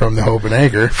friend from the Hope and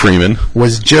Anchor, Freeman.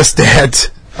 was just at...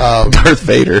 Darth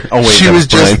Vader. Oh, wait. she that was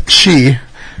Brian.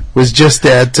 just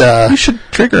at... You should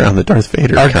trigger on the Darth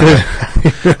Vader. our comment.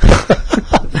 good...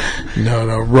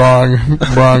 no,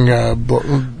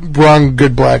 wrong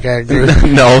good black actor.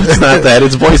 No, it's not that.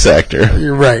 It's voice actor.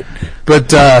 You're right.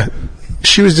 But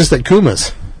she was just at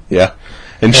Kuma's. Yeah.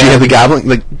 And she had the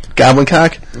goblin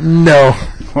cock? No.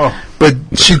 Oh. But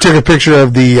she took a picture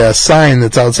of the sign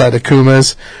that's outside of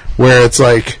Kuma's where it's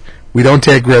like, we don't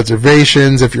take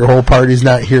reservations. If your whole party's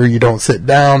not here, you don't sit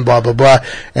down, blah, blah, blah.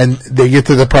 And they get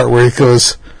to the part where it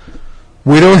goes,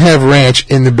 we don't have ranch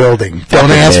in the building. Don't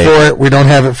Fucking ask A. for it. We don't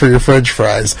have it for your French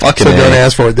fries. Fucking so A. don't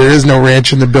ask for it. There is no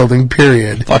ranch in the building,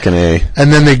 period. Fucking A.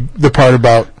 And then the part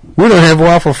about, we don't have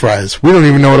waffle fries. We don't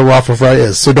even know what a waffle fry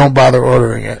is, so don't bother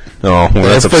ordering it. Oh, well,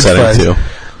 that's French upsetting fries. too.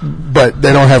 But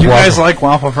they don't have You waffle guys like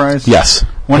waffle fries? Yes.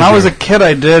 When I was a kid,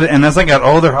 I did, and as I got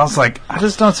older, I was like, I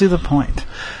just don't see the point.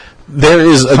 There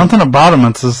is Something about them,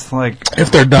 it's just like...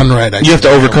 If they're done right, you have to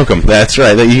overcook them. That's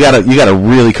right. You gotta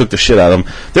really cook the shit out of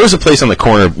them. There was a place on the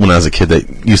corner when I was a kid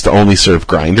that used to only serve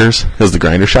grinders. It was the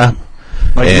grinder shop.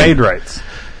 Like And- made rights.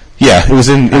 Yeah, it was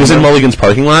in Mulligan's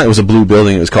parking lot. It was a blue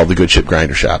building. It was called the Good Ship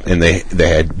Grinder Shop, and they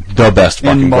had the best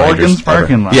fucking grinders Mulligan's ever.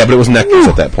 parking lot? Yeah, but it was Nectar's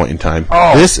at that point in time.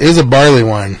 Oh, This is a barley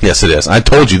wine. Yes, it is. I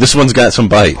told you this one's got some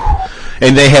bite,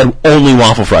 and they had only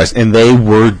waffle fries, and they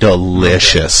were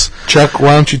delicious. Chuck,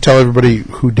 why don't you tell everybody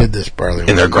who did this barley wine?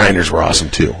 And their grinders were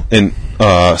awesome too. And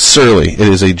Surly, it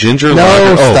is a ginger No,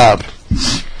 lager. Oh, stop.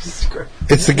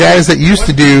 It's the guys that used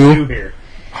to do here.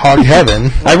 Hog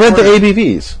Heaven. I read the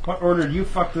ABVs. What order did you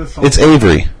fuck this on? It's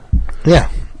Avery, Yeah.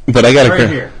 but I got right to.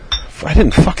 here. I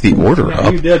didn't fuck the order Yeah,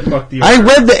 up. you did fuck the I order.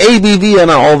 read the ABV on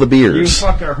all the You beers.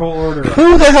 fucked our whole order up.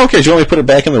 Who the hell cares? You want me to put it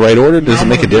back in the right order? Does it I'm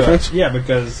make a gonna do difference? it. Yeah,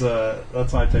 because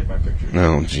that's how I take my pictures.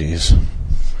 Oh, jeez.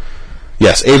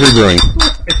 Yes, Avery Brewing.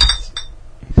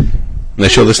 And I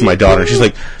show this to my daughter. She's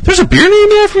like, "There's a beer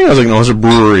named after you?" I was like, "No, it's a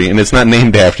brewery, and it's not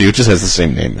named after you. It just has the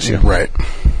same name as you." Right.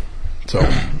 So,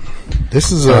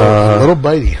 this is a little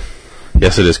bitey.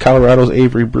 Yes, it is. Colorado's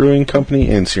Avery Brewing Company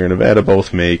and Sierra Nevada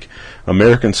both make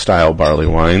American-style barley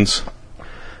wines.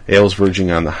 Ales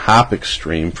verging on the hop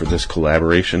extreme for this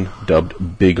collaboration,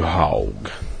 dubbed Big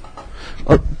Hog.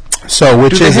 So,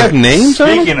 which Do they is have it? names on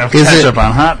them? Speaking of Is ketchup it-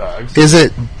 on hot dogs,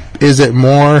 Is it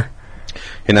more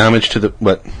In homage to the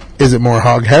what? is it more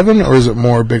Hog Heaven or is it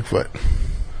more Bigfoot?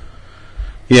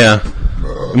 Yeah,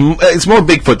 it's more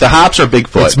Bigfoot. The hops are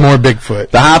Bigfoot. It's more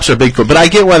Bigfoot. The hops are Bigfoot, but I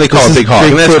get why they call This it is Big Hog,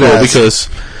 and that's cool Bigfoot-esque.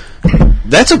 because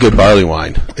that's a good barley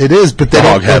wine. It is, but they The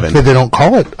Hog don't. Heaven. But they don't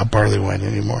call it a barley wine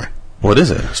anymore. What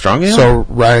is it? Strong ale? So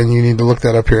Ryan, you need to look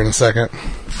that up here in a second.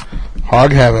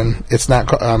 Hog Heaven. It's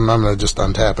not. I'm going to just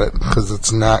untap it because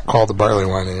it's not called the barley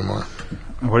wine anymore.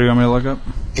 what do you want me to look up?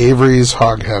 Avery's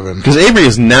Hog Heaven. Because Avery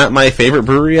is not my favorite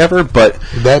brewery ever, but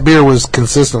That beer was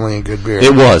consistently a good beer.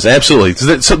 it was absolutely.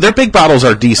 So their big bottles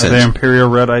are Are decent. they Imperial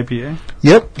Red IPA?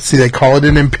 Yep. See, they call it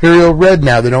an Imperial Red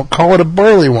now. They don't call it a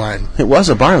barley wine. It was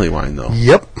a barley wine though.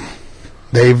 Yep.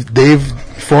 They've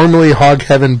formerly Hog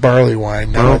Heaven barley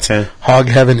wine. Now Okay. it's Hog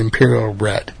Heaven Imperial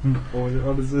Red.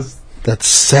 What is this? That's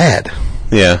sad.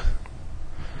 Yeah,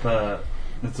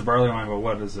 It's a barley wine, but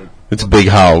what is it? it's Big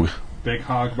Hog. Big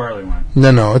Hog barley wine.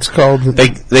 No, it's called. They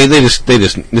just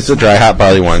it's a dry hop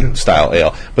barley wine style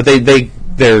ale, but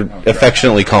they're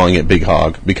affectionately calling it Big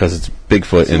Hog because it's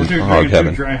Bigfoot in Hog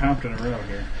Heaven. Dry hopped in a row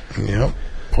here. Yep.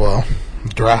 Well,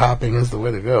 dry hopping is the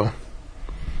way to go.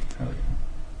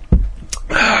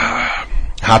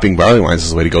 Hopping barley wines is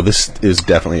the way to go. This is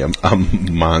definitely a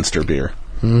monster beer.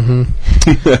 Mm-hmm.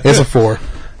 It's a 4.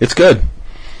 It's good.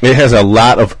 It has a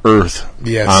lot of earth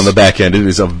on the back end. It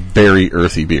is a very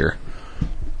earthy beer.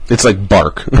 It's like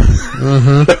bark.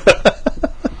 Mm-hmm.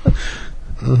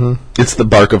 Mm-hmm. It's the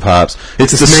bark of hops.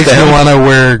 It's the makes stem. Me want to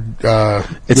wear.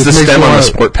 It's the stem on the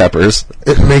sport peppers.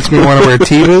 It makes me want to wear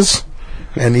Tevas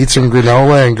and eat some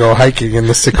granola and go hiking in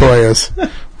the sequoias.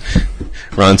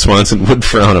 Ron Swanson would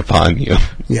frown upon you.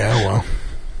 Yeah, well,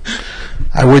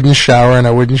 I wouldn't shower and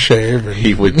I wouldn't shave. And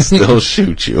he would still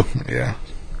shoot you. Yeah.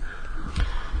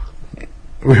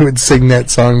 We would sing that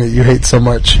song that you hate so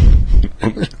much.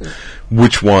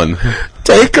 Which one?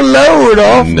 Take a load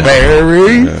off,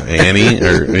 Barry. Annie?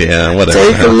 Or, yeah, whatever.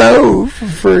 Take a load for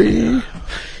free.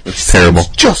 It's terrible.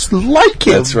 Just like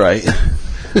him. That's right.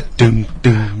 Doom,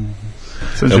 doom.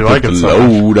 Since you like it so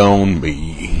load on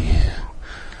me.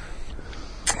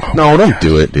 No, don't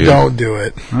do it, dude. Don't do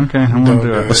it. Okay, I won't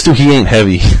do it. Let's do He Ain't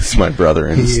Heavy. It's my brother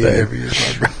instead. He Ain't Heavy is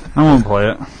my brother. I won't play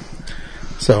it.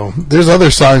 So, there's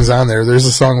other songs on there. There's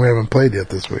a song we haven't played yet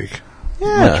this week.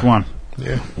 Yeah. Which one?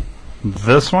 Yeah.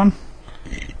 This one?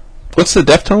 What's the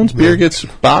Deftones? Beer gets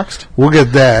boxed? We'll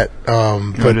get that.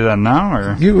 Can we do that now?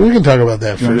 Or we can talk about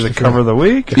that you first. Want to do the cover of the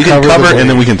week? You can cover and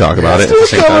then we can talk about it at the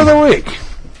same time. Cover of the week.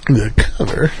 The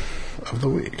cover of the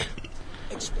week.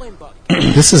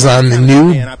 This is on the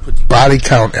new Body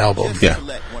Count album. Yeah.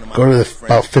 Go to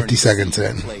about 50 seconds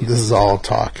in. This is all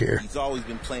talk here.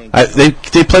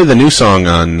 They play the new song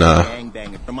on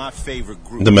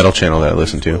the metal channel that I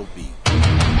listen to.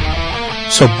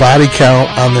 So Body Count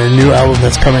on their new album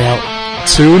that's coming out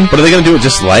soon. But are they going to do it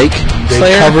just like they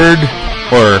Slayer? Covered?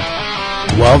 Or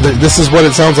well, this is what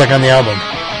it sounds like on the album.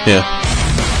 Yeah.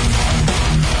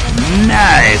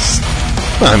 Nice.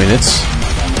 Well, I mean, it's.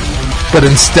 But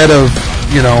instead of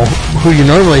who you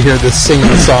normally hear this singing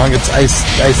the song, it's Ice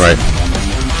right.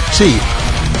 T.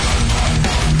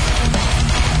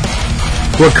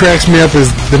 What cracks me up is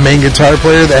the main guitar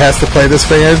player that has to play this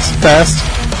fast.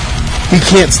 He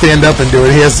can't stand up and do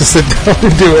it. He has to sit down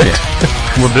and do it.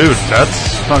 Yeah. Well, dude,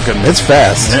 that's fucking. It's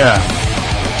fast. Yeah.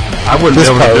 I wouldn't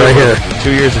this be able to do right it here.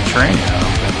 2 years of training.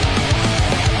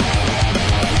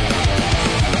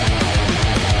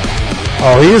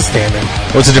 Oh, he is standing.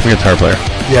 What's a different guitar player?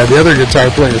 Yeah, the other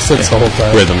guitar player sits the whole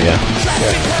time. Rhythm, yeah.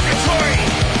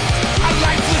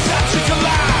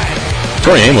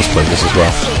 Tori Amos played this as well.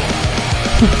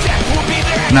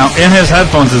 Now, in his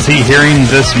headphones, is he hearing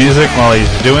this music while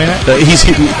he's doing it? He's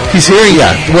hearing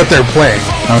what they're playing.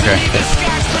 Okay.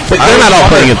 But they're not all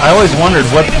playing it. I always wondered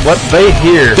what they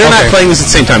hear. They're not playing this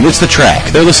at the same time. It's the track.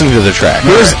 They're listening to the track.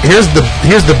 Here's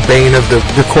the bane of the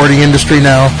recording industry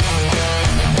now.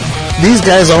 These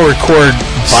guys all record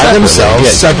by themselves,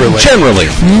 separately. Generally.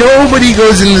 Nobody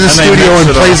goes into the studio and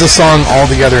plays a song all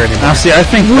together anymore. Now, see, I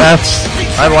think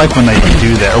I like when they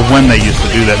do that, or when they used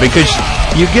to do that, because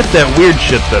you get that weird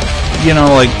shit that,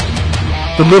 like,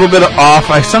 the little bit of off,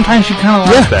 sometimes you kind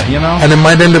of like that, And it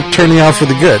might end up turning out for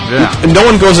the good. Yeah. And no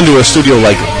one goes into a studio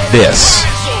like this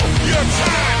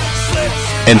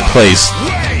and plays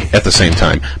at the same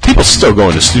time. People still go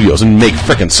into studios and make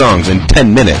frickin' songs in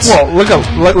 10 minutes. Well, look at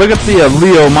the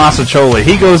Leo Massacholi.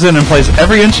 He goes in and plays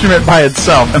every instrument by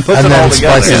itself and puts it all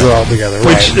together. Splices it all together.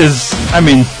 Which is,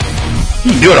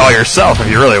 you can do it all yourself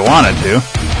if you really wanted to.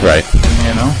 Right.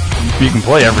 You can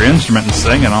play every instrument and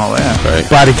sing and all that. Right.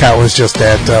 Body Count was just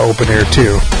at Open Air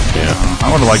 2. Yeah. I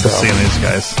would have liked to see these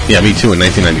guys. Yeah, me too, in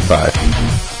 1995.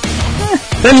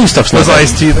 That new stuff's not. Was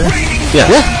Ice-T there? Yeah.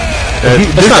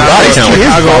 It's not Body Count.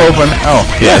 Chicago Open. Oh,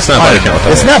 yeah, it's not Body Count.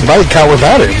 It's not Body Count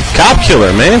without him. Cop Killer,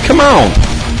 man, come on.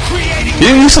 You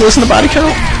didn't used to listen to Body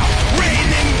Count?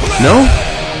 No?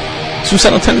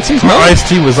 Suicidal Tendencies? No,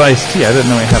 Ice-T was Ice-T. I didn't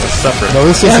know he had a separate. No,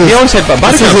 this is he always had Body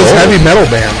Count. This is his heavy metal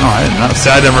band. Oh, I didn't know. See,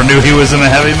 I never knew he was in a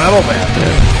heavy metal band.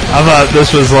 Yeah. I thought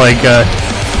this was like a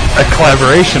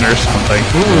collaboration or something.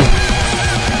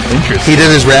 Interesting. He did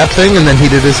his rap thing, and then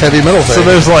he did his heavy metal thing. So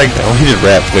there's like... Oh, he did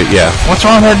rap, but yeah. What's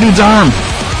wrong with that dude's arm?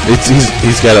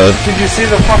 He's got a... Did you see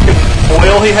the fucking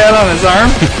oil he had on his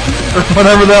arm? Or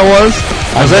whatever that was?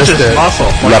 Or was that just muscle?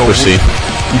 Leprosy.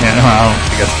 Yeah, no, I don't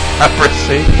think it's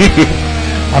leprosy.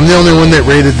 I'm the only one that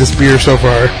rated this beer so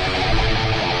far.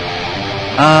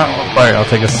 Alright, I'll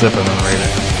take a sip and then rate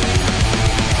it.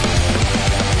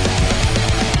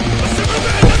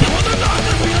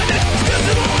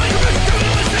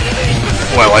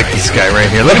 Oh, I like this guy right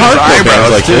here. Look at his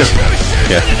eyebrows, like this.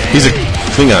 Yeah, he's a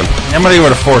Klingon. I'm gonna give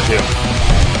it a 4-2.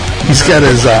 He's got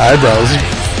his eyebrows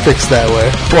fixed that way.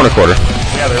 4 1/4.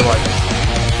 Yeah, they're like...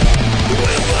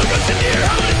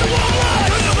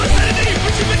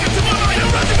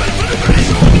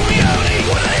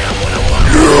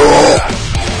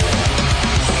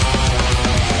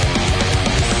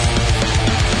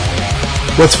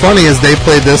 What's funny is they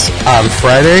played this on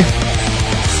Friday,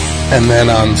 and then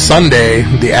on Sunday,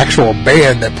 the actual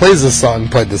band that plays this song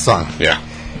played the song. Yeah.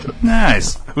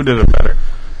 Nice. Who did it better?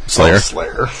 Slayer.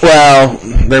 Slayer. Well,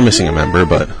 they're missing a member,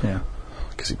 but Yeah.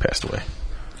 because he passed away.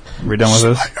 We done with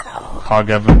this? Hog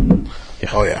Evan. Yeah.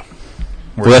 Oh, yeah.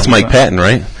 Well, that's Mike Patton,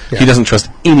 right? Yeah. He doesn't trust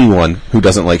anyone who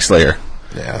doesn't like Slayer.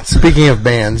 Yeah. Speaking of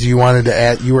bands, you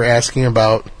were asking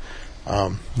about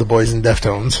the Boys in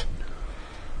Deftones.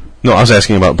 No, I was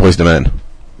asking about Boyz II Men.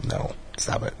 No,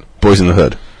 stop it. Boys in the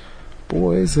Hood.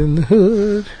 Boys in the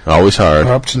Hood Always hard.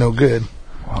 are up to no good.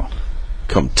 Wow.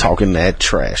 Come talking that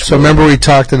trash. So remember we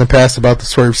talked in the past about the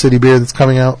Swerve City beer that's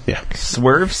coming out? Yeah.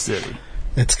 Swerve City.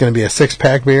 It's going to be a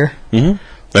 6-pack beer. Mm-hmm.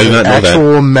 I did not know that.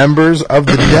 Actual members of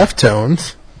the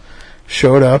Deftones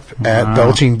showed up at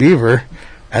Belching Beaver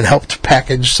and helped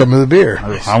package some of the beer.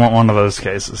 I want one of those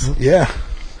cases. Yeah.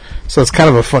 So it's kind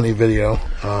of a funny video.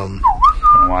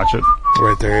 Watch it.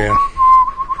 Right there, yeah.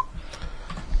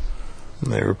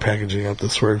 And they were packaging up the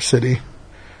Swerve City.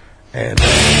 And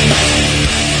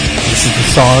this is the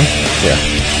song. Yeah.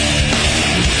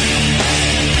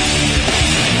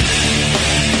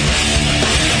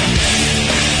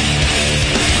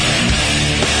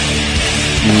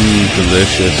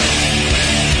 Delicious.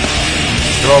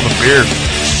 Look at all the beer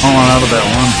falling out of that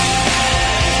one.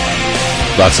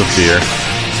 Lots of beer.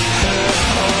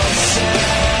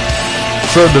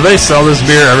 So do they sell this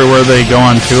beer everywhere they go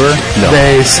on tour? No.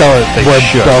 They sell it They where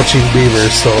should. Belching Beaver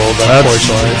sold,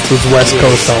 unfortunately. It was West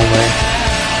Coast only.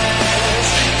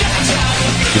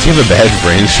 Does he have a Bad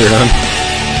Brain shirt on?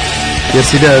 Yes,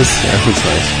 he does. Yeah, that's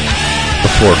nice.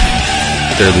 Before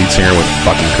their lead singer went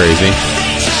fucking crazy.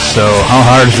 So how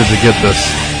hard is it to get this?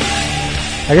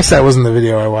 I guess that wasn't the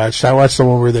video I watched. I watched the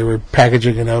one where they were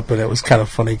packaging it up, and it was kind of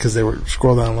funny because they were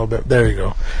scroll down a little bit. There you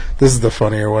go. This is the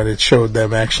funnier one. It showed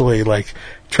them actually like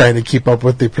trying to keep up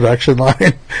with the production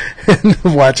line and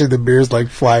watching the beers like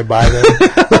fly by them.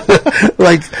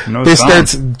 Like No they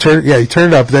sound. you turn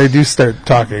it up. They do start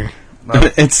talking.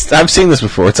 I've seen this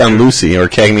before. It's on Lucy or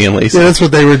Cagney and Lacey. Yeah, that's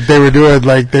what they were doing.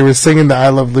 Like they were singing the "I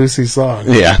Love Lucy" song.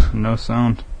 Yeah. No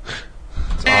sound.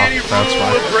 That's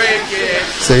why.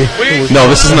 See? No,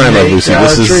 this isn't I Love Lucy.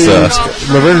 This is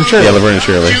Laverne and Shirley. yeah, Laverne and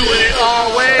Shirley.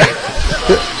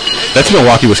 That's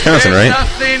Milwaukee, Wisconsin, right?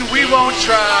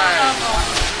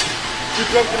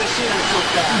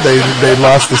 They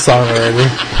lost the song already.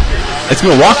 It's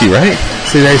Milwaukee, right?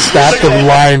 See, they stopped the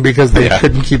line because they Yeah.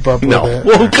 couldn't keep up No. with it.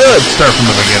 Well, who could? Start from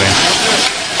the beginning.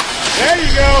 There you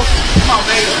go. Come on,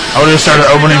 baby. I would have started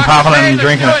opening, popping it, and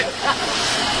drinking it.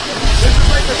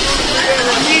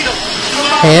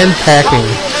 Hand packing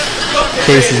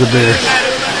cases of beer.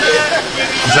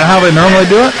 Is that how they normally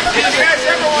do it?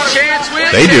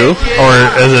 They do. Or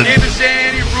is it...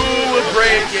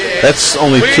 That's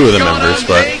only two of the members,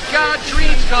 but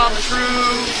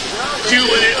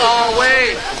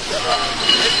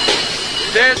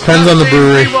Depends on the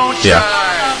brewery. yeah.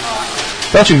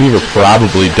 Belching Beaver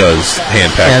probably does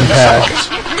hand pack Hand pack.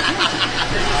 themselves.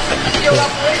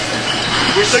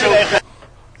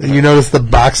 You notice the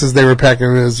boxes they were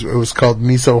packing it was called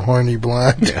Miso Horny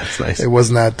Blonde. Yeah, that's nice. It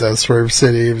was not Swerve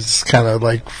City. It was just kind of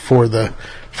like for the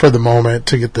moment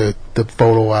to get the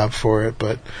photo op for it.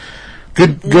 But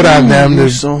good on them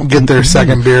to get their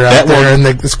second beer out That there. one-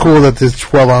 And it's cool that there's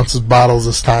 12 ounces bottles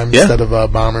this time Yeah. instead of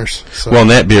bombers. So, Well,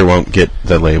 and that beer won't get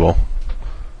the label.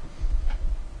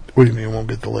 what do you mean it won't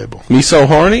get the label? Me so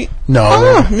horny? No.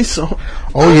 Oh, me so.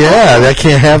 Oh yeah, that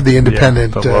can't have the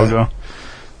independent. the logo.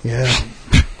 Yeah,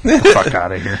 Fuck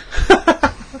out of here.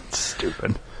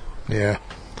 Stupid. yeah.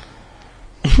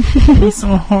 He's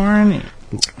so horny.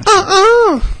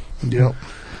 Yep.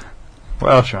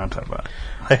 What else you want to talk about?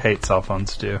 I hate cell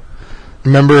phones too.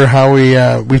 Remember how we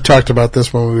talked about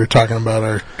this when we were talking about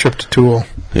our trip to Tool?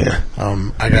 Yeah.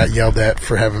 I got yelled at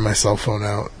for having my cell phone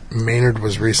out. Maynard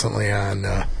was recently on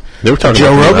They were talking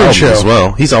Joe about the Rogan album show. as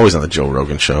well. He's always on the Joe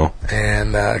Rogan show.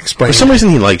 and For explained some reason,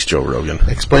 he likes Joe Rogan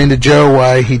to Joe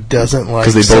why he doesn't like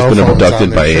because they've cell both been phones abducted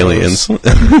on by their aliens. shows.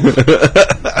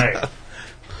 Hey,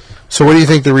 So what do you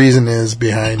think the reason is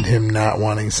behind him not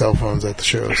wanting cell phones at the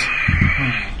shows?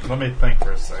 let me think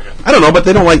for a second. I don't know, but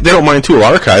they don't mind Tool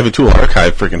Archive, and Tool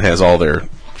Archive freaking has all their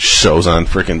shows on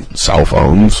freaking cell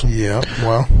phones. Yeah,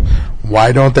 well,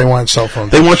 why don't they want cell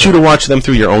phones? They at the want you show? to watch them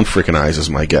through your own freaking eyes, is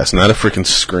my guess, not a freaking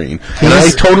screen. And I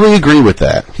He's- totally agree with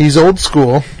that. He's old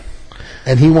school,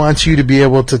 and he wants you to be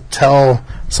able to tell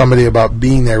somebody about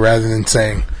being there rather than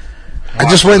saying, I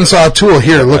just went and saw a Tool.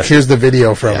 Here, look, here's the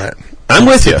video from it. I'm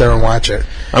with Sit you. there and watch it.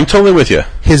 I'm totally with you.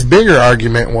 His bigger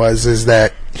argument is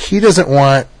that he doesn't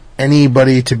want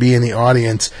anybody to be in the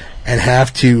audience and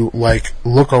have to like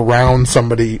look around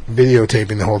somebody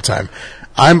videotaping the whole time.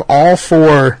 I'm all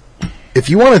for, if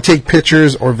you want to take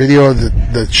pictures or video of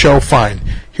the show, fine.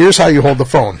 Here's how you hold the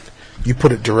phone. You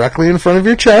put it directly in front of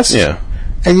your chest,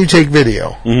 and you take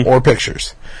video or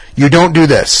pictures. You don't do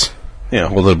this. Yeah,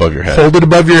 hold it above your head. Hold it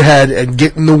above your head and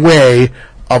get in the way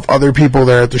of other people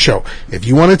there at the show. If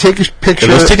you want to take a picture...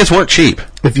 And those tickets weren't cheap.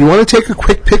 If you want to take a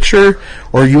quick picture,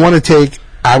 or you want to take...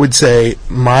 I would say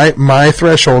my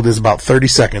threshold is about 30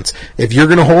 seconds. If you're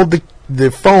going to hold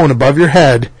the phone above your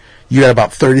head, you got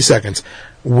about 30 seconds.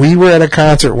 We were at a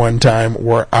concert one time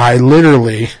where I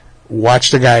literally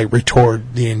watched a guy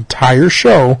record the entire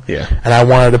show, and I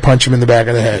wanted to punch him in the back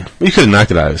of the head. You could have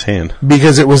knocked it out of his hand.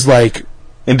 Because it was like...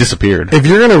 And disappeared. If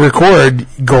you're going to record,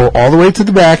 go all the way to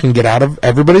the back and get out of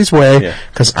everybody's way,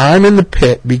 because I'm in the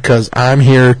pit because I'm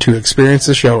here to experience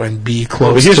the show and be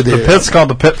close to the pit's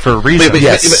called the pit for a reason.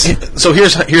 So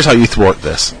here's how you thwart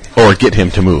this, or get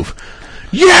him to move.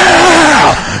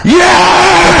 Yeah!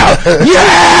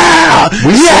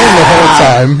 We sang the whole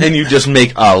time. And you just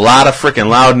make a lot of freaking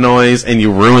loud noise, and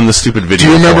you ruin the stupid video.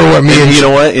 Do you remember what me and you know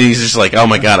what? And he's just like, oh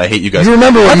my god, I hate you guys. Do you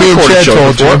remember what me and Chad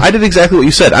told you? I did exactly what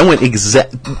you said. I went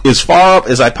as far up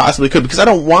as I possibly could, because I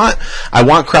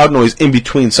want crowd noise in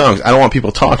between songs. I don't want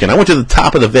people talking. I went to the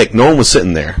top of the Vic. No one was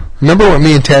sitting there. Remember what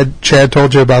me and Chad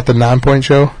told you about the Non-Point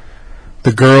show?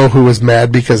 The girl who was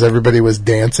mad because everybody was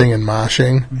dancing and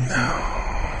moshing? No.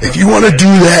 If you want to do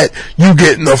that, you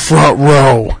get in the front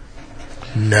row.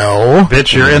 No.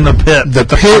 Bitch, you're in the pit. Get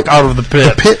the fuck out of the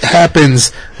pit. The pit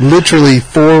happens literally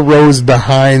 4 rows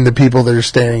behind the people that are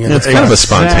standing in the It's kind of a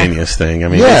spontaneous thing. I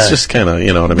mean, it's just kind of,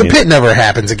 you know what I mean? The pit never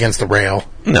happens against the rail.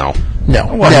 No.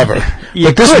 Never.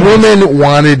 But this woman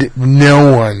wanted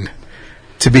no one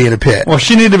to be in a pit. Well,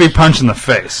 she needed to be punched in the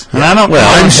face. And I don't.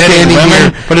 Well, I'm standing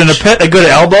women, here, but in a pit, a good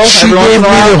elbow. She gave me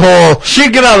the whole.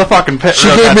 She'd get out of the fucking pit. She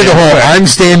gave me the whole. I'm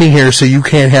standing here, so you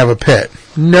can't have a pit.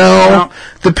 No,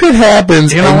 the pit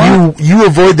happens, and you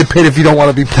avoid the pit if you don't want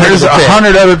to be part of the pit. There's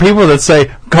 100 other people that say,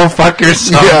 "Go fuck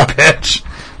yourself, bitch."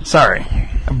 Sorry,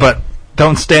 but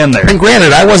don't stand there. And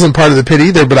granted, I wasn't part of the pit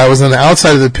either, but I was on the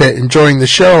outside of the pit enjoying the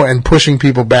show and pushing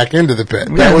people back into the pit.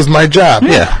 That was my job.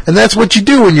 Yeah. And that's what you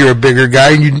do when you're a bigger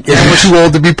guy and you're too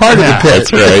old to be part of the pit.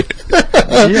 That's right.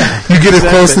 You get as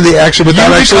close to the action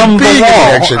without actually being in the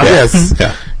action. Yes.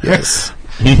 Yeah. Yes.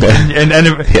 And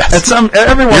at some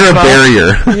everyone you're a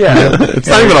barrier. Yeah. It's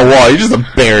not even a wall. You're just a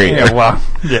barrier. Yeah. Well.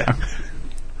 Yeah.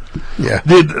 Yeah.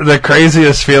 The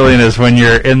craziest feeling is when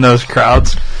you're in those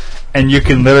crowds. And you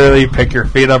can literally pick your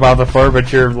feet up off the floor,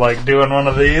 but you're like doing one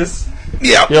of these.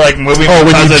 Yeah. You're like moving. Oh,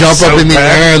 when you jump up in the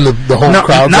air and the whole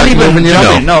crowd's not like even moving you?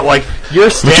 jumping. No, like you're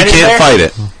standing But you can't fight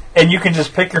it. And you can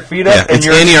just pick your feet up. Yeah. And It's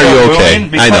you're Annie, are you okay?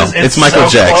 I know. It's Michael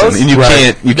Jackson, close. and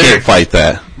you can't fight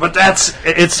that. But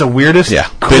it's the weirdest. Yeah,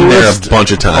 coolest, been there a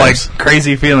bunch of times. Like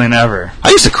crazy feeling ever.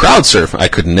 I used to crowd surf. I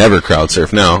could never crowd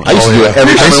surf. Now I used to do it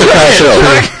every time I went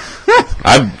to a show.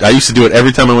 I used to do it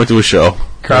every time I went to a show.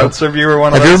 Crowd surf. You were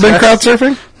one of Have those. you ever been crowd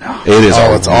surfing? No. It is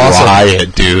it's awesome.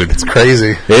 Riot, dude. It's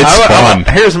crazy. It's fun.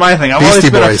 Here's my thing. I've Beastie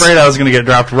always been Boys. afraid I was going to get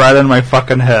dropped right on my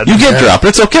fucking head. You get dropped.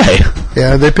 It's okay.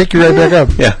 Yeah, they pick you right back up.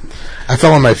 Yeah. I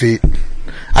fell on my feet.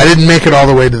 I didn't make it all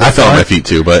the way to the front. I fell on my feet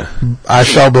too, but I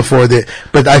fell before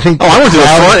but I think I went to the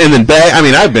front and then back. I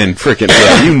mean, I've been freaking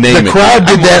you name it. The crowd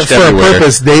did that for everywhere. a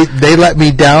purpose. They let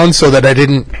me down so that I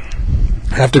didn't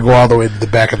have to go all the way to the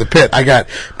back of the pit. I got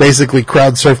basically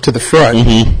crowd surfed to the front,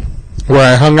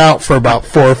 where I hung out for about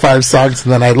 4 or 5 songs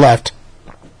and then I left.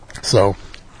 So,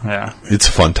 yeah, it's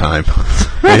a fun time.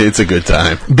 It's a good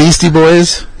time. Beastie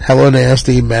Boys, Hello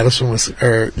Nasty, Milwaukee,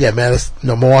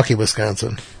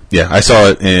 Wisconsin. Yeah, I saw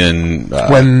it in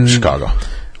Chicago.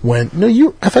 I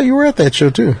thought you were at that show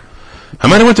too. I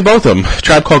might have went to both of them.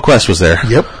 Tribe Called Quest was there.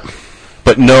 Yep.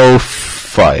 But no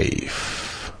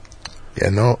Fife. Yeah,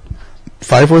 no.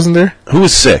 Fife wasn't there? Who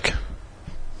was sick?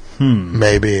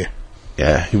 Maybe.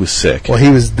 Yeah, he was sick. Well, he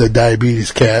was the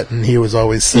diabetes cat, and he was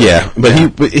always sick. Yeah, but he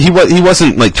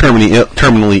wasn't like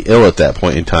terminally ill at that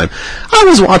point in time. I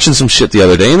was watching some shit the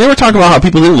other day, and they were talking about how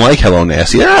people didn't like Hello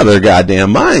Nasty. They're out of their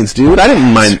goddamn minds, dude. I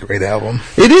didn't mind. It's a great album.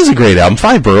 It is a great album.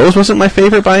 Five Boroughs wasn't my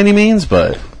favorite by any means,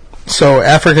 but so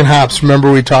African Hops.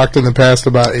 Remember we talked in the past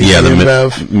about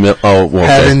Bev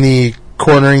having the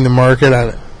cornering the market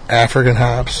on African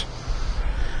Hops.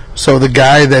 So the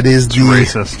guy that is the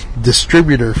racist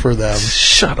distributor for them.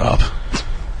 Shut up.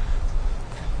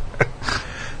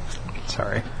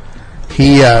 Sorry.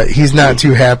 He's not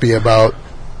too happy about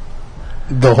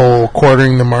the whole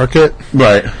quartering the market.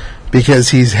 Right. Because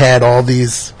he's had all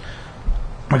these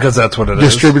that's what it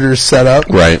distributors set up.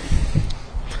 Right.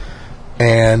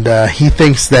 and he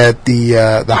thinks that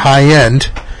the high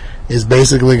end is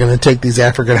basically going to take these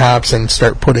African hops and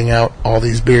start putting out all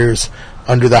these beers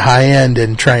under the high end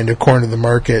and trying to corner the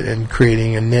market and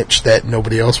creating a niche that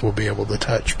nobody else will be able to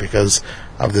touch because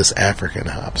of this African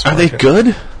hops Are market. they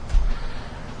good?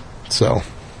 So,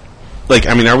 like,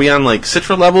 I mean, are we on like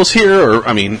Citra levels here, or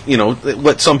I mean, you know,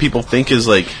 what some people think is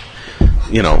like,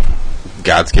 you know,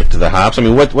 God's gift to the hops? I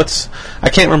mean, what's I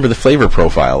can't remember the flavor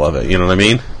profile of it. You know what I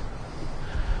mean?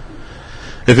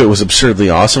 If it was absurdly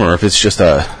awesome, or if it's just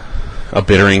a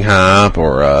bittering hop,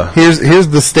 or here's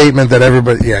the statement that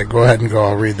everybody. Yeah, go ahead and go.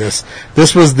 I'll read this.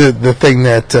 This was the thing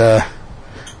that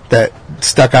that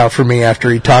stuck out for me after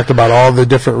he talked about all the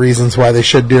different reasons why they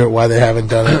should do it, why they haven't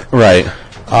done it. Right.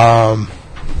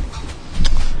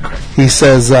 He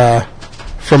says,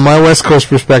 from my West Coast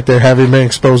perspective, having been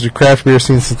exposed to craft beer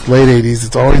scene since the late 80s,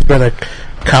 it's always been a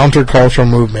countercultural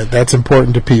movement. That's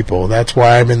important to people. That's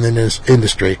why I'm in the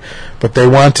industry. But they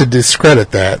want to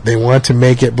discredit that. They want to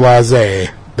make it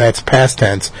blasé. That's past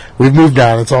tense. We've moved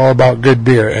on. It's all about good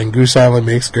beer, and Goose Island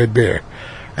makes good beer.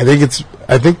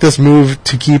 I think this move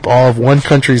to keep all of one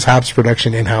country's hops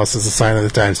production in-house is a sign of the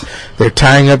times. They're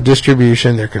tying up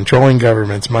distribution. They're controlling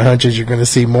governments. My hunch is you're going to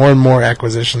see more and more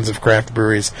acquisitions of craft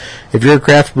breweries. If you're a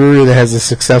craft brewery that has a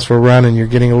successful run and you're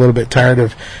getting a little bit tired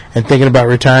of and thinking about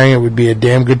retiring, it would be a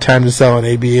damn good time to sell, and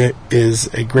AB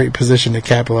is a great position to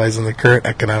capitalize on the current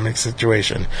economic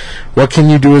situation. What can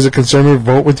you do as a consumer?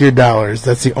 Vote with your dollars.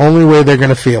 That's the only way they're going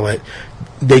to feel it.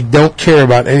 They don't care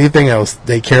about anything else.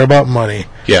 They care about money.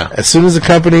 Yeah. As soon as a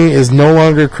company is no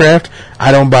longer craft,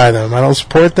 I don't buy them. I don't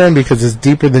support them because it's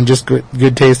deeper than just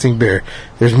good tasting beer.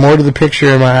 There's more to the picture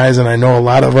in my eyes, and I know a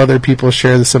lot of other people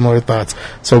share the similar thoughts.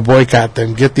 So boycott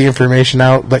them. Get the information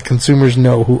out. Let consumers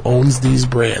know who owns these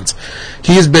brands.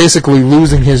 He is basically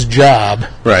losing his job.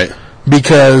 Right.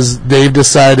 Because they've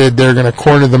decided they're going to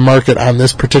corner the market on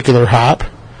this particular hop.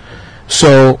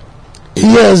 So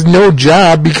he has no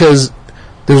job because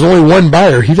there's only one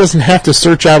buyer. He doesn't have to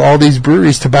search out all these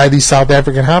breweries to buy these South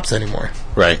African hops anymore.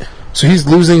 Right. So he's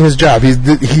losing his job. He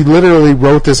literally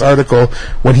wrote this article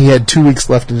when he had 2 weeks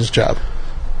left in his job.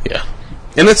 Yeah.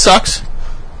 And it sucks.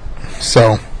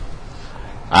 So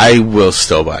I will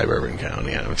still buy Bourbon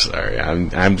County. I'm sorry.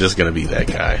 I'm just going to be that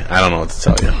guy. I don't know what to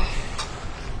tell you.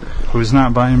 Who's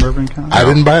not buying Bourbon County? I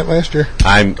didn't buy it last year.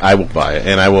 I will buy it,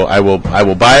 and I will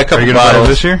buy a couple Are you bottles buy it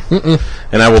this year? Mm-mm.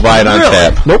 And I will buy it on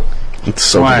tap. Nope. It's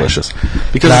so Why? delicious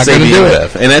because Not it's gonna do it.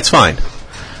 ABF, and that's fine.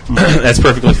 That's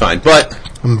perfectly fine. But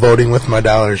I'm voting with my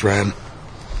dollars, Ryan.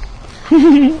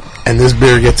 And this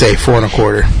beer gets a 4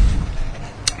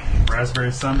 1/4.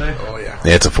 Raspberry Sundae? Oh yeah.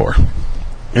 yeah, it's a 4.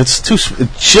 It's too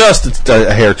it's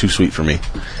a hair too sweet for me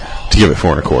to give it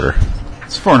 4 1/4.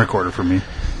 It's 4 1/4 for me.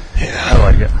 Yeah, I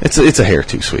like it. It's a hair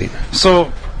too sweet.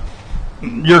 So,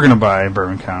 you're going to buy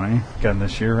Bourbon County again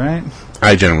this year, right?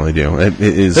 I generally do. It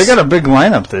is. They got a big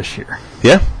lineup this year.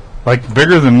 Yeah. Like,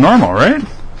 bigger than normal, right?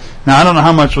 Now, I don't know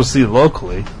how much we'll see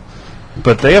locally,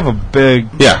 but they have a big...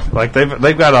 Yeah. Like,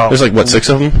 they've got all... There's like, what, 6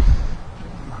 of them?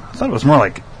 I thought it was more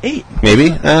like 8.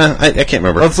 Maybe? I can't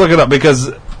remember. Let's look it up, because...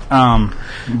 both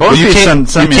you of you can't-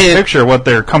 sent you me a can't- picture of what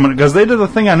they're coming... Because they did a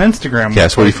thing on Instagram. Yeah,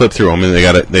 so where you flip through them, and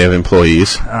they have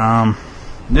employees. Yeah,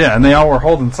 and they all were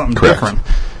holding something Correct. different.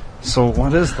 So,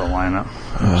 what is the lineup?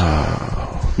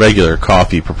 Regular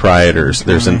coffee proprietors.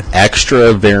 There's an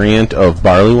extra variant of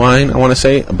barley wine, I want to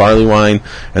say. A barley wine,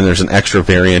 and there's an extra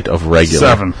variant of regular.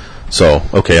 7. So,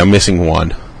 okay, I'm missing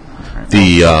one.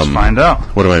 Let's find out.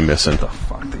 What am I missing? The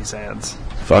fuck, these ads.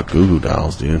 Fuck Goo Goo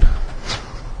Dolls, dude.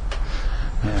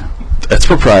 Yeah. That's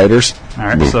proprietors.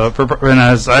 Alright, so, and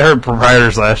as I heard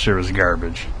proprietors last year was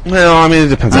garbage. Well, I mean, it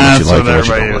depends on what That's you like what and what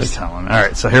you everybody don't is like. telling.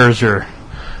 Alright, so here's your...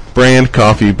 Brand,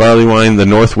 coffee, barley wine, the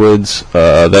Northwoods.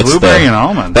 That's Blueberry the, and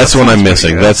almond. That's That the one I'm sounds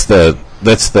pretty missing. good.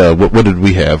 That's the. What did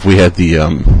we have? We had the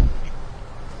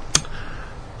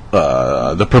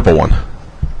purple one.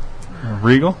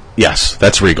 Regal? Yes,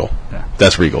 that's Regal. Yeah.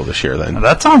 That's Regal this year. Then Now,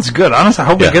 that sounds good. Honestly, I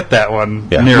hope Yeah. we get that one.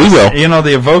 Yeah, near we us. will. You know,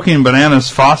 the Evoking Bananas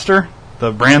Foster?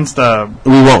 The brands, we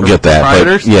won't get that. But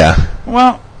proprietors? yeah,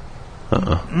 Well,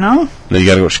 no? no, you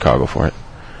got to go to Chicago for it.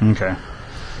 Okay.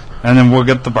 And then we'll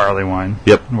get the barley wine.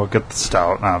 Yep. We'll get the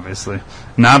stout, obviously.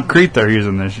 Knob Creek they're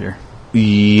using this year.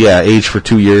 Yeah, aged for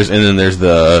 2 years, and then there's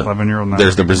the 11-year-old.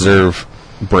 there's the Reserve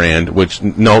brand, which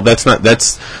no, that's not.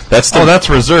 That's the Oh, that's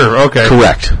Reserve. Okay.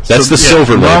 correct. That's the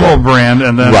silver normal label. brand,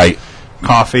 and then Right.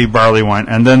 coffee, barley wine,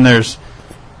 and then there's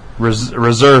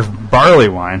Reserve barley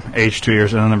wine, aged 2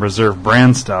 years, and then the Reserve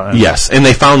brand stout. And Yes, and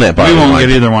they found that barley we won't wine.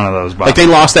 get either one of those. Like they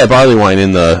lost that barley wine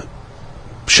in the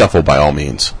shuffle by all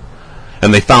means.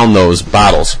 and they found those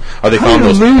bottles. Or they found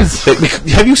those.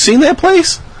 Have you seen that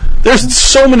place? There's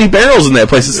so many barrels in that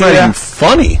place. It's not even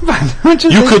funny.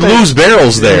 You could lose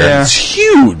barrels there. Yeah. It's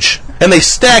huge, and they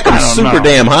stack them super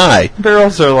damn high.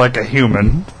 Barrels are like a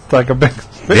human, like a big.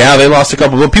 Yeah, they lost a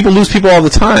couple. But people lose people all the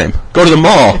time. Go to the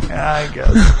mall. Yeah, I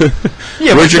guess.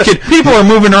 Yeah, where's your kid? People are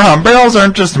moving around. Barrels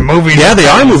aren't just moving. Yeah, they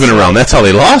are moving around. That's how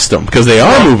they lost them, because they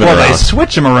are moving around. Well, they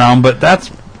switch them around, but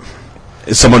that's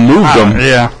someone moved them.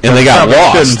 Yeah, and they got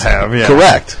lost. Shouldn't have. Yeah.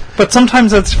 Correct. But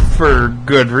sometimes that's for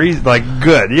good reason, like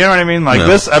good. You know what I mean? Like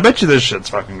this. I bet you this shit's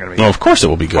fucking gonna be. Oh, of course it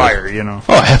will be good. Fire, you know.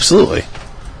 Oh, absolutely.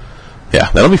 Yeah,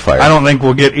 that'll be fire. I don't think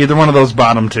we'll get either one of those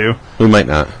bottom two. We might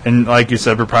not. And like you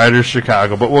said, Proprietors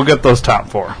Chicago, but we'll get those top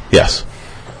 4. Yes.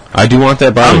 I do want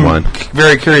that bottom one.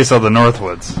 Very curious of the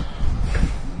Northwoods.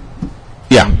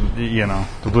 Yeah. You know,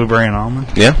 the blueberry and almond.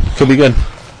 Yeah, could be good.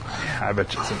 Yeah, I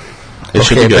bet you it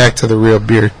should be good. Back to the real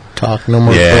beer talk. No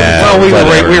more. Yeah.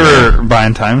 Well, we were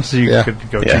buying time, so you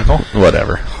could go tinkle.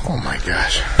 Whatever. Oh my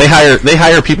gosh. They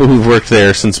hire people who've worked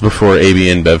there since before AB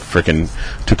and Bev frickin'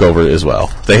 took over as well.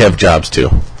 They have jobs too.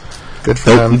 Good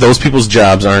for them. Those people's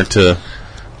jobs aren't to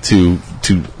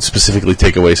specifically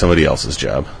take away somebody else's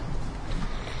job.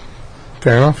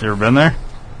 Fair enough. You ever been there?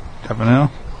 Heaven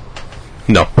Hill?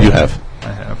 No, you have.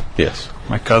 I have. Yes.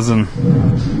 My cousin,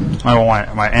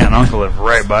 my aunt and uncle live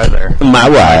right by there. My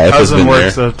wife has been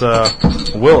works at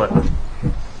Willett,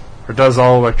 or does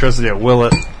all electricity at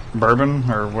Willett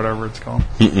Bourbon or whatever it's called.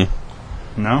 Mm-mm.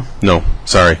 No,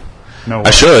 sorry. No,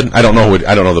 I should. I don't know.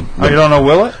 I don't know the. Oh, you don't know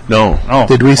Willett? No. Oh,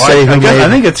 did we say who made? I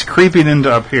think it's creeping into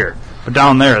up here, but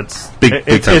down there it's big time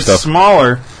it's stuff.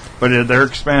 Smaller. But they're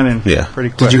expanding pretty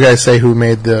quick. Did you guys say who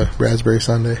made the raspberry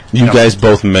sundae? You guys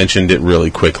both mentioned it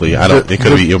really quickly. I don't. It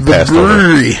could be passed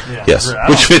brewery. over. Yeah,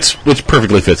 yes, which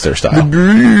perfectly fits their style. The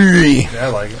brewery. Yeah, I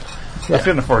like it. I fit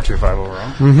in the 425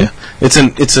 overall. Mm-hmm. Yeah,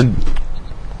 it's a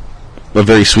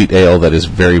very sweet ale that is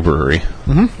very brewery.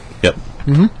 Mm-hmm. Yep.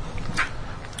 Mm-hmm.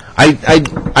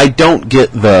 I don't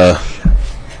get the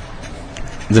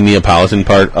Neapolitan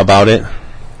part about it.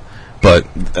 But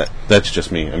that's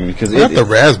just me. I mean, because not the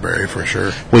raspberry for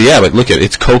sure. Well, yeah, but look at it.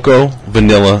 It's cocoa,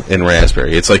 vanilla, and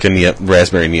raspberry. It's like a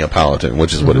raspberry Neapolitan,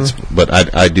 which is what it's. But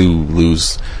I do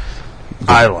lose.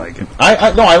 I like it.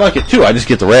 I like it too. I just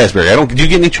get the raspberry. I don't. Do you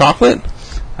get any chocolate?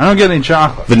 I don't get any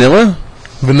chocolate. Vanilla.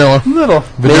 Little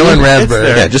vanilla and raspberry.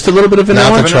 Yeah, just a little bit of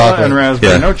vanilla. Not the chocolate and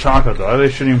raspberry. Yeah. No chocolate though. They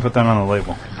shouldn't even put that on the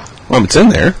label. Well, it's in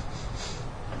there.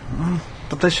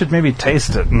 But they should maybe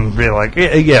taste it and be like,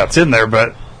 yeah, it's in there,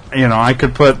 but. You know, I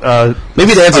could put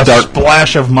maybe it adds a dark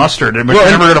splash of mustard, but you're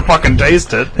never gonna fucking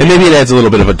taste it. And maybe it adds a little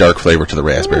bit of a dark flavor to the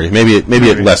raspberry. Maybe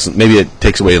it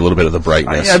takes away a little bit of the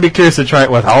brightness. I'd be curious to try it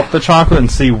without the chocolate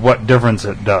and see what difference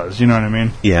it does. You know what I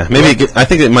mean? Yeah, maybe I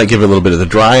think it might give it a little bit of the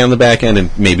dry on the back end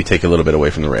and maybe take a little bit away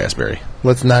from the raspberry.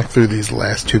 Let's knock through these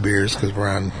last 2 beers because we're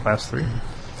on last 3,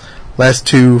 last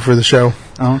 2 for the show.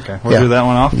 Oh, okay. We'll do that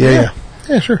one off. Yeah,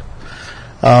 sure.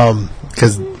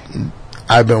 Because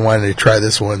I've been wanting to try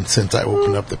this one since I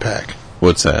opened up the pack.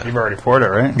 What's that? You've already poured it,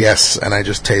 right? Yes, and I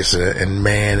just tasted it, and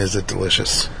man, is it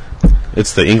delicious.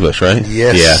 It's the English, right?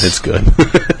 Yes. Yeah, it's good.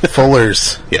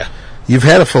 Fuller's. Yeah. You've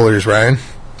had a Fuller's, Ryan.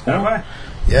 Have I?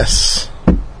 Yes.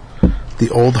 The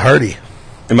Old Hardy.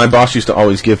 And my boss used to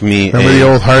always give me Remember the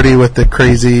Old Hardy with the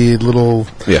crazy little...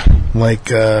 Yeah. Like,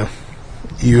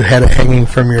 you had it hanging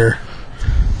from your...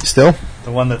 Still?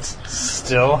 The one that's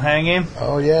still hanging?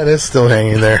 Oh, yeah, it is still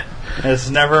hanging there. It's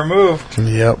never moved.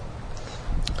 Yep.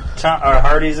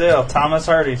 Hardy's Ale, Thomas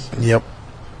Hardy's. Yep.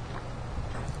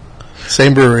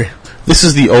 Same brewery. This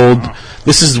is the old...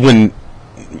 This is when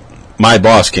my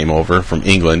boss came over from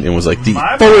England and was like, the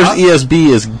Fuller's ESB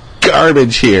is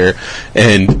garbage here.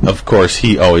 And, of course,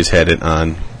 he always had it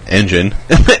on engine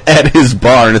at his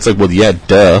bar. And it's like, well, yeah,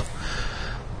 duh.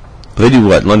 They do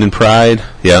what? London Pride?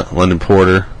 Yeah, London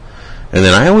Porter. And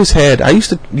then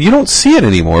you don't see it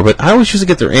anymore, but I always used to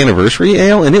get their anniversary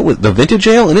ale, and it was the vintage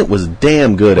ale, and it was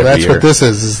damn good every year. That's what this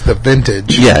is the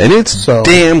vintage. Yeah, and it's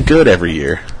damn good every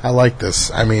year. I like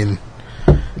this. I mean,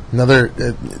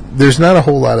 there's not a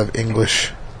whole lot of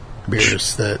English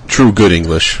beers that... True good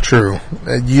English. True.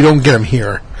 You don't get them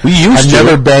here. I've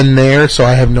never been there, so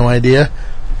I have no idea.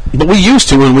 But we used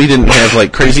to when we didn't have,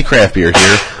 like, crazy craft beer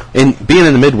here. And being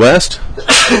in the Midwest...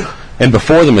 And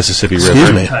before the Mississippi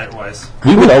River,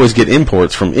 we would always get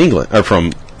imports from England or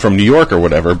from New York or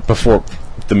whatever before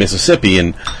the Mississippi.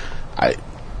 And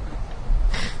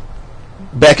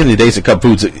back in the days at Cub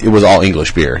Foods, it was all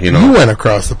English beer. You know, you went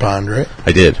across the pond, right?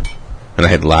 I did, and I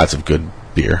had lots of good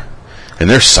beer. And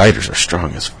their ciders are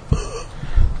strong as fuck.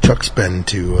 Chuck's been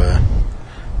to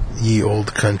ye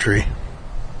old country.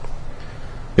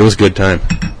 It was a good time.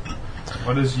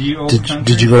 What is ye old country?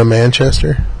 Did you go to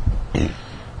Manchester?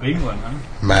 England, huh?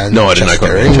 Manchester, No, I did not go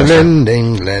to Manchester.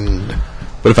 England.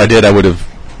 But if I did, I would have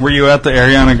Were you at the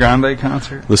Ariana Grande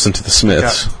concert? listened to the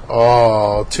Smiths.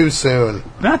 Oh, too soon.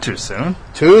 Not too soon.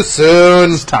 Too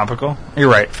soon. It's topical. You're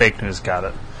right. Fake news got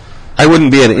it. I wouldn't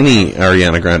be at any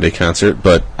Ariana Grande concert,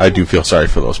 but I do feel sorry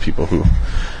for those people who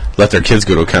let their kids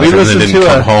go to a concert and then didn't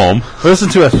come home. Listen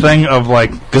to a thing of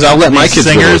like Because I'll let my kids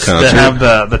go to a singers concert. that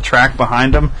have the track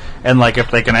behind them, and like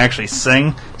if they can actually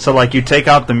sing. So like you take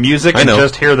out the music and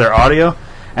just hear their audio,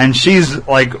 and she's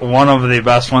like one of the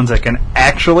best ones that can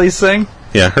actually sing.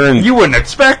 Yeah, her and You wouldn't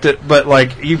expect it, but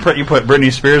like you put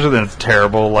Britney Spears with it, and it's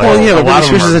terrible. Like, well, yeah, a but lot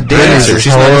Britney of Spears them is are a dancer. Britney's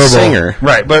She's not a horrible. singer.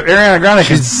 right, but Ariana Grande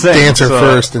can sing. dancer so,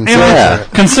 first and you know, yeah.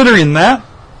 Considering that,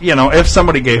 you know, if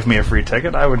somebody gave me a free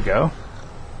ticket, I would go.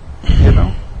 You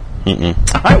know,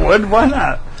 I would. Why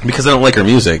not? Because I don't like her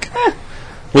music.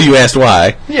 Well, you asked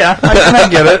why. Yeah, I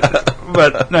get it.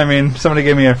 But I mean, somebody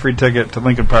gave me a free ticket to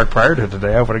Lincoln Park prior to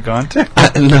today, I would have gone too.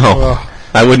 No,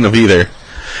 I wouldn't have either.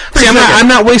 See, I'm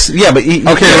not wasting. Yeah, but Okay,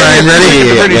 Ryan,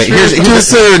 ready? Yeah. Here's Too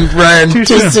soon, Ryan. Too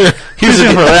Too soon. soon. Too soon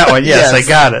for that one. Yes, I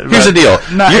got it. Here's the but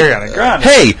deal. Not Ariana Grande.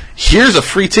 Hey, here's a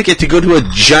free ticket to go to a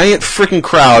giant freaking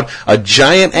crowd, a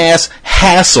giant ass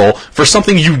hassle for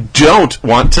something you don't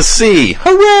want to see.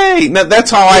 Hooray! Now, that's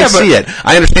how I see it.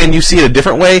 I understand you see it a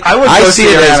different way. I would go see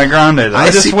it Ariana as, Grande. Though. I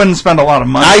just wouldn't spend a lot of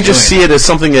money. I just see it as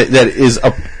something that is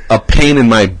a pain in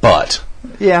my butt.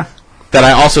 Yeah. That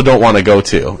I also don't want to go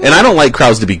to. And I don't like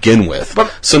crowds to begin with.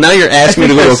 But so now you're asking me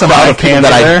to go to a crowd of people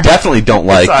that I definitely don't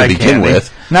like to begin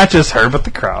with. Not just her, but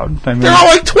the crowd. I mean, They're all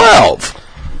like 12.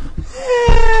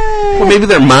 Well, maybe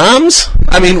they're moms?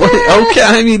 I mean, okay,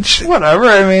 I mean... whatever,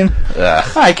 I mean...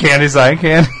 eye candy's eye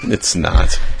candy. It's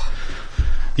not.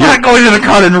 You're not going to the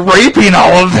crowd and raping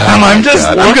all of them. I'm just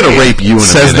God, I'm going to rape you in a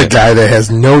Says minute. the guy that has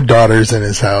no daughters in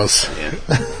his house.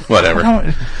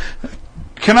 Whatever.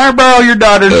 Can I borrow your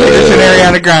daughter's tickets to an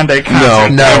Ariana Grande concert?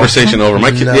 No, conversation over.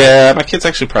 My my kids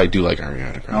actually probably do like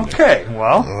Ariana Grande. Okay,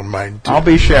 well, Mine do. I'll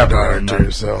be chaperone too,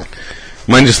 then. so.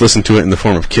 Mine just listen to it in the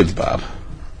form of Kids Bob.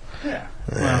 Yeah.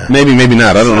 Maybe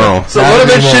not. I don't know. So what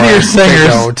about anymore. shittier They singers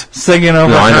don't. singing over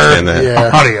No, I her understand that.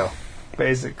 Yeah. audio?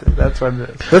 Basically, that's what it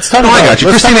is. Let's talk No, I got you.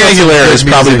 Christina Aguilera is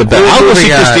probably the best. I'll go see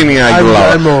Christina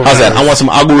Aguilera. I'm over How's that? it. I want some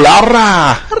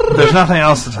Aguilera. There's nothing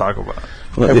else to talk about.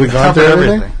 Have we gone Covered through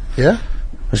everything? everything. Yeah.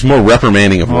 There's more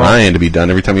reprimanding of Ryan to be done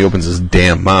every time he opens his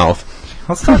damn mouth.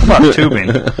 Let's talk about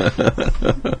tubing.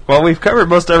 Well, we've covered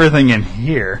most everything in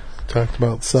here. Talked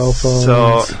about cell phones.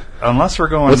 So, unless we're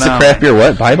going What's the down... craft beer?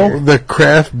 What? Bible? The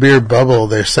craft beer bubble,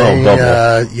 they're saying,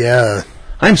 bubble. yeah.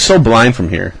 I'm so blind from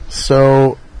here.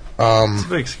 So, It's a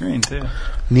big screen, too.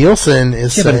 Nielsen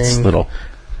is Yeah, but it's saying, little.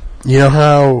 you know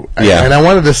how, Yeah. and I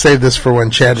wanted to save this for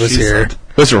when Chad was here.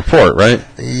 It's a report, right?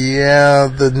 Yeah,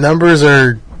 the numbers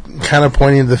are kind of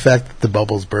pointing to the fact that the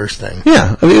bubble's bursting.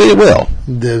 Yeah, I mean, it will.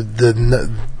 The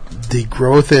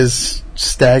growth is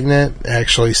stagnant,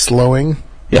 actually slowing.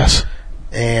 Yes.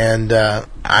 And I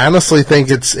honestly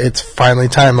think it's finally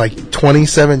time. Like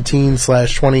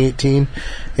 2017/2018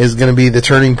 is going to be the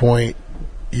turning point.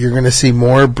 You're going to see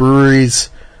more breweries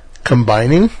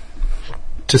combining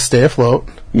to stay afloat.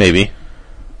 Maybe.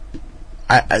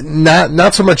 I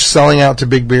not so much selling out to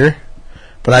big beer,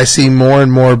 but I see more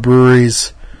and more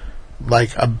breweries, like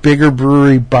a bigger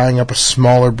brewery buying up a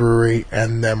smaller brewery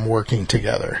and them working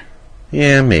together.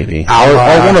 Yeah, maybe. Or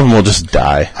one of them will just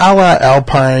die. A la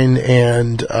Alpine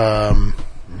and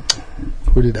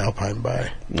who did Alpine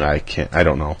buy? I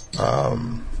don't know.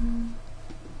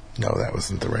 No, that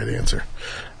wasn't the right answer.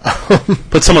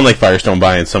 Put someone like Firestone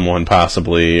buying someone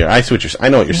possibly. I see what you're. I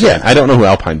know what you're saying. Yeah. I don't know who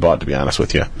Alpine bought, to be honest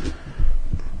with you.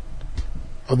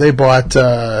 Well, they bought.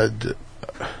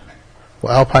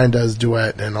 Alpine does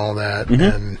Duet and all that,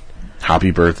 and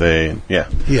Happy Birthday. And, yeah.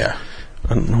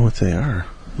 I don't know what they are.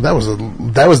 That was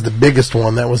the biggest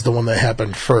one. That was the one that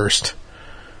happened first.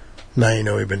 Now you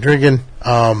know we've been drinking.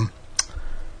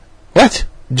 What?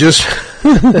 Just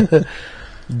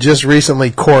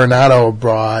recently, Coronado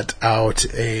brought out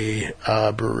a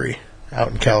brewery out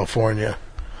in California,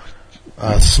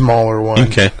 a smaller one.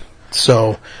 Okay.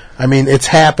 So, I mean, it's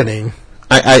happening.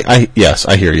 Yes,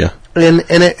 I hear you. And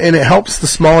it helps the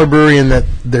smaller brewery in that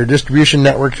their distribution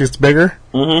network gets bigger.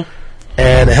 Mm-hmm.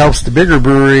 And it helps the bigger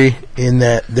brewery in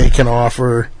that they can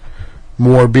offer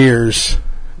more beers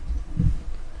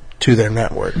to their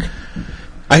network.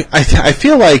 I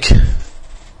feel like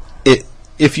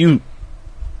if you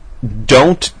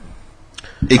don't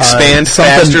expand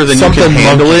faster than you can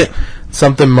handle monkey. it.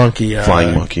 Something Monkey.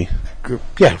 Flying Monkey.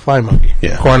 Yeah, Flying Monkey.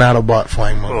 Yeah. Coronado bought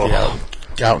Flying Monkey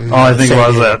out in All I think San about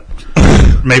is Diego.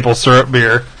 that maple syrup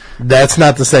beer. That's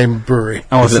not the same brewery.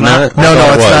 Oh, Is it not? No,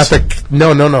 I it's thought it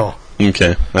not the. No.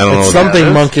 Okay, I don't know. It's what something that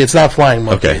is. monkey. It's not Flying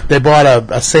Monkey. Okay. They bought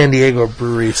a San Diego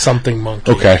brewery, something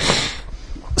monkey. Okay.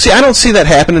 See, I don't see that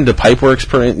happening to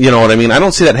Pipeworks. You know what I mean? I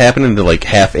don't see that happening to like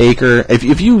Half Acre.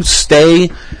 If you stay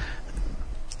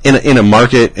in a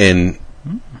market and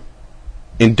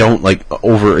don't like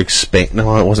over expand.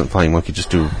 No, it wasn't Flying Monkey. Just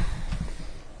do.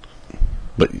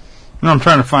 But No, I'm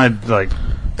trying to find like.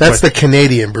 That's the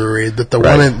Canadian brewery. That the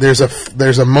Right. one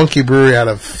there's a monkey brewery out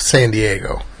of San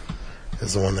Diego.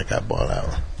 Is the one that got bought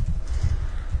out.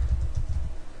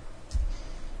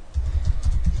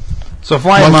 So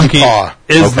Flying Monkey Monkey Paw.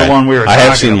 is Okay. the one we were I talking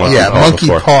have seen about. Monkey Yeah, Paw Monkey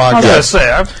before. Paw. I was got- going to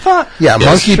say, I thought... Yeah, Yes.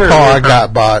 Monkey Sure, Paw yeah.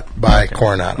 got bought by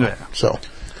Coronado. Yeah. So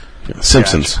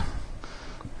Simpsons,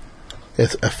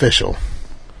 it's official.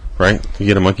 right? You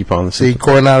get a Monkey Paw in the See, Simpsons.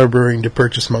 Coronado Brewing to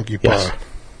purchase Monkey Paw. Yes.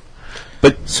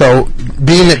 But So,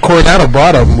 being that Coronado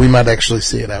bought them, we might actually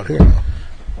see it out here.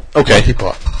 okay, Monkey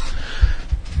Paw.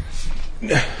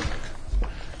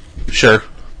 sure.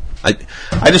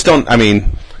 I just don't. I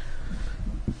mean,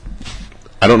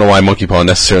 I don't know why Monkey Paw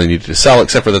necessarily needed to sell,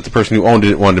 except for that the person who owned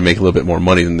it wanted to make a little bit more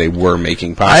money than they were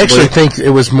making. Possibly. I actually think it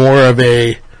was more of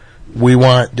a we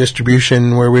want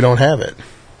distribution where we don't have it.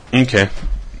 Okay.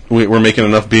 We're making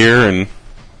enough beer, and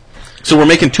so we're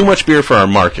making too much beer for our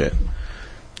market,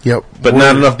 Yep. but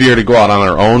not enough beer to go out on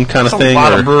our own kind of There's thing. a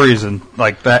lot or- of breweries in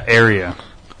like that area.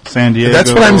 San Diego.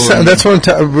 That's what I'm saying. and- That's what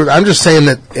I'm just saying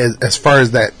that as far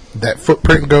as that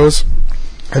footprint goes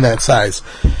and that size,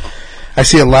 I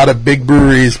see a lot of big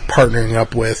breweries partnering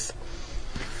up with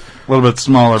a little bit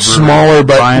smaller breweries. Smaller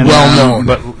but Buying well-known.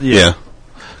 them, But yeah.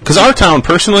 Because our town,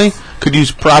 personally, could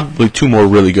use probably 2 more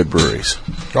really good breweries.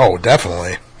 Oh,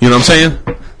 definitely. You know what I'm saying?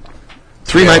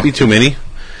 3 might be too many.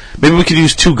 Maybe we could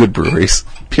use 2 good breweries.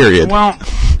 Period. Well,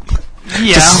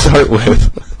 yeah. To start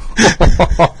with.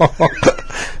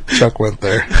 Chuck went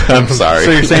there. I'm sorry.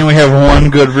 So you're saying we have one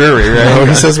good brewery, right? No,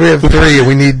 he says we have 3 and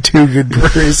we need 2 good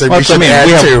breweries. And Well, we that's what should I mean. add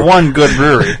We have 2. one good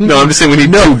brewery. No, I'm just saying we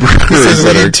need 2 He breweries says we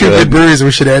that are need 2 good breweries and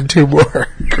we should add 2 more.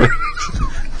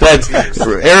 That's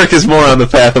Eric is more on the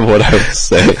path of what I would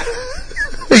say.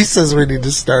 He says we need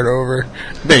to start over.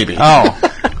 Maybe. Oh.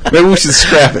 Maybe we should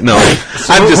scrap it. No.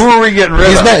 I'm just. Who are we getting rid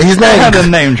He's of? not- he's not- I had a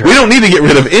name drop. We don't need to get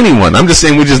rid of anyone. I'm just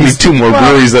saying we just need 2 more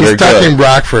breweries that He's are talking good.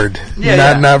 Rockford,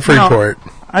 not Freeport.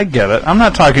 No, I get it. I'm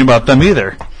not talking about them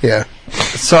either. Yeah.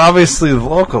 So obviously,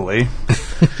 locally,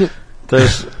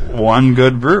 there's one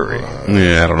good brewery.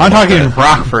 Yeah, I don't know. I'm about talking that.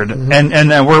 Rockford,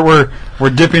 and we're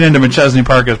dipping into McChesney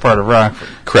Park as part of Rockford.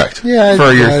 Correct. Yeah.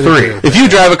 For your I'd 3. agree with If you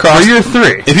drive across, For your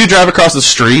 3. if you drive across the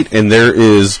street and there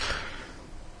is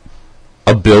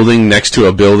a building next to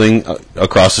a building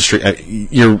across the street,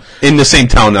 you're in the same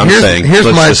town. I'm saying. Here's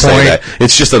Let's my just say point. that.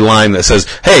 It's just a line that says,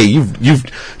 "Hey, you've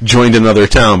joined another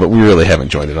town," but we really haven't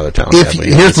joined another town. If,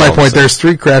 sadly. here's That's my all I'm point. saying. There's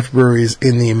 3 craft breweries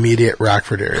in the immediate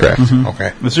Rockford area. Correct.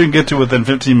 Okay. This you can get to within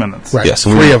 15 minutes. Right. Yes,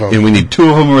 and 3 we, of them. and we need 2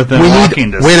 of them are within We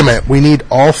walking need. distance. Wait a minute. We need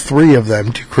all 3 of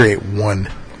them to create one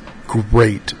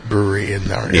great brewery in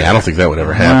our area. Yeah, I don't think that would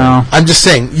ever happen. Well, I'm just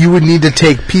saying you would need to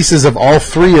take pieces of all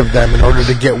 3 of them in order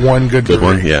to get one good Good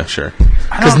brewery. one. Yeah, sure.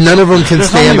 Because none of them can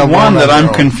there's stand only alone one that on I'm their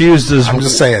own. confused as I'm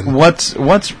just saying.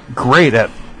 what's great at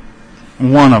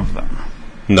one of them.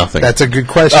 Nothing. That's a good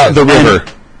question. the river.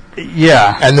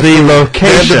 Yeah, and the the food. They have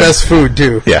location, the best food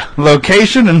too. Yeah.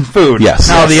 location and food. Yes.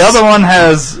 Now Yes. the other one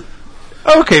has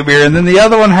okay beer, and then the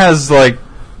other one has like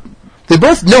They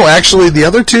both no. Actually, the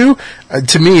other 2,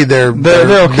 to me, they're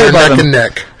okay by neck them. and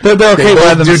neck. they're okay They by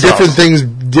both do themselves. different things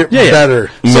Yeah. better.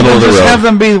 So Middle we'll of the just road. have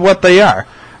them be what they are,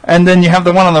 and then you have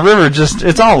the one on the river. Just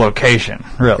it's all location,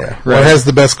 really. Yeah. Right. One has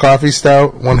the best coffee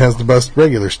stout. One has the best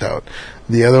regular stout.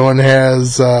 The other one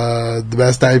has the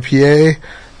best IPA.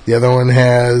 The other one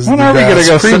has. When the are we going to best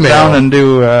go sit cream down ale. and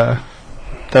do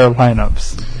their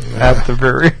lineups at the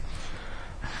brewery?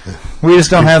 We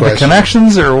just don't Good have the question.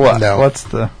 connections, or what? No. What's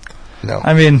the? No.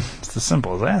 I mean, it's as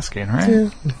simple as asking,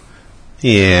 right?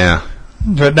 Yeah.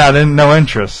 But not in no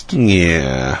interest.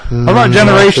 Yeah. How about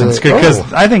Generations? really. Because Oh.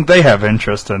 I think they have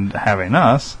interest in having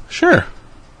us. Sure.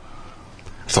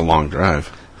 It's a long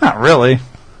drive, Not really.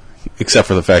 except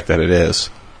for the fact that it is.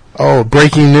 Oh,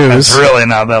 breaking news! It's really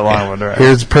not that long of a drive.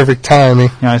 Here's perfect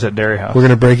timing. Yeah, I said Dairy House. We're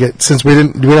gonna break it since we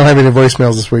don't have any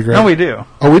voicemails this week, right? No, we do.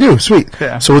 Oh, we do. Sweet.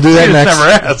 Yeah. So we'll do that You just next.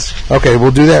 never asked. Okay,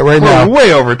 we'll do that right We're now.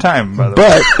 way over time, by the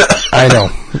way. But I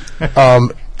know.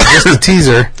 Just a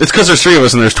teaser. It's because there's 3 of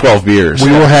us and there's 12 beers. We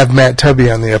will have Matt Tubby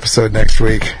on the episode next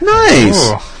week. Nice.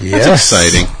 Ooh. Yes. That's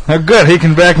exciting. Oh, good. He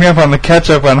can back me up on the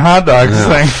ketchup on hot dogs Oh,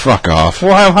 thing. fuck off.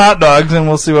 We'll have hot dogs, and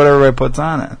we'll see what everybody puts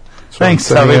on it. Thanks,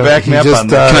 Tubby. Back me up on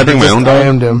that. Can I bring my own dog?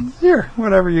 IM'd him. Here,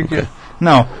 whatever you get.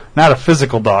 No, not a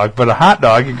physical dog, but a hot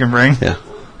dog you can bring. Yeah.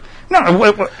 No,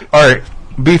 all right.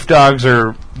 Beef dogs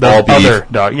or the All beef. other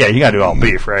dog? Yeah, you got to do all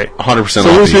beef, right? 100% So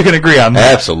at least we can agree on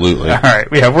that. Absolutely. All right.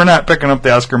 Yeah, we're not picking up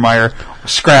the Oscar Mayer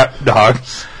scrap dog.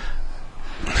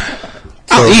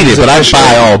 I'll eat it, but I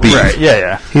buy all beef. Right.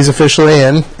 Yeah. He's officially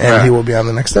in, and Right. he will be on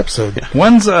the next episode.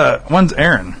 When's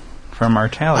Aaron from our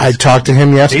tally? I talked to him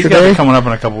He's got to yesterday, be coming up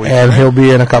in a couple weeks. and right? he'll be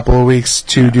in a couple of weeks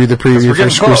to do the preview we're for getting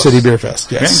Screw close. City Beer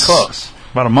Fest. Yes. Getting close.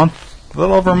 About a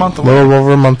little over a month A away. little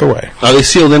over a month away. Are they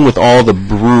sealed in with all the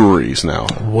breweries now?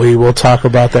 We will talk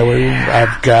about that.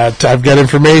 I've got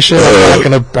information.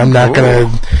 I'm not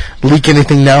gonna leak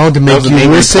anything now to make was you an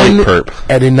angry listen plate perp.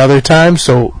 at another time.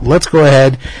 So let's go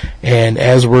ahead and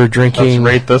as we're Let's drinking,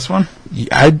 rate this one.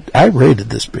 I rated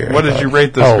this beer. What I did thought. you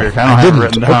rate this Oh, beer? I don't I have it didn't.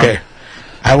 written down. Okay,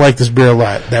 I like this beer a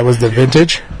lot. That was the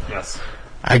vintage. Yes.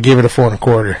 I gave it a 4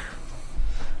 1/4.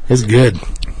 It's good.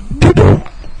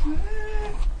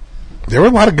 There were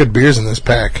a lot of good beers in this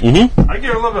pack. Mm-hmm. I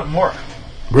give it a little bit more.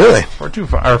 Really?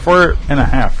 4.25 or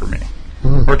 4.5 for me.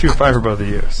 4.25 for both of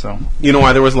you. So You know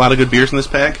why there was a lot of good beers in this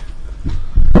pack?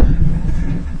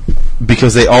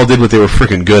 Because they all did what they were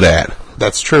freaking good at.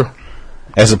 That's true.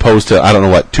 As opposed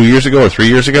to, 2 years ago or 3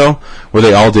 years ago, where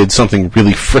they all did something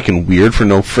really freaking weird for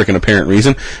no freaking apparent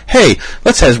reason. Hey,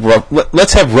 let's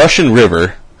have Russian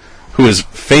River, who is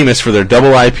famous for their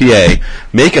double IPA,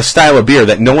 make a style of beer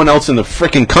that no one else in the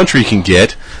freaking country can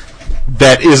get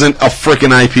that isn't a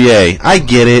freaking IPA. I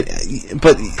get it,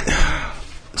 but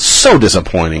so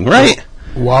disappointing, right?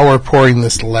 While we're pouring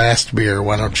this last beer,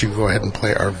 why don't you go ahead and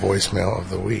play our voicemail of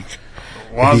the week?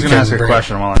 well, I was going to ask a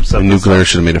question while I'm The setting this nuclear up.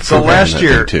 should have made a So program last that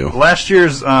year, thing, too. last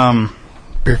year's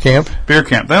Beer camp? beer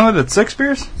camp, they only did 6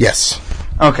 beers? Yes.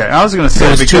 Okay, I was going to say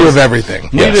There was because 2 of everything.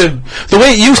 we Yes. did The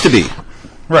way it used to be.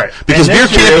 right Because And beer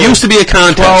this year camp it used to be a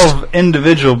contest. 12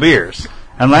 individual beers,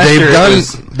 and last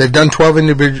year They've done 12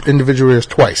 individual beers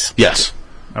twice. Yes.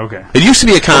 okay, It used to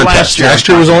be a contest. Last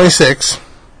year was only 6.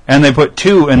 and they put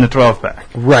 2 in the 12 pack.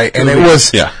 Right, and it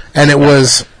was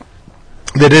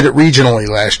they did it regionally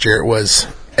last year. It was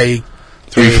a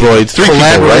Three Floyds, 3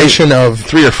 collaboration people, right? of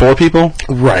 3 or 4 people.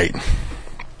 right.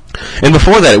 And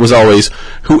before that, it was always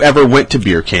whoever went to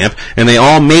beer camp, and they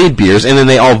all made beers, and then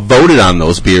they all voted on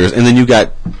those beers, and then you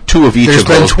got 2 of each There's of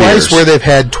been those twice beers. where they've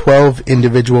had 12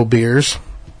 individual beers,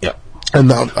 Yep. and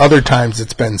the other times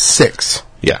it's been 6.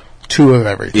 Yeah. 2 of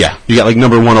everything. Yeah. You got like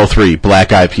number 103, Black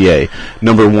IPA,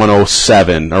 number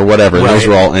 107, or whatever. Right. Those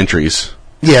were all entries.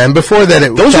 Yeah, and before that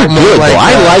it Those were felt more good, like, though.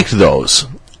 I liked those.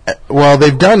 well,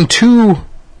 they've done 2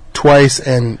 twice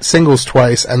and singles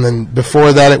twice, and then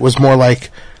before that it was more like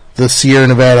the Sierra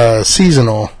Nevada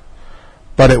seasonal.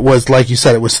 But it was like you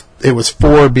said, it was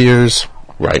 4 beers,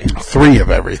 Right. 3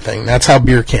 of everything. That's how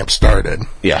beer camp started.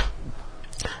 Yeah.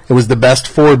 It was the best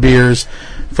 4 beers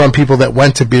from people that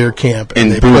went to beer camp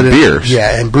And they brewed put it- beers.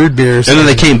 Yeah, and brewed beers. And then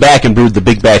they came back and brewed the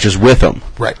big batches with them.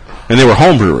 right. And they were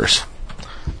home brewers.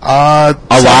 A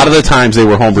lot of the times they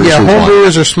were home brewers. Yeah, who home won.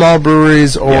 brewers or small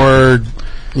breweries or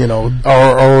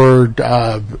or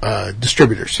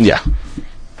distributors. Yeah.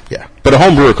 Yeah, But a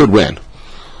home brewer could win.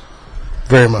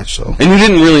 very much so. And you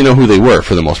didn't really know who they were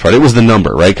for the most part. It was the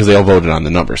number, right? Because they all voted on the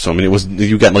number. So, I mean, it was,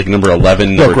 you got like number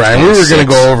 11. Look, number Ryan, we were going 26. to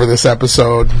go over this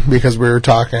episode because we were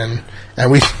talking,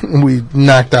 and we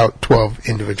knocked out 12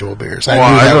 individual beers. I knew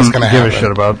I that was don't going to give happen. a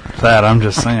shit about that. I'm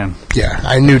just saying. Yeah,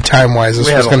 I knew time-wise this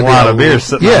We was had going a to be lot of beers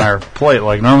sitting yeah, on our plate.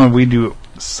 Like normally we do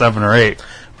 7 or 8,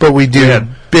 but we do had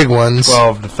big ones.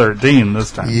 12 to 13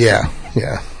 this time. Yeah.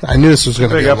 I knew this was going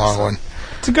to Big be a long episode. one.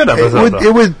 It's a good It episode. would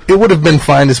though. it would have been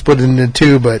fine to split it into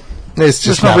 2, but it's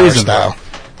just There's no not our reason style.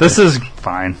 for it. This is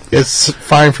fine. It's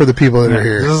fine for the people that are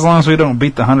here. Just as long as we don't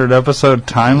beat the 100 episode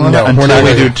time limit No, we're until not we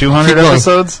gonna- do 200 keep going.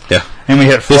 episodes. Yeah. And we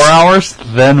hit 4 hours,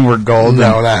 then we're golden.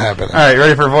 No, not happening. All right,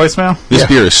 ready for voicemail? This Yeah.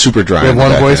 beer is super dry. We have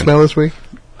on the one back voicemail this week?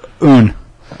 Un.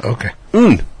 Okay.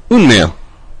 end. Mail.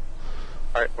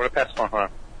 Alright, we're gonna pass the phone. Hold on.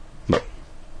 No.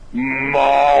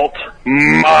 Malt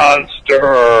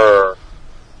Monster!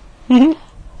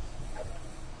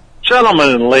 Gentlemen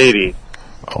and ladies,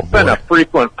 Oh, been boy. a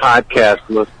frequent podcast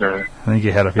listener. I think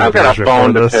you had a few I've got beers a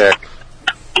bone before to this.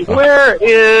 pick. Where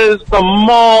is the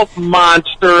malt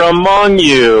monster among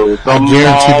you? The I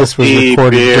guarantee this was malty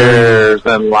recorded beers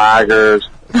and lagers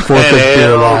Fourth and of Beer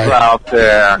ales Live. out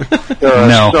there. There are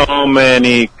No. so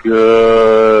many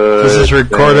good This is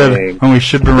recorded things. when we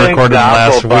should have been Think recorded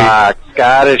last week. Doppelbock,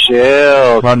 Scottish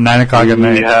Ale, About 9 o'clock at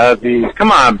night. Heavies.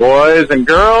 Come on, boys and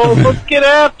girls, let's get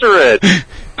after it.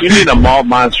 You need a malt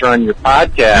monster on your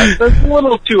podcast. That's a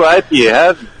little too IPA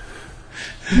heavy.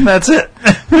 That's it.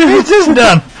 It's just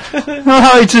done.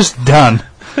 Well, it's just done.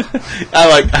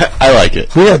 I like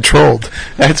it. We got trolled.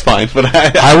 That's fine, but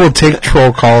I will take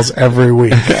troll calls every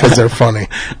week because they're funny.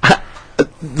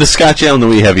 The Scotch Allen that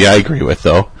we have, I agree with,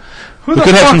 though. Who We the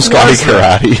could have fuck some Scotty was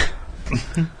that? Karate.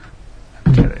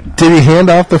 Did he hand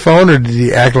off the phone, or did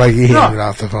he act like he handed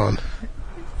off the phone?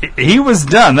 He was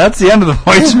done. That's the end of the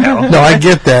voicemail. No, I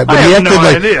get that, but I he have acted no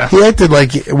like idea. he acted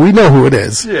like we know who it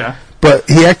is. Yeah. But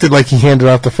he acted like he handed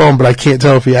off the phone, but I can't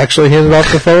tell if he actually handed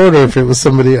off the phone or if it was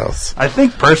somebody else. I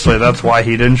think personally that's why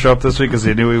he didn't show up this week, because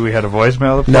he knew we had a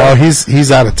voicemail. No,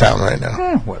 he's out of town right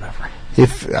now. Whatever.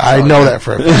 If I know that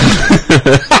for a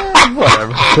fact.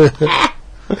 Whatever.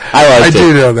 I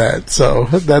do know that, so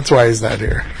that's why he's not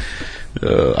here.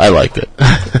 I liked it.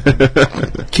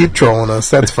 Keep trolling us.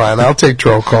 That's fine. I'll take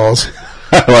troll calls.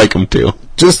 I like them too.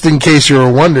 Just in case you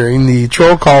were wondering, the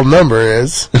troll call number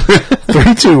is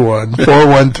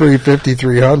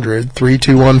 321-413-5300.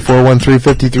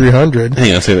 321-413-5300.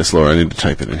 Hang on, say that slower. I need to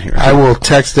type it in here. I will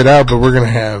text it out, but we're going to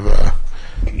have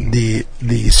the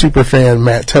superfan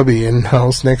Matt Tubby in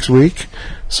house next week.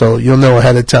 So you'll know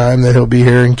ahead of time that he'll be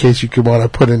here in case you could want to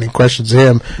put any questions to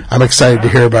him. I'm excited to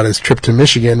hear about his trip to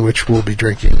Michigan, which we'll be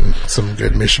drinking some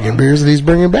good Michigan beers that he's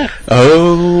bringing back.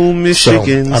 Oh,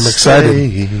 Michigan. So I'm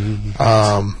excited.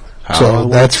 So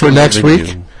that's for next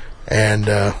week. And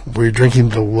we're drinking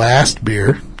the last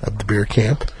beer of the beer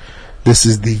camp. This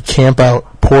is the Camp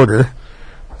Out Porter.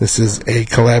 This is a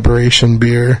collaboration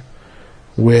beer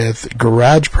with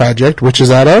Garage Project, which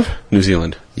is out of New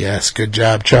Zealand. Yes, good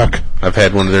job, Chuck. I've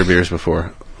had one of their beers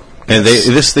before. And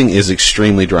this thing is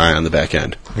extremely dry on the back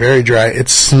end. Very dry. It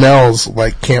smells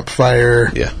like campfire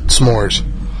s'mores.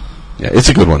 Yeah, it's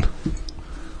a good one.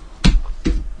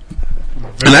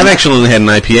 And I've actually only had an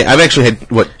IPA. I've actually had,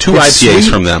 two It's IPAs sweet.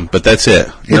 from them, but that's it.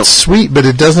 It's sweet, but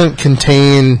it doesn't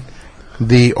contain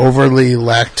the overly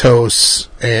lactose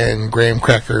and graham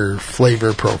cracker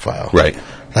flavor profile. Right.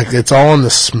 Like, it's all in the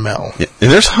smell. Yeah. And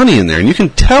there's honey in there, and you can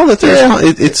tell that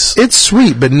there's It's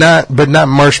sweet, but not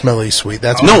marshmallowy sweet.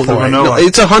 That's my point. No,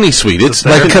 it's a honey sweet. It's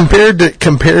Like, compared to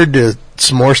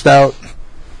s'more stout,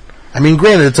 I mean,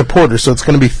 granted, it's a porter, so it's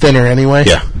going to be thinner anyway.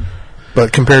 Yeah.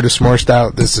 But compared to s'more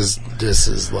stout, this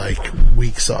is like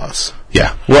weak sauce.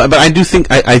 Yeah. Well, but I do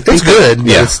think I think It's good, but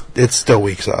yeah. it's still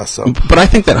weak sauce. So. But I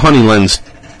think that honey lends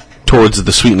towards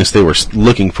the sweetness they were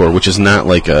looking for, which is not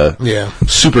like a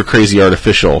super crazy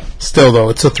artificial. Still, though,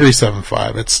 it's a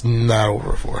 3.75. It's not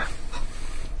over 4.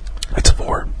 It's a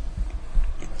 4.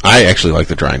 I actually like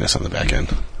the dryness on the back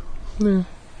end. You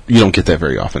don't get that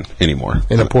very often anymore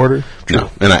in a porter. No,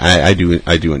 and I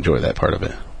do enjoy that part of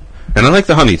it, and I like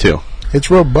the honey too. It's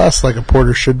robust like a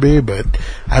porter should be, but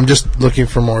I'm just looking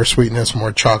for more sweetness,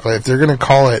 more chocolate. If they're going to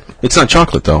call it... It's not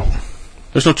chocolate, though.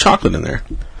 There's no chocolate in there.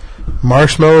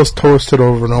 Marshmallows toasted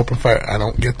over an open fire. I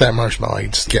don't get that marshmallow. I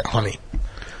just get honey.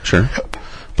 Sure.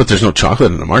 But there's no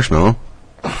chocolate in a marshmallow.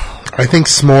 I think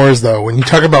s'mores, though. When you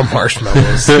talk about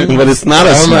marshmallows... But it's not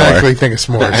a s'more. I don't actually think of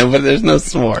s'mores. But there's no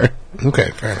s'more.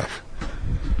 Okay, fair enough.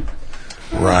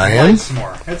 Ryan? It's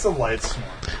a light s'more.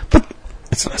 But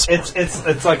it's not a s'more.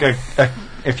 It's like a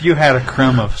if you had a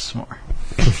crumb of s'more.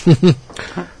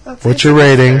 What's your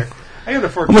rating? I got a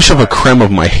 4. I'm gonna shove a creme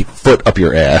of my foot up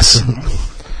your ass.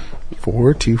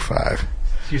 4.25.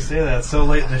 You say that so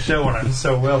late in the show when I'm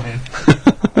so willing.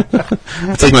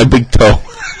 It's like my big toe. All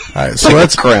right, so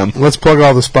let's plug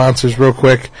all the sponsors real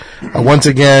quick. Once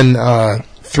again,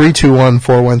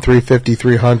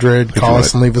 321-413-5300. Call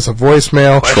us and leave us a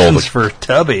voicemail. Questions for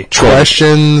Tubby.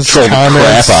 Questions, troll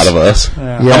comments. the crap out of us.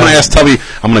 Yeah. I'm gonna ask Tubby.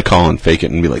 I'm gonna call and fake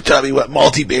it and be like, Tubby, what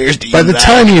multi beers do you By the like?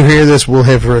 time you hear this, we'll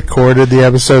have recorded the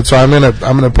episode, so I'm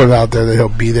gonna put it out there that he'll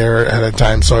be there at a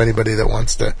time, so anybody that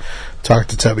wants to talk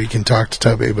to Tubby can talk to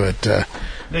Tubby. But Then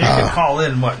you can call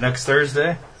in next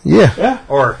Thursday? yeah,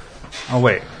 Or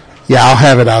wait. yeah, I'll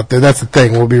have it out there. That's the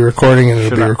thing. We'll be recording, and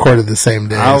it'll be recorded the same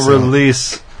day. I'll so.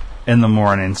 release in the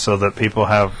morning so that people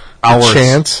have hours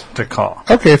chance to call.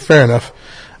 Okay, fair enough.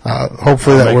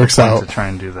 Hopefully I'll that make works a point out. to try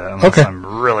and do that unless Okay. I'm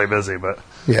really busy, but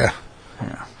Yeah.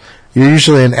 You're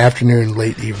usually an afternoon,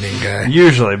 late evening guy.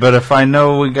 usually. But if I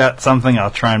know we got something, I'll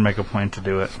try and make a point to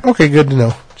do it. Okay, good to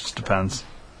know. Just depends.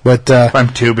 But If I'm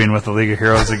tubing with the League of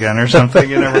Heroes again or something,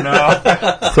 you never know.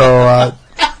 so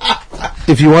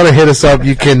if you want to hit us up,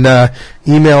 you can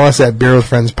email us at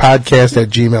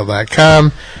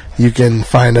beerwithfriendspodcast@gmail.com. You can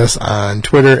find us on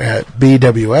Twitter at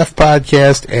BWF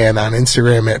Podcast and on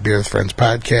Instagram at Beer with Friends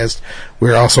Podcast.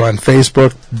 We're also on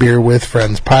Facebook, Beer with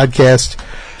Friends Podcast.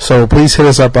 So please hit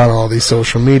us up on all these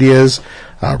social medias.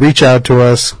 Reach out to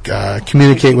us,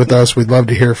 communicate with us. We'd love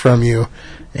to hear from you.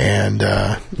 And,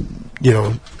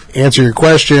 answer your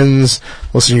questions,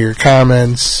 listen to your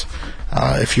comments.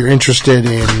 If you're interested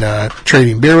in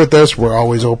trading beer with us, we're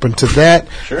always open to that.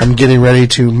 Sure. I'm getting ready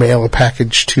to mail a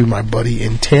package to my buddy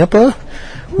in Tampa.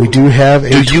 We do have a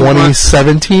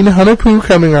 2017 Hunapoo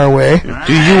coming our way.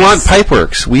 Do you want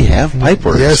Pipeworks? We have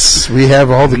Pipeworks. Yes, we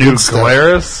have all the New good stuff.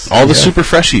 Glarus. All the super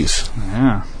freshies.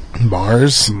 Yeah.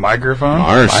 Mars. Microphone.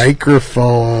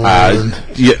 Microphone.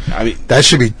 Yeah, I mean that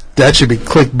should be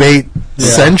clickbait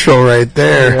central right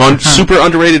there. On super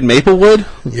underrated Maplewood.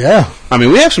 Yeah. I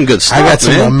mean, we have some good stuff. I got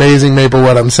some amazing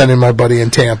Maplewood I'm sending my buddy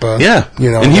in Tampa. Yeah.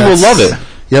 And he will love it.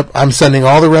 Yep, I'm sending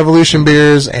all the Revolution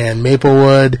beers and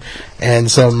Maplewood and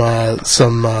some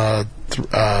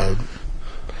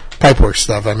Pipeworks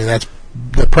stuff. I mean, that's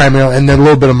the primary, and then a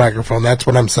little bit of Microphone. That's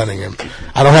what I'm sending him.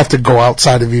 I don't have to go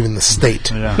outside of even the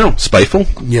state. Yeah. No, Spiteful.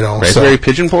 Raspberry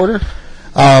Pigeon Porter.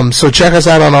 So check us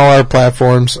out on all our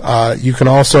platforms. You can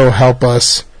also help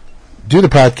us do the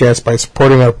podcast by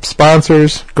supporting our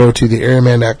sponsors. Go to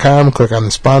theairman.com, click on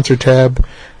the sponsor tab,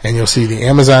 and you'll see the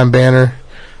Amazon banner.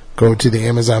 Go to the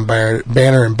Amazon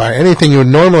banner and buy anything you would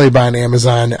normally buy on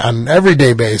Amazon on an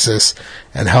everyday basis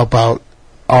and help out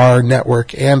our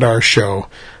network and our show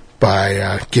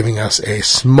by giving us a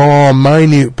small,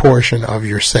 minute portion of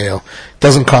your sale.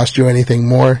 Doesn't cost you anything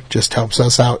more, just helps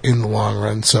us out in the long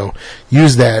run. So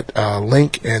use that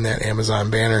link and that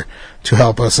Amazon banner to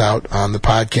help us out on the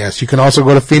podcast. You can also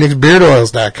go to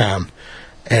PhoenixBeardOils.com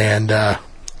and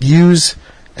use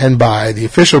and buy the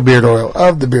official beard oil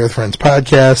of the Beer with Friends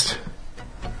podcast.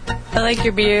 I like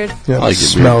your beard. Yep, it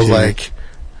smells like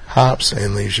hops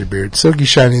and leaves your beard silky,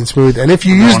 shiny, and smooth. And if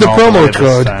you use the promo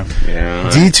code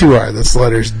D2R, that's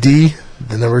letters D,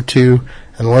 the number 2,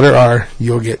 and the letter R,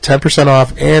 you'll get 10%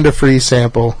 off and a free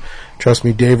sample. Trust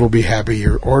me, Dave will be happy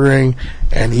you're ordering,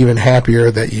 and even happier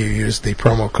that you used the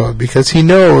promo code, because he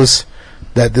knows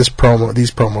that these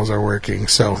promos are working.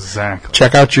 So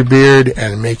check out your beard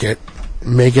and make it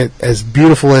as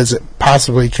beautiful as it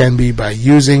possibly can be by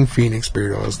using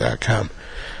PhoenixBeardOils.com.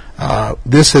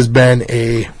 This has been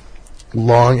a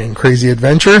long and crazy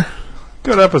adventure.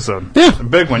 Good episode. Yeah. A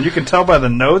big one. You can tell by the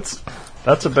notes.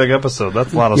 That's a big episode.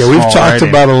 That's a lot of we've talked writing.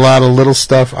 about a lot of little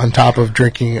stuff on top of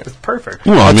drinking It's perfect.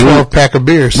 Well, a 12-pack of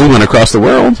beers. We went across the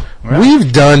world. Yeah.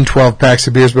 We've done 12 packs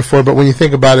of beers before, but when you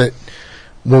think about it,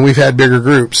 when we've had bigger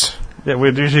groups, Yeah,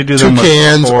 we'd usually do 2 them with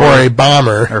cans 4 or a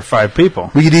bomber, or 5 people.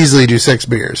 we could easily do 6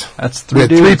 beers. That's 3 We had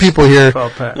dudes. 3 people here.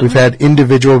 12 pack. We've had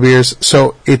individual beers,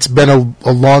 so it's been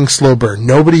a long, slow burn.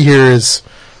 Nobody here is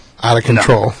out of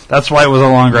control. No. That's why it was a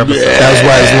longer episode. That was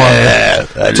why it was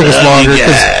longer. It took us longer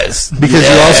because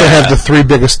you also have the 3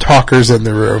 biggest talkers in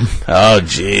the room. Oh,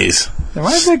 jeez. Am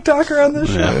I a big talker on this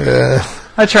show?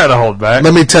 I try to hold back.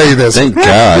 Let me tell you this. Thank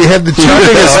God. We have the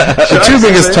 2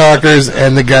 biggest talkers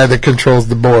and the guy that controls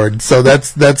the board. So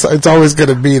that's it's always going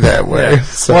to be that way. Yeah.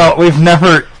 So. Well, we've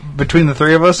never, between the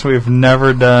 3 of us, we've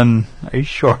never done a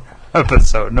short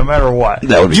episode, no matter what.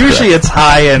 That would be usually correct. it's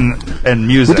high in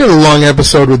music. We did a long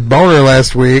episode with Boner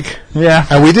last week. Yeah.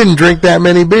 And we didn't drink that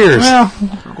many beers. Well,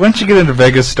 once you get into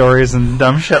Vegas stories and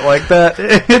dumb shit like that,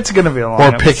 it's going to be a long Or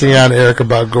episode. picking on Eric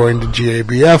about going to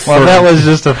GABF. Well, that was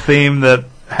just a theme that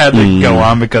had to go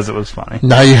on because it was funny.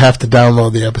 Now you have to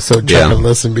download the episode, check Yeah. and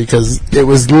listen, because it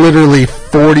was literally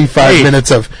 45 minutes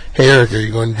of, hey, Eric, are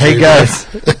you going to Hey, GABF?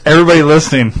 guys, everybody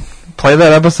listening, play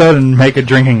that episode and make a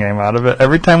drinking game out of it.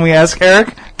 Every time we ask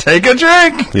Eric, take a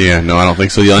drink. Yeah, no, I don't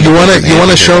think so. You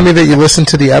want to show me that you listened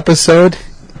to the episode?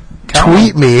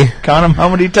 Tweet me Count them how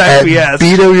many times at we asked.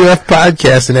 BWF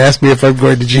Podcast and ask me if I'm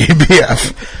going to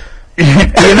GABF.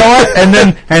 You know what?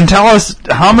 And tell us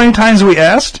how many times we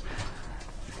asked.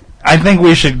 I think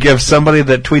we should give somebody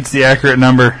that tweets the accurate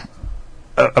number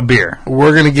a beer.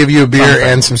 We're going to give you a beer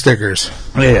and some stickers.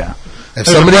 Yeah. If There's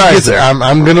a somebody prize gets, there.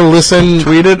 I'm going to listen.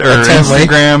 Tweet it or intently.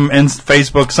 Instagram,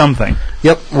 Facebook, something.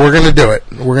 Yep, we're going to do it.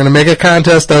 We're going to make a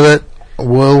contest of it.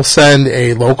 We'll send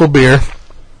a local beer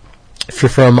if you're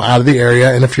from out of the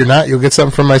area, and if you're not, you'll get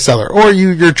something from my cellar. Or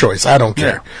your choice. I don't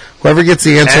care. Whoever gets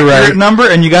the answer Accurate right. number,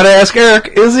 and you got to ask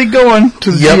Eric, is he going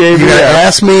to the Yep, GABF? you got to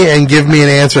ask me and give me an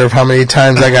answer of how many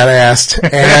times I got asked.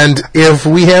 And if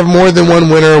we have more than one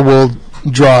winner, we'll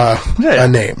draw a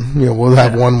name. We'll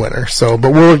have one winner. So,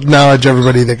 but we'll acknowledge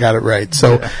everybody that got it right.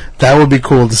 So that would be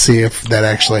cool to see if that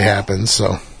actually happens.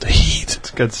 So The heat.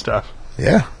 It's good stuff.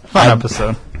 yeah, Fun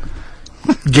episode.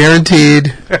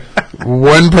 guaranteed.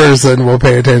 One person will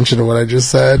pay attention to what I just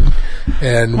said,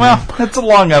 and Well, it's a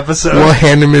long episode. we'll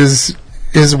hand him his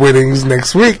winnings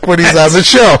next week when he's on the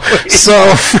show.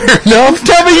 So fair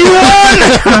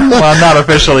enough. Well, not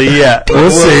officially yet. We'll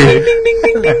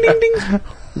see.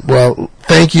 Well,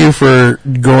 thank you for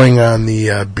going on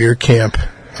the beer camp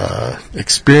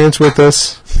experience with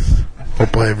us.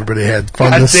 Hopefully everybody had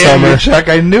fun this summer. Chuck,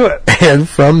 I knew it. And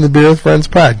from the Beer with Friends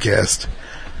podcast,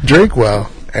 drink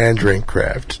well and drink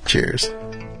craft. Cheers.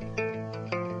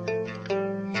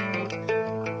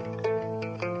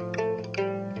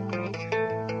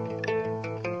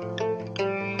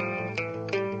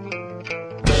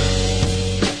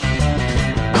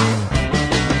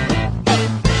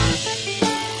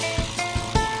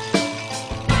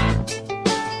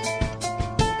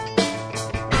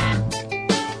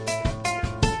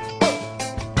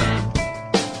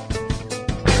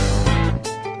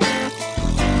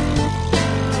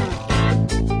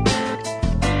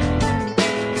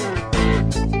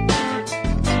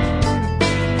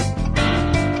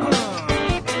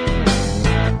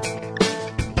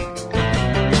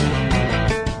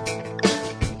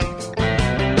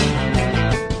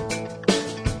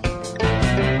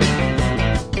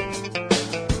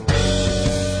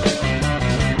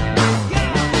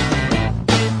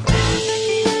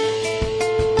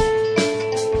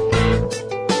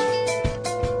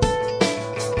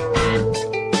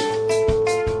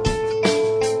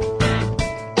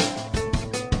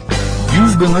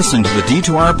 Been listening to the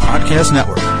D2R Podcast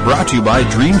Network, brought to you by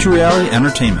Dream to Reality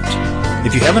Entertainment.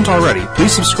 If you haven't already,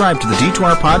 please subscribe to the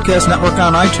D2R Podcast Network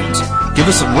on iTunes. Give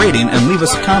us a rating and leave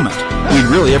us a comment. We'd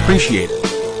really appreciate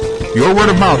it. Your word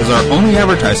of mouth is our only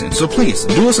advertising, so please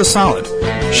do us a solid.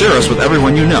 Share us with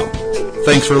everyone you know.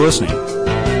 Thanks for listening.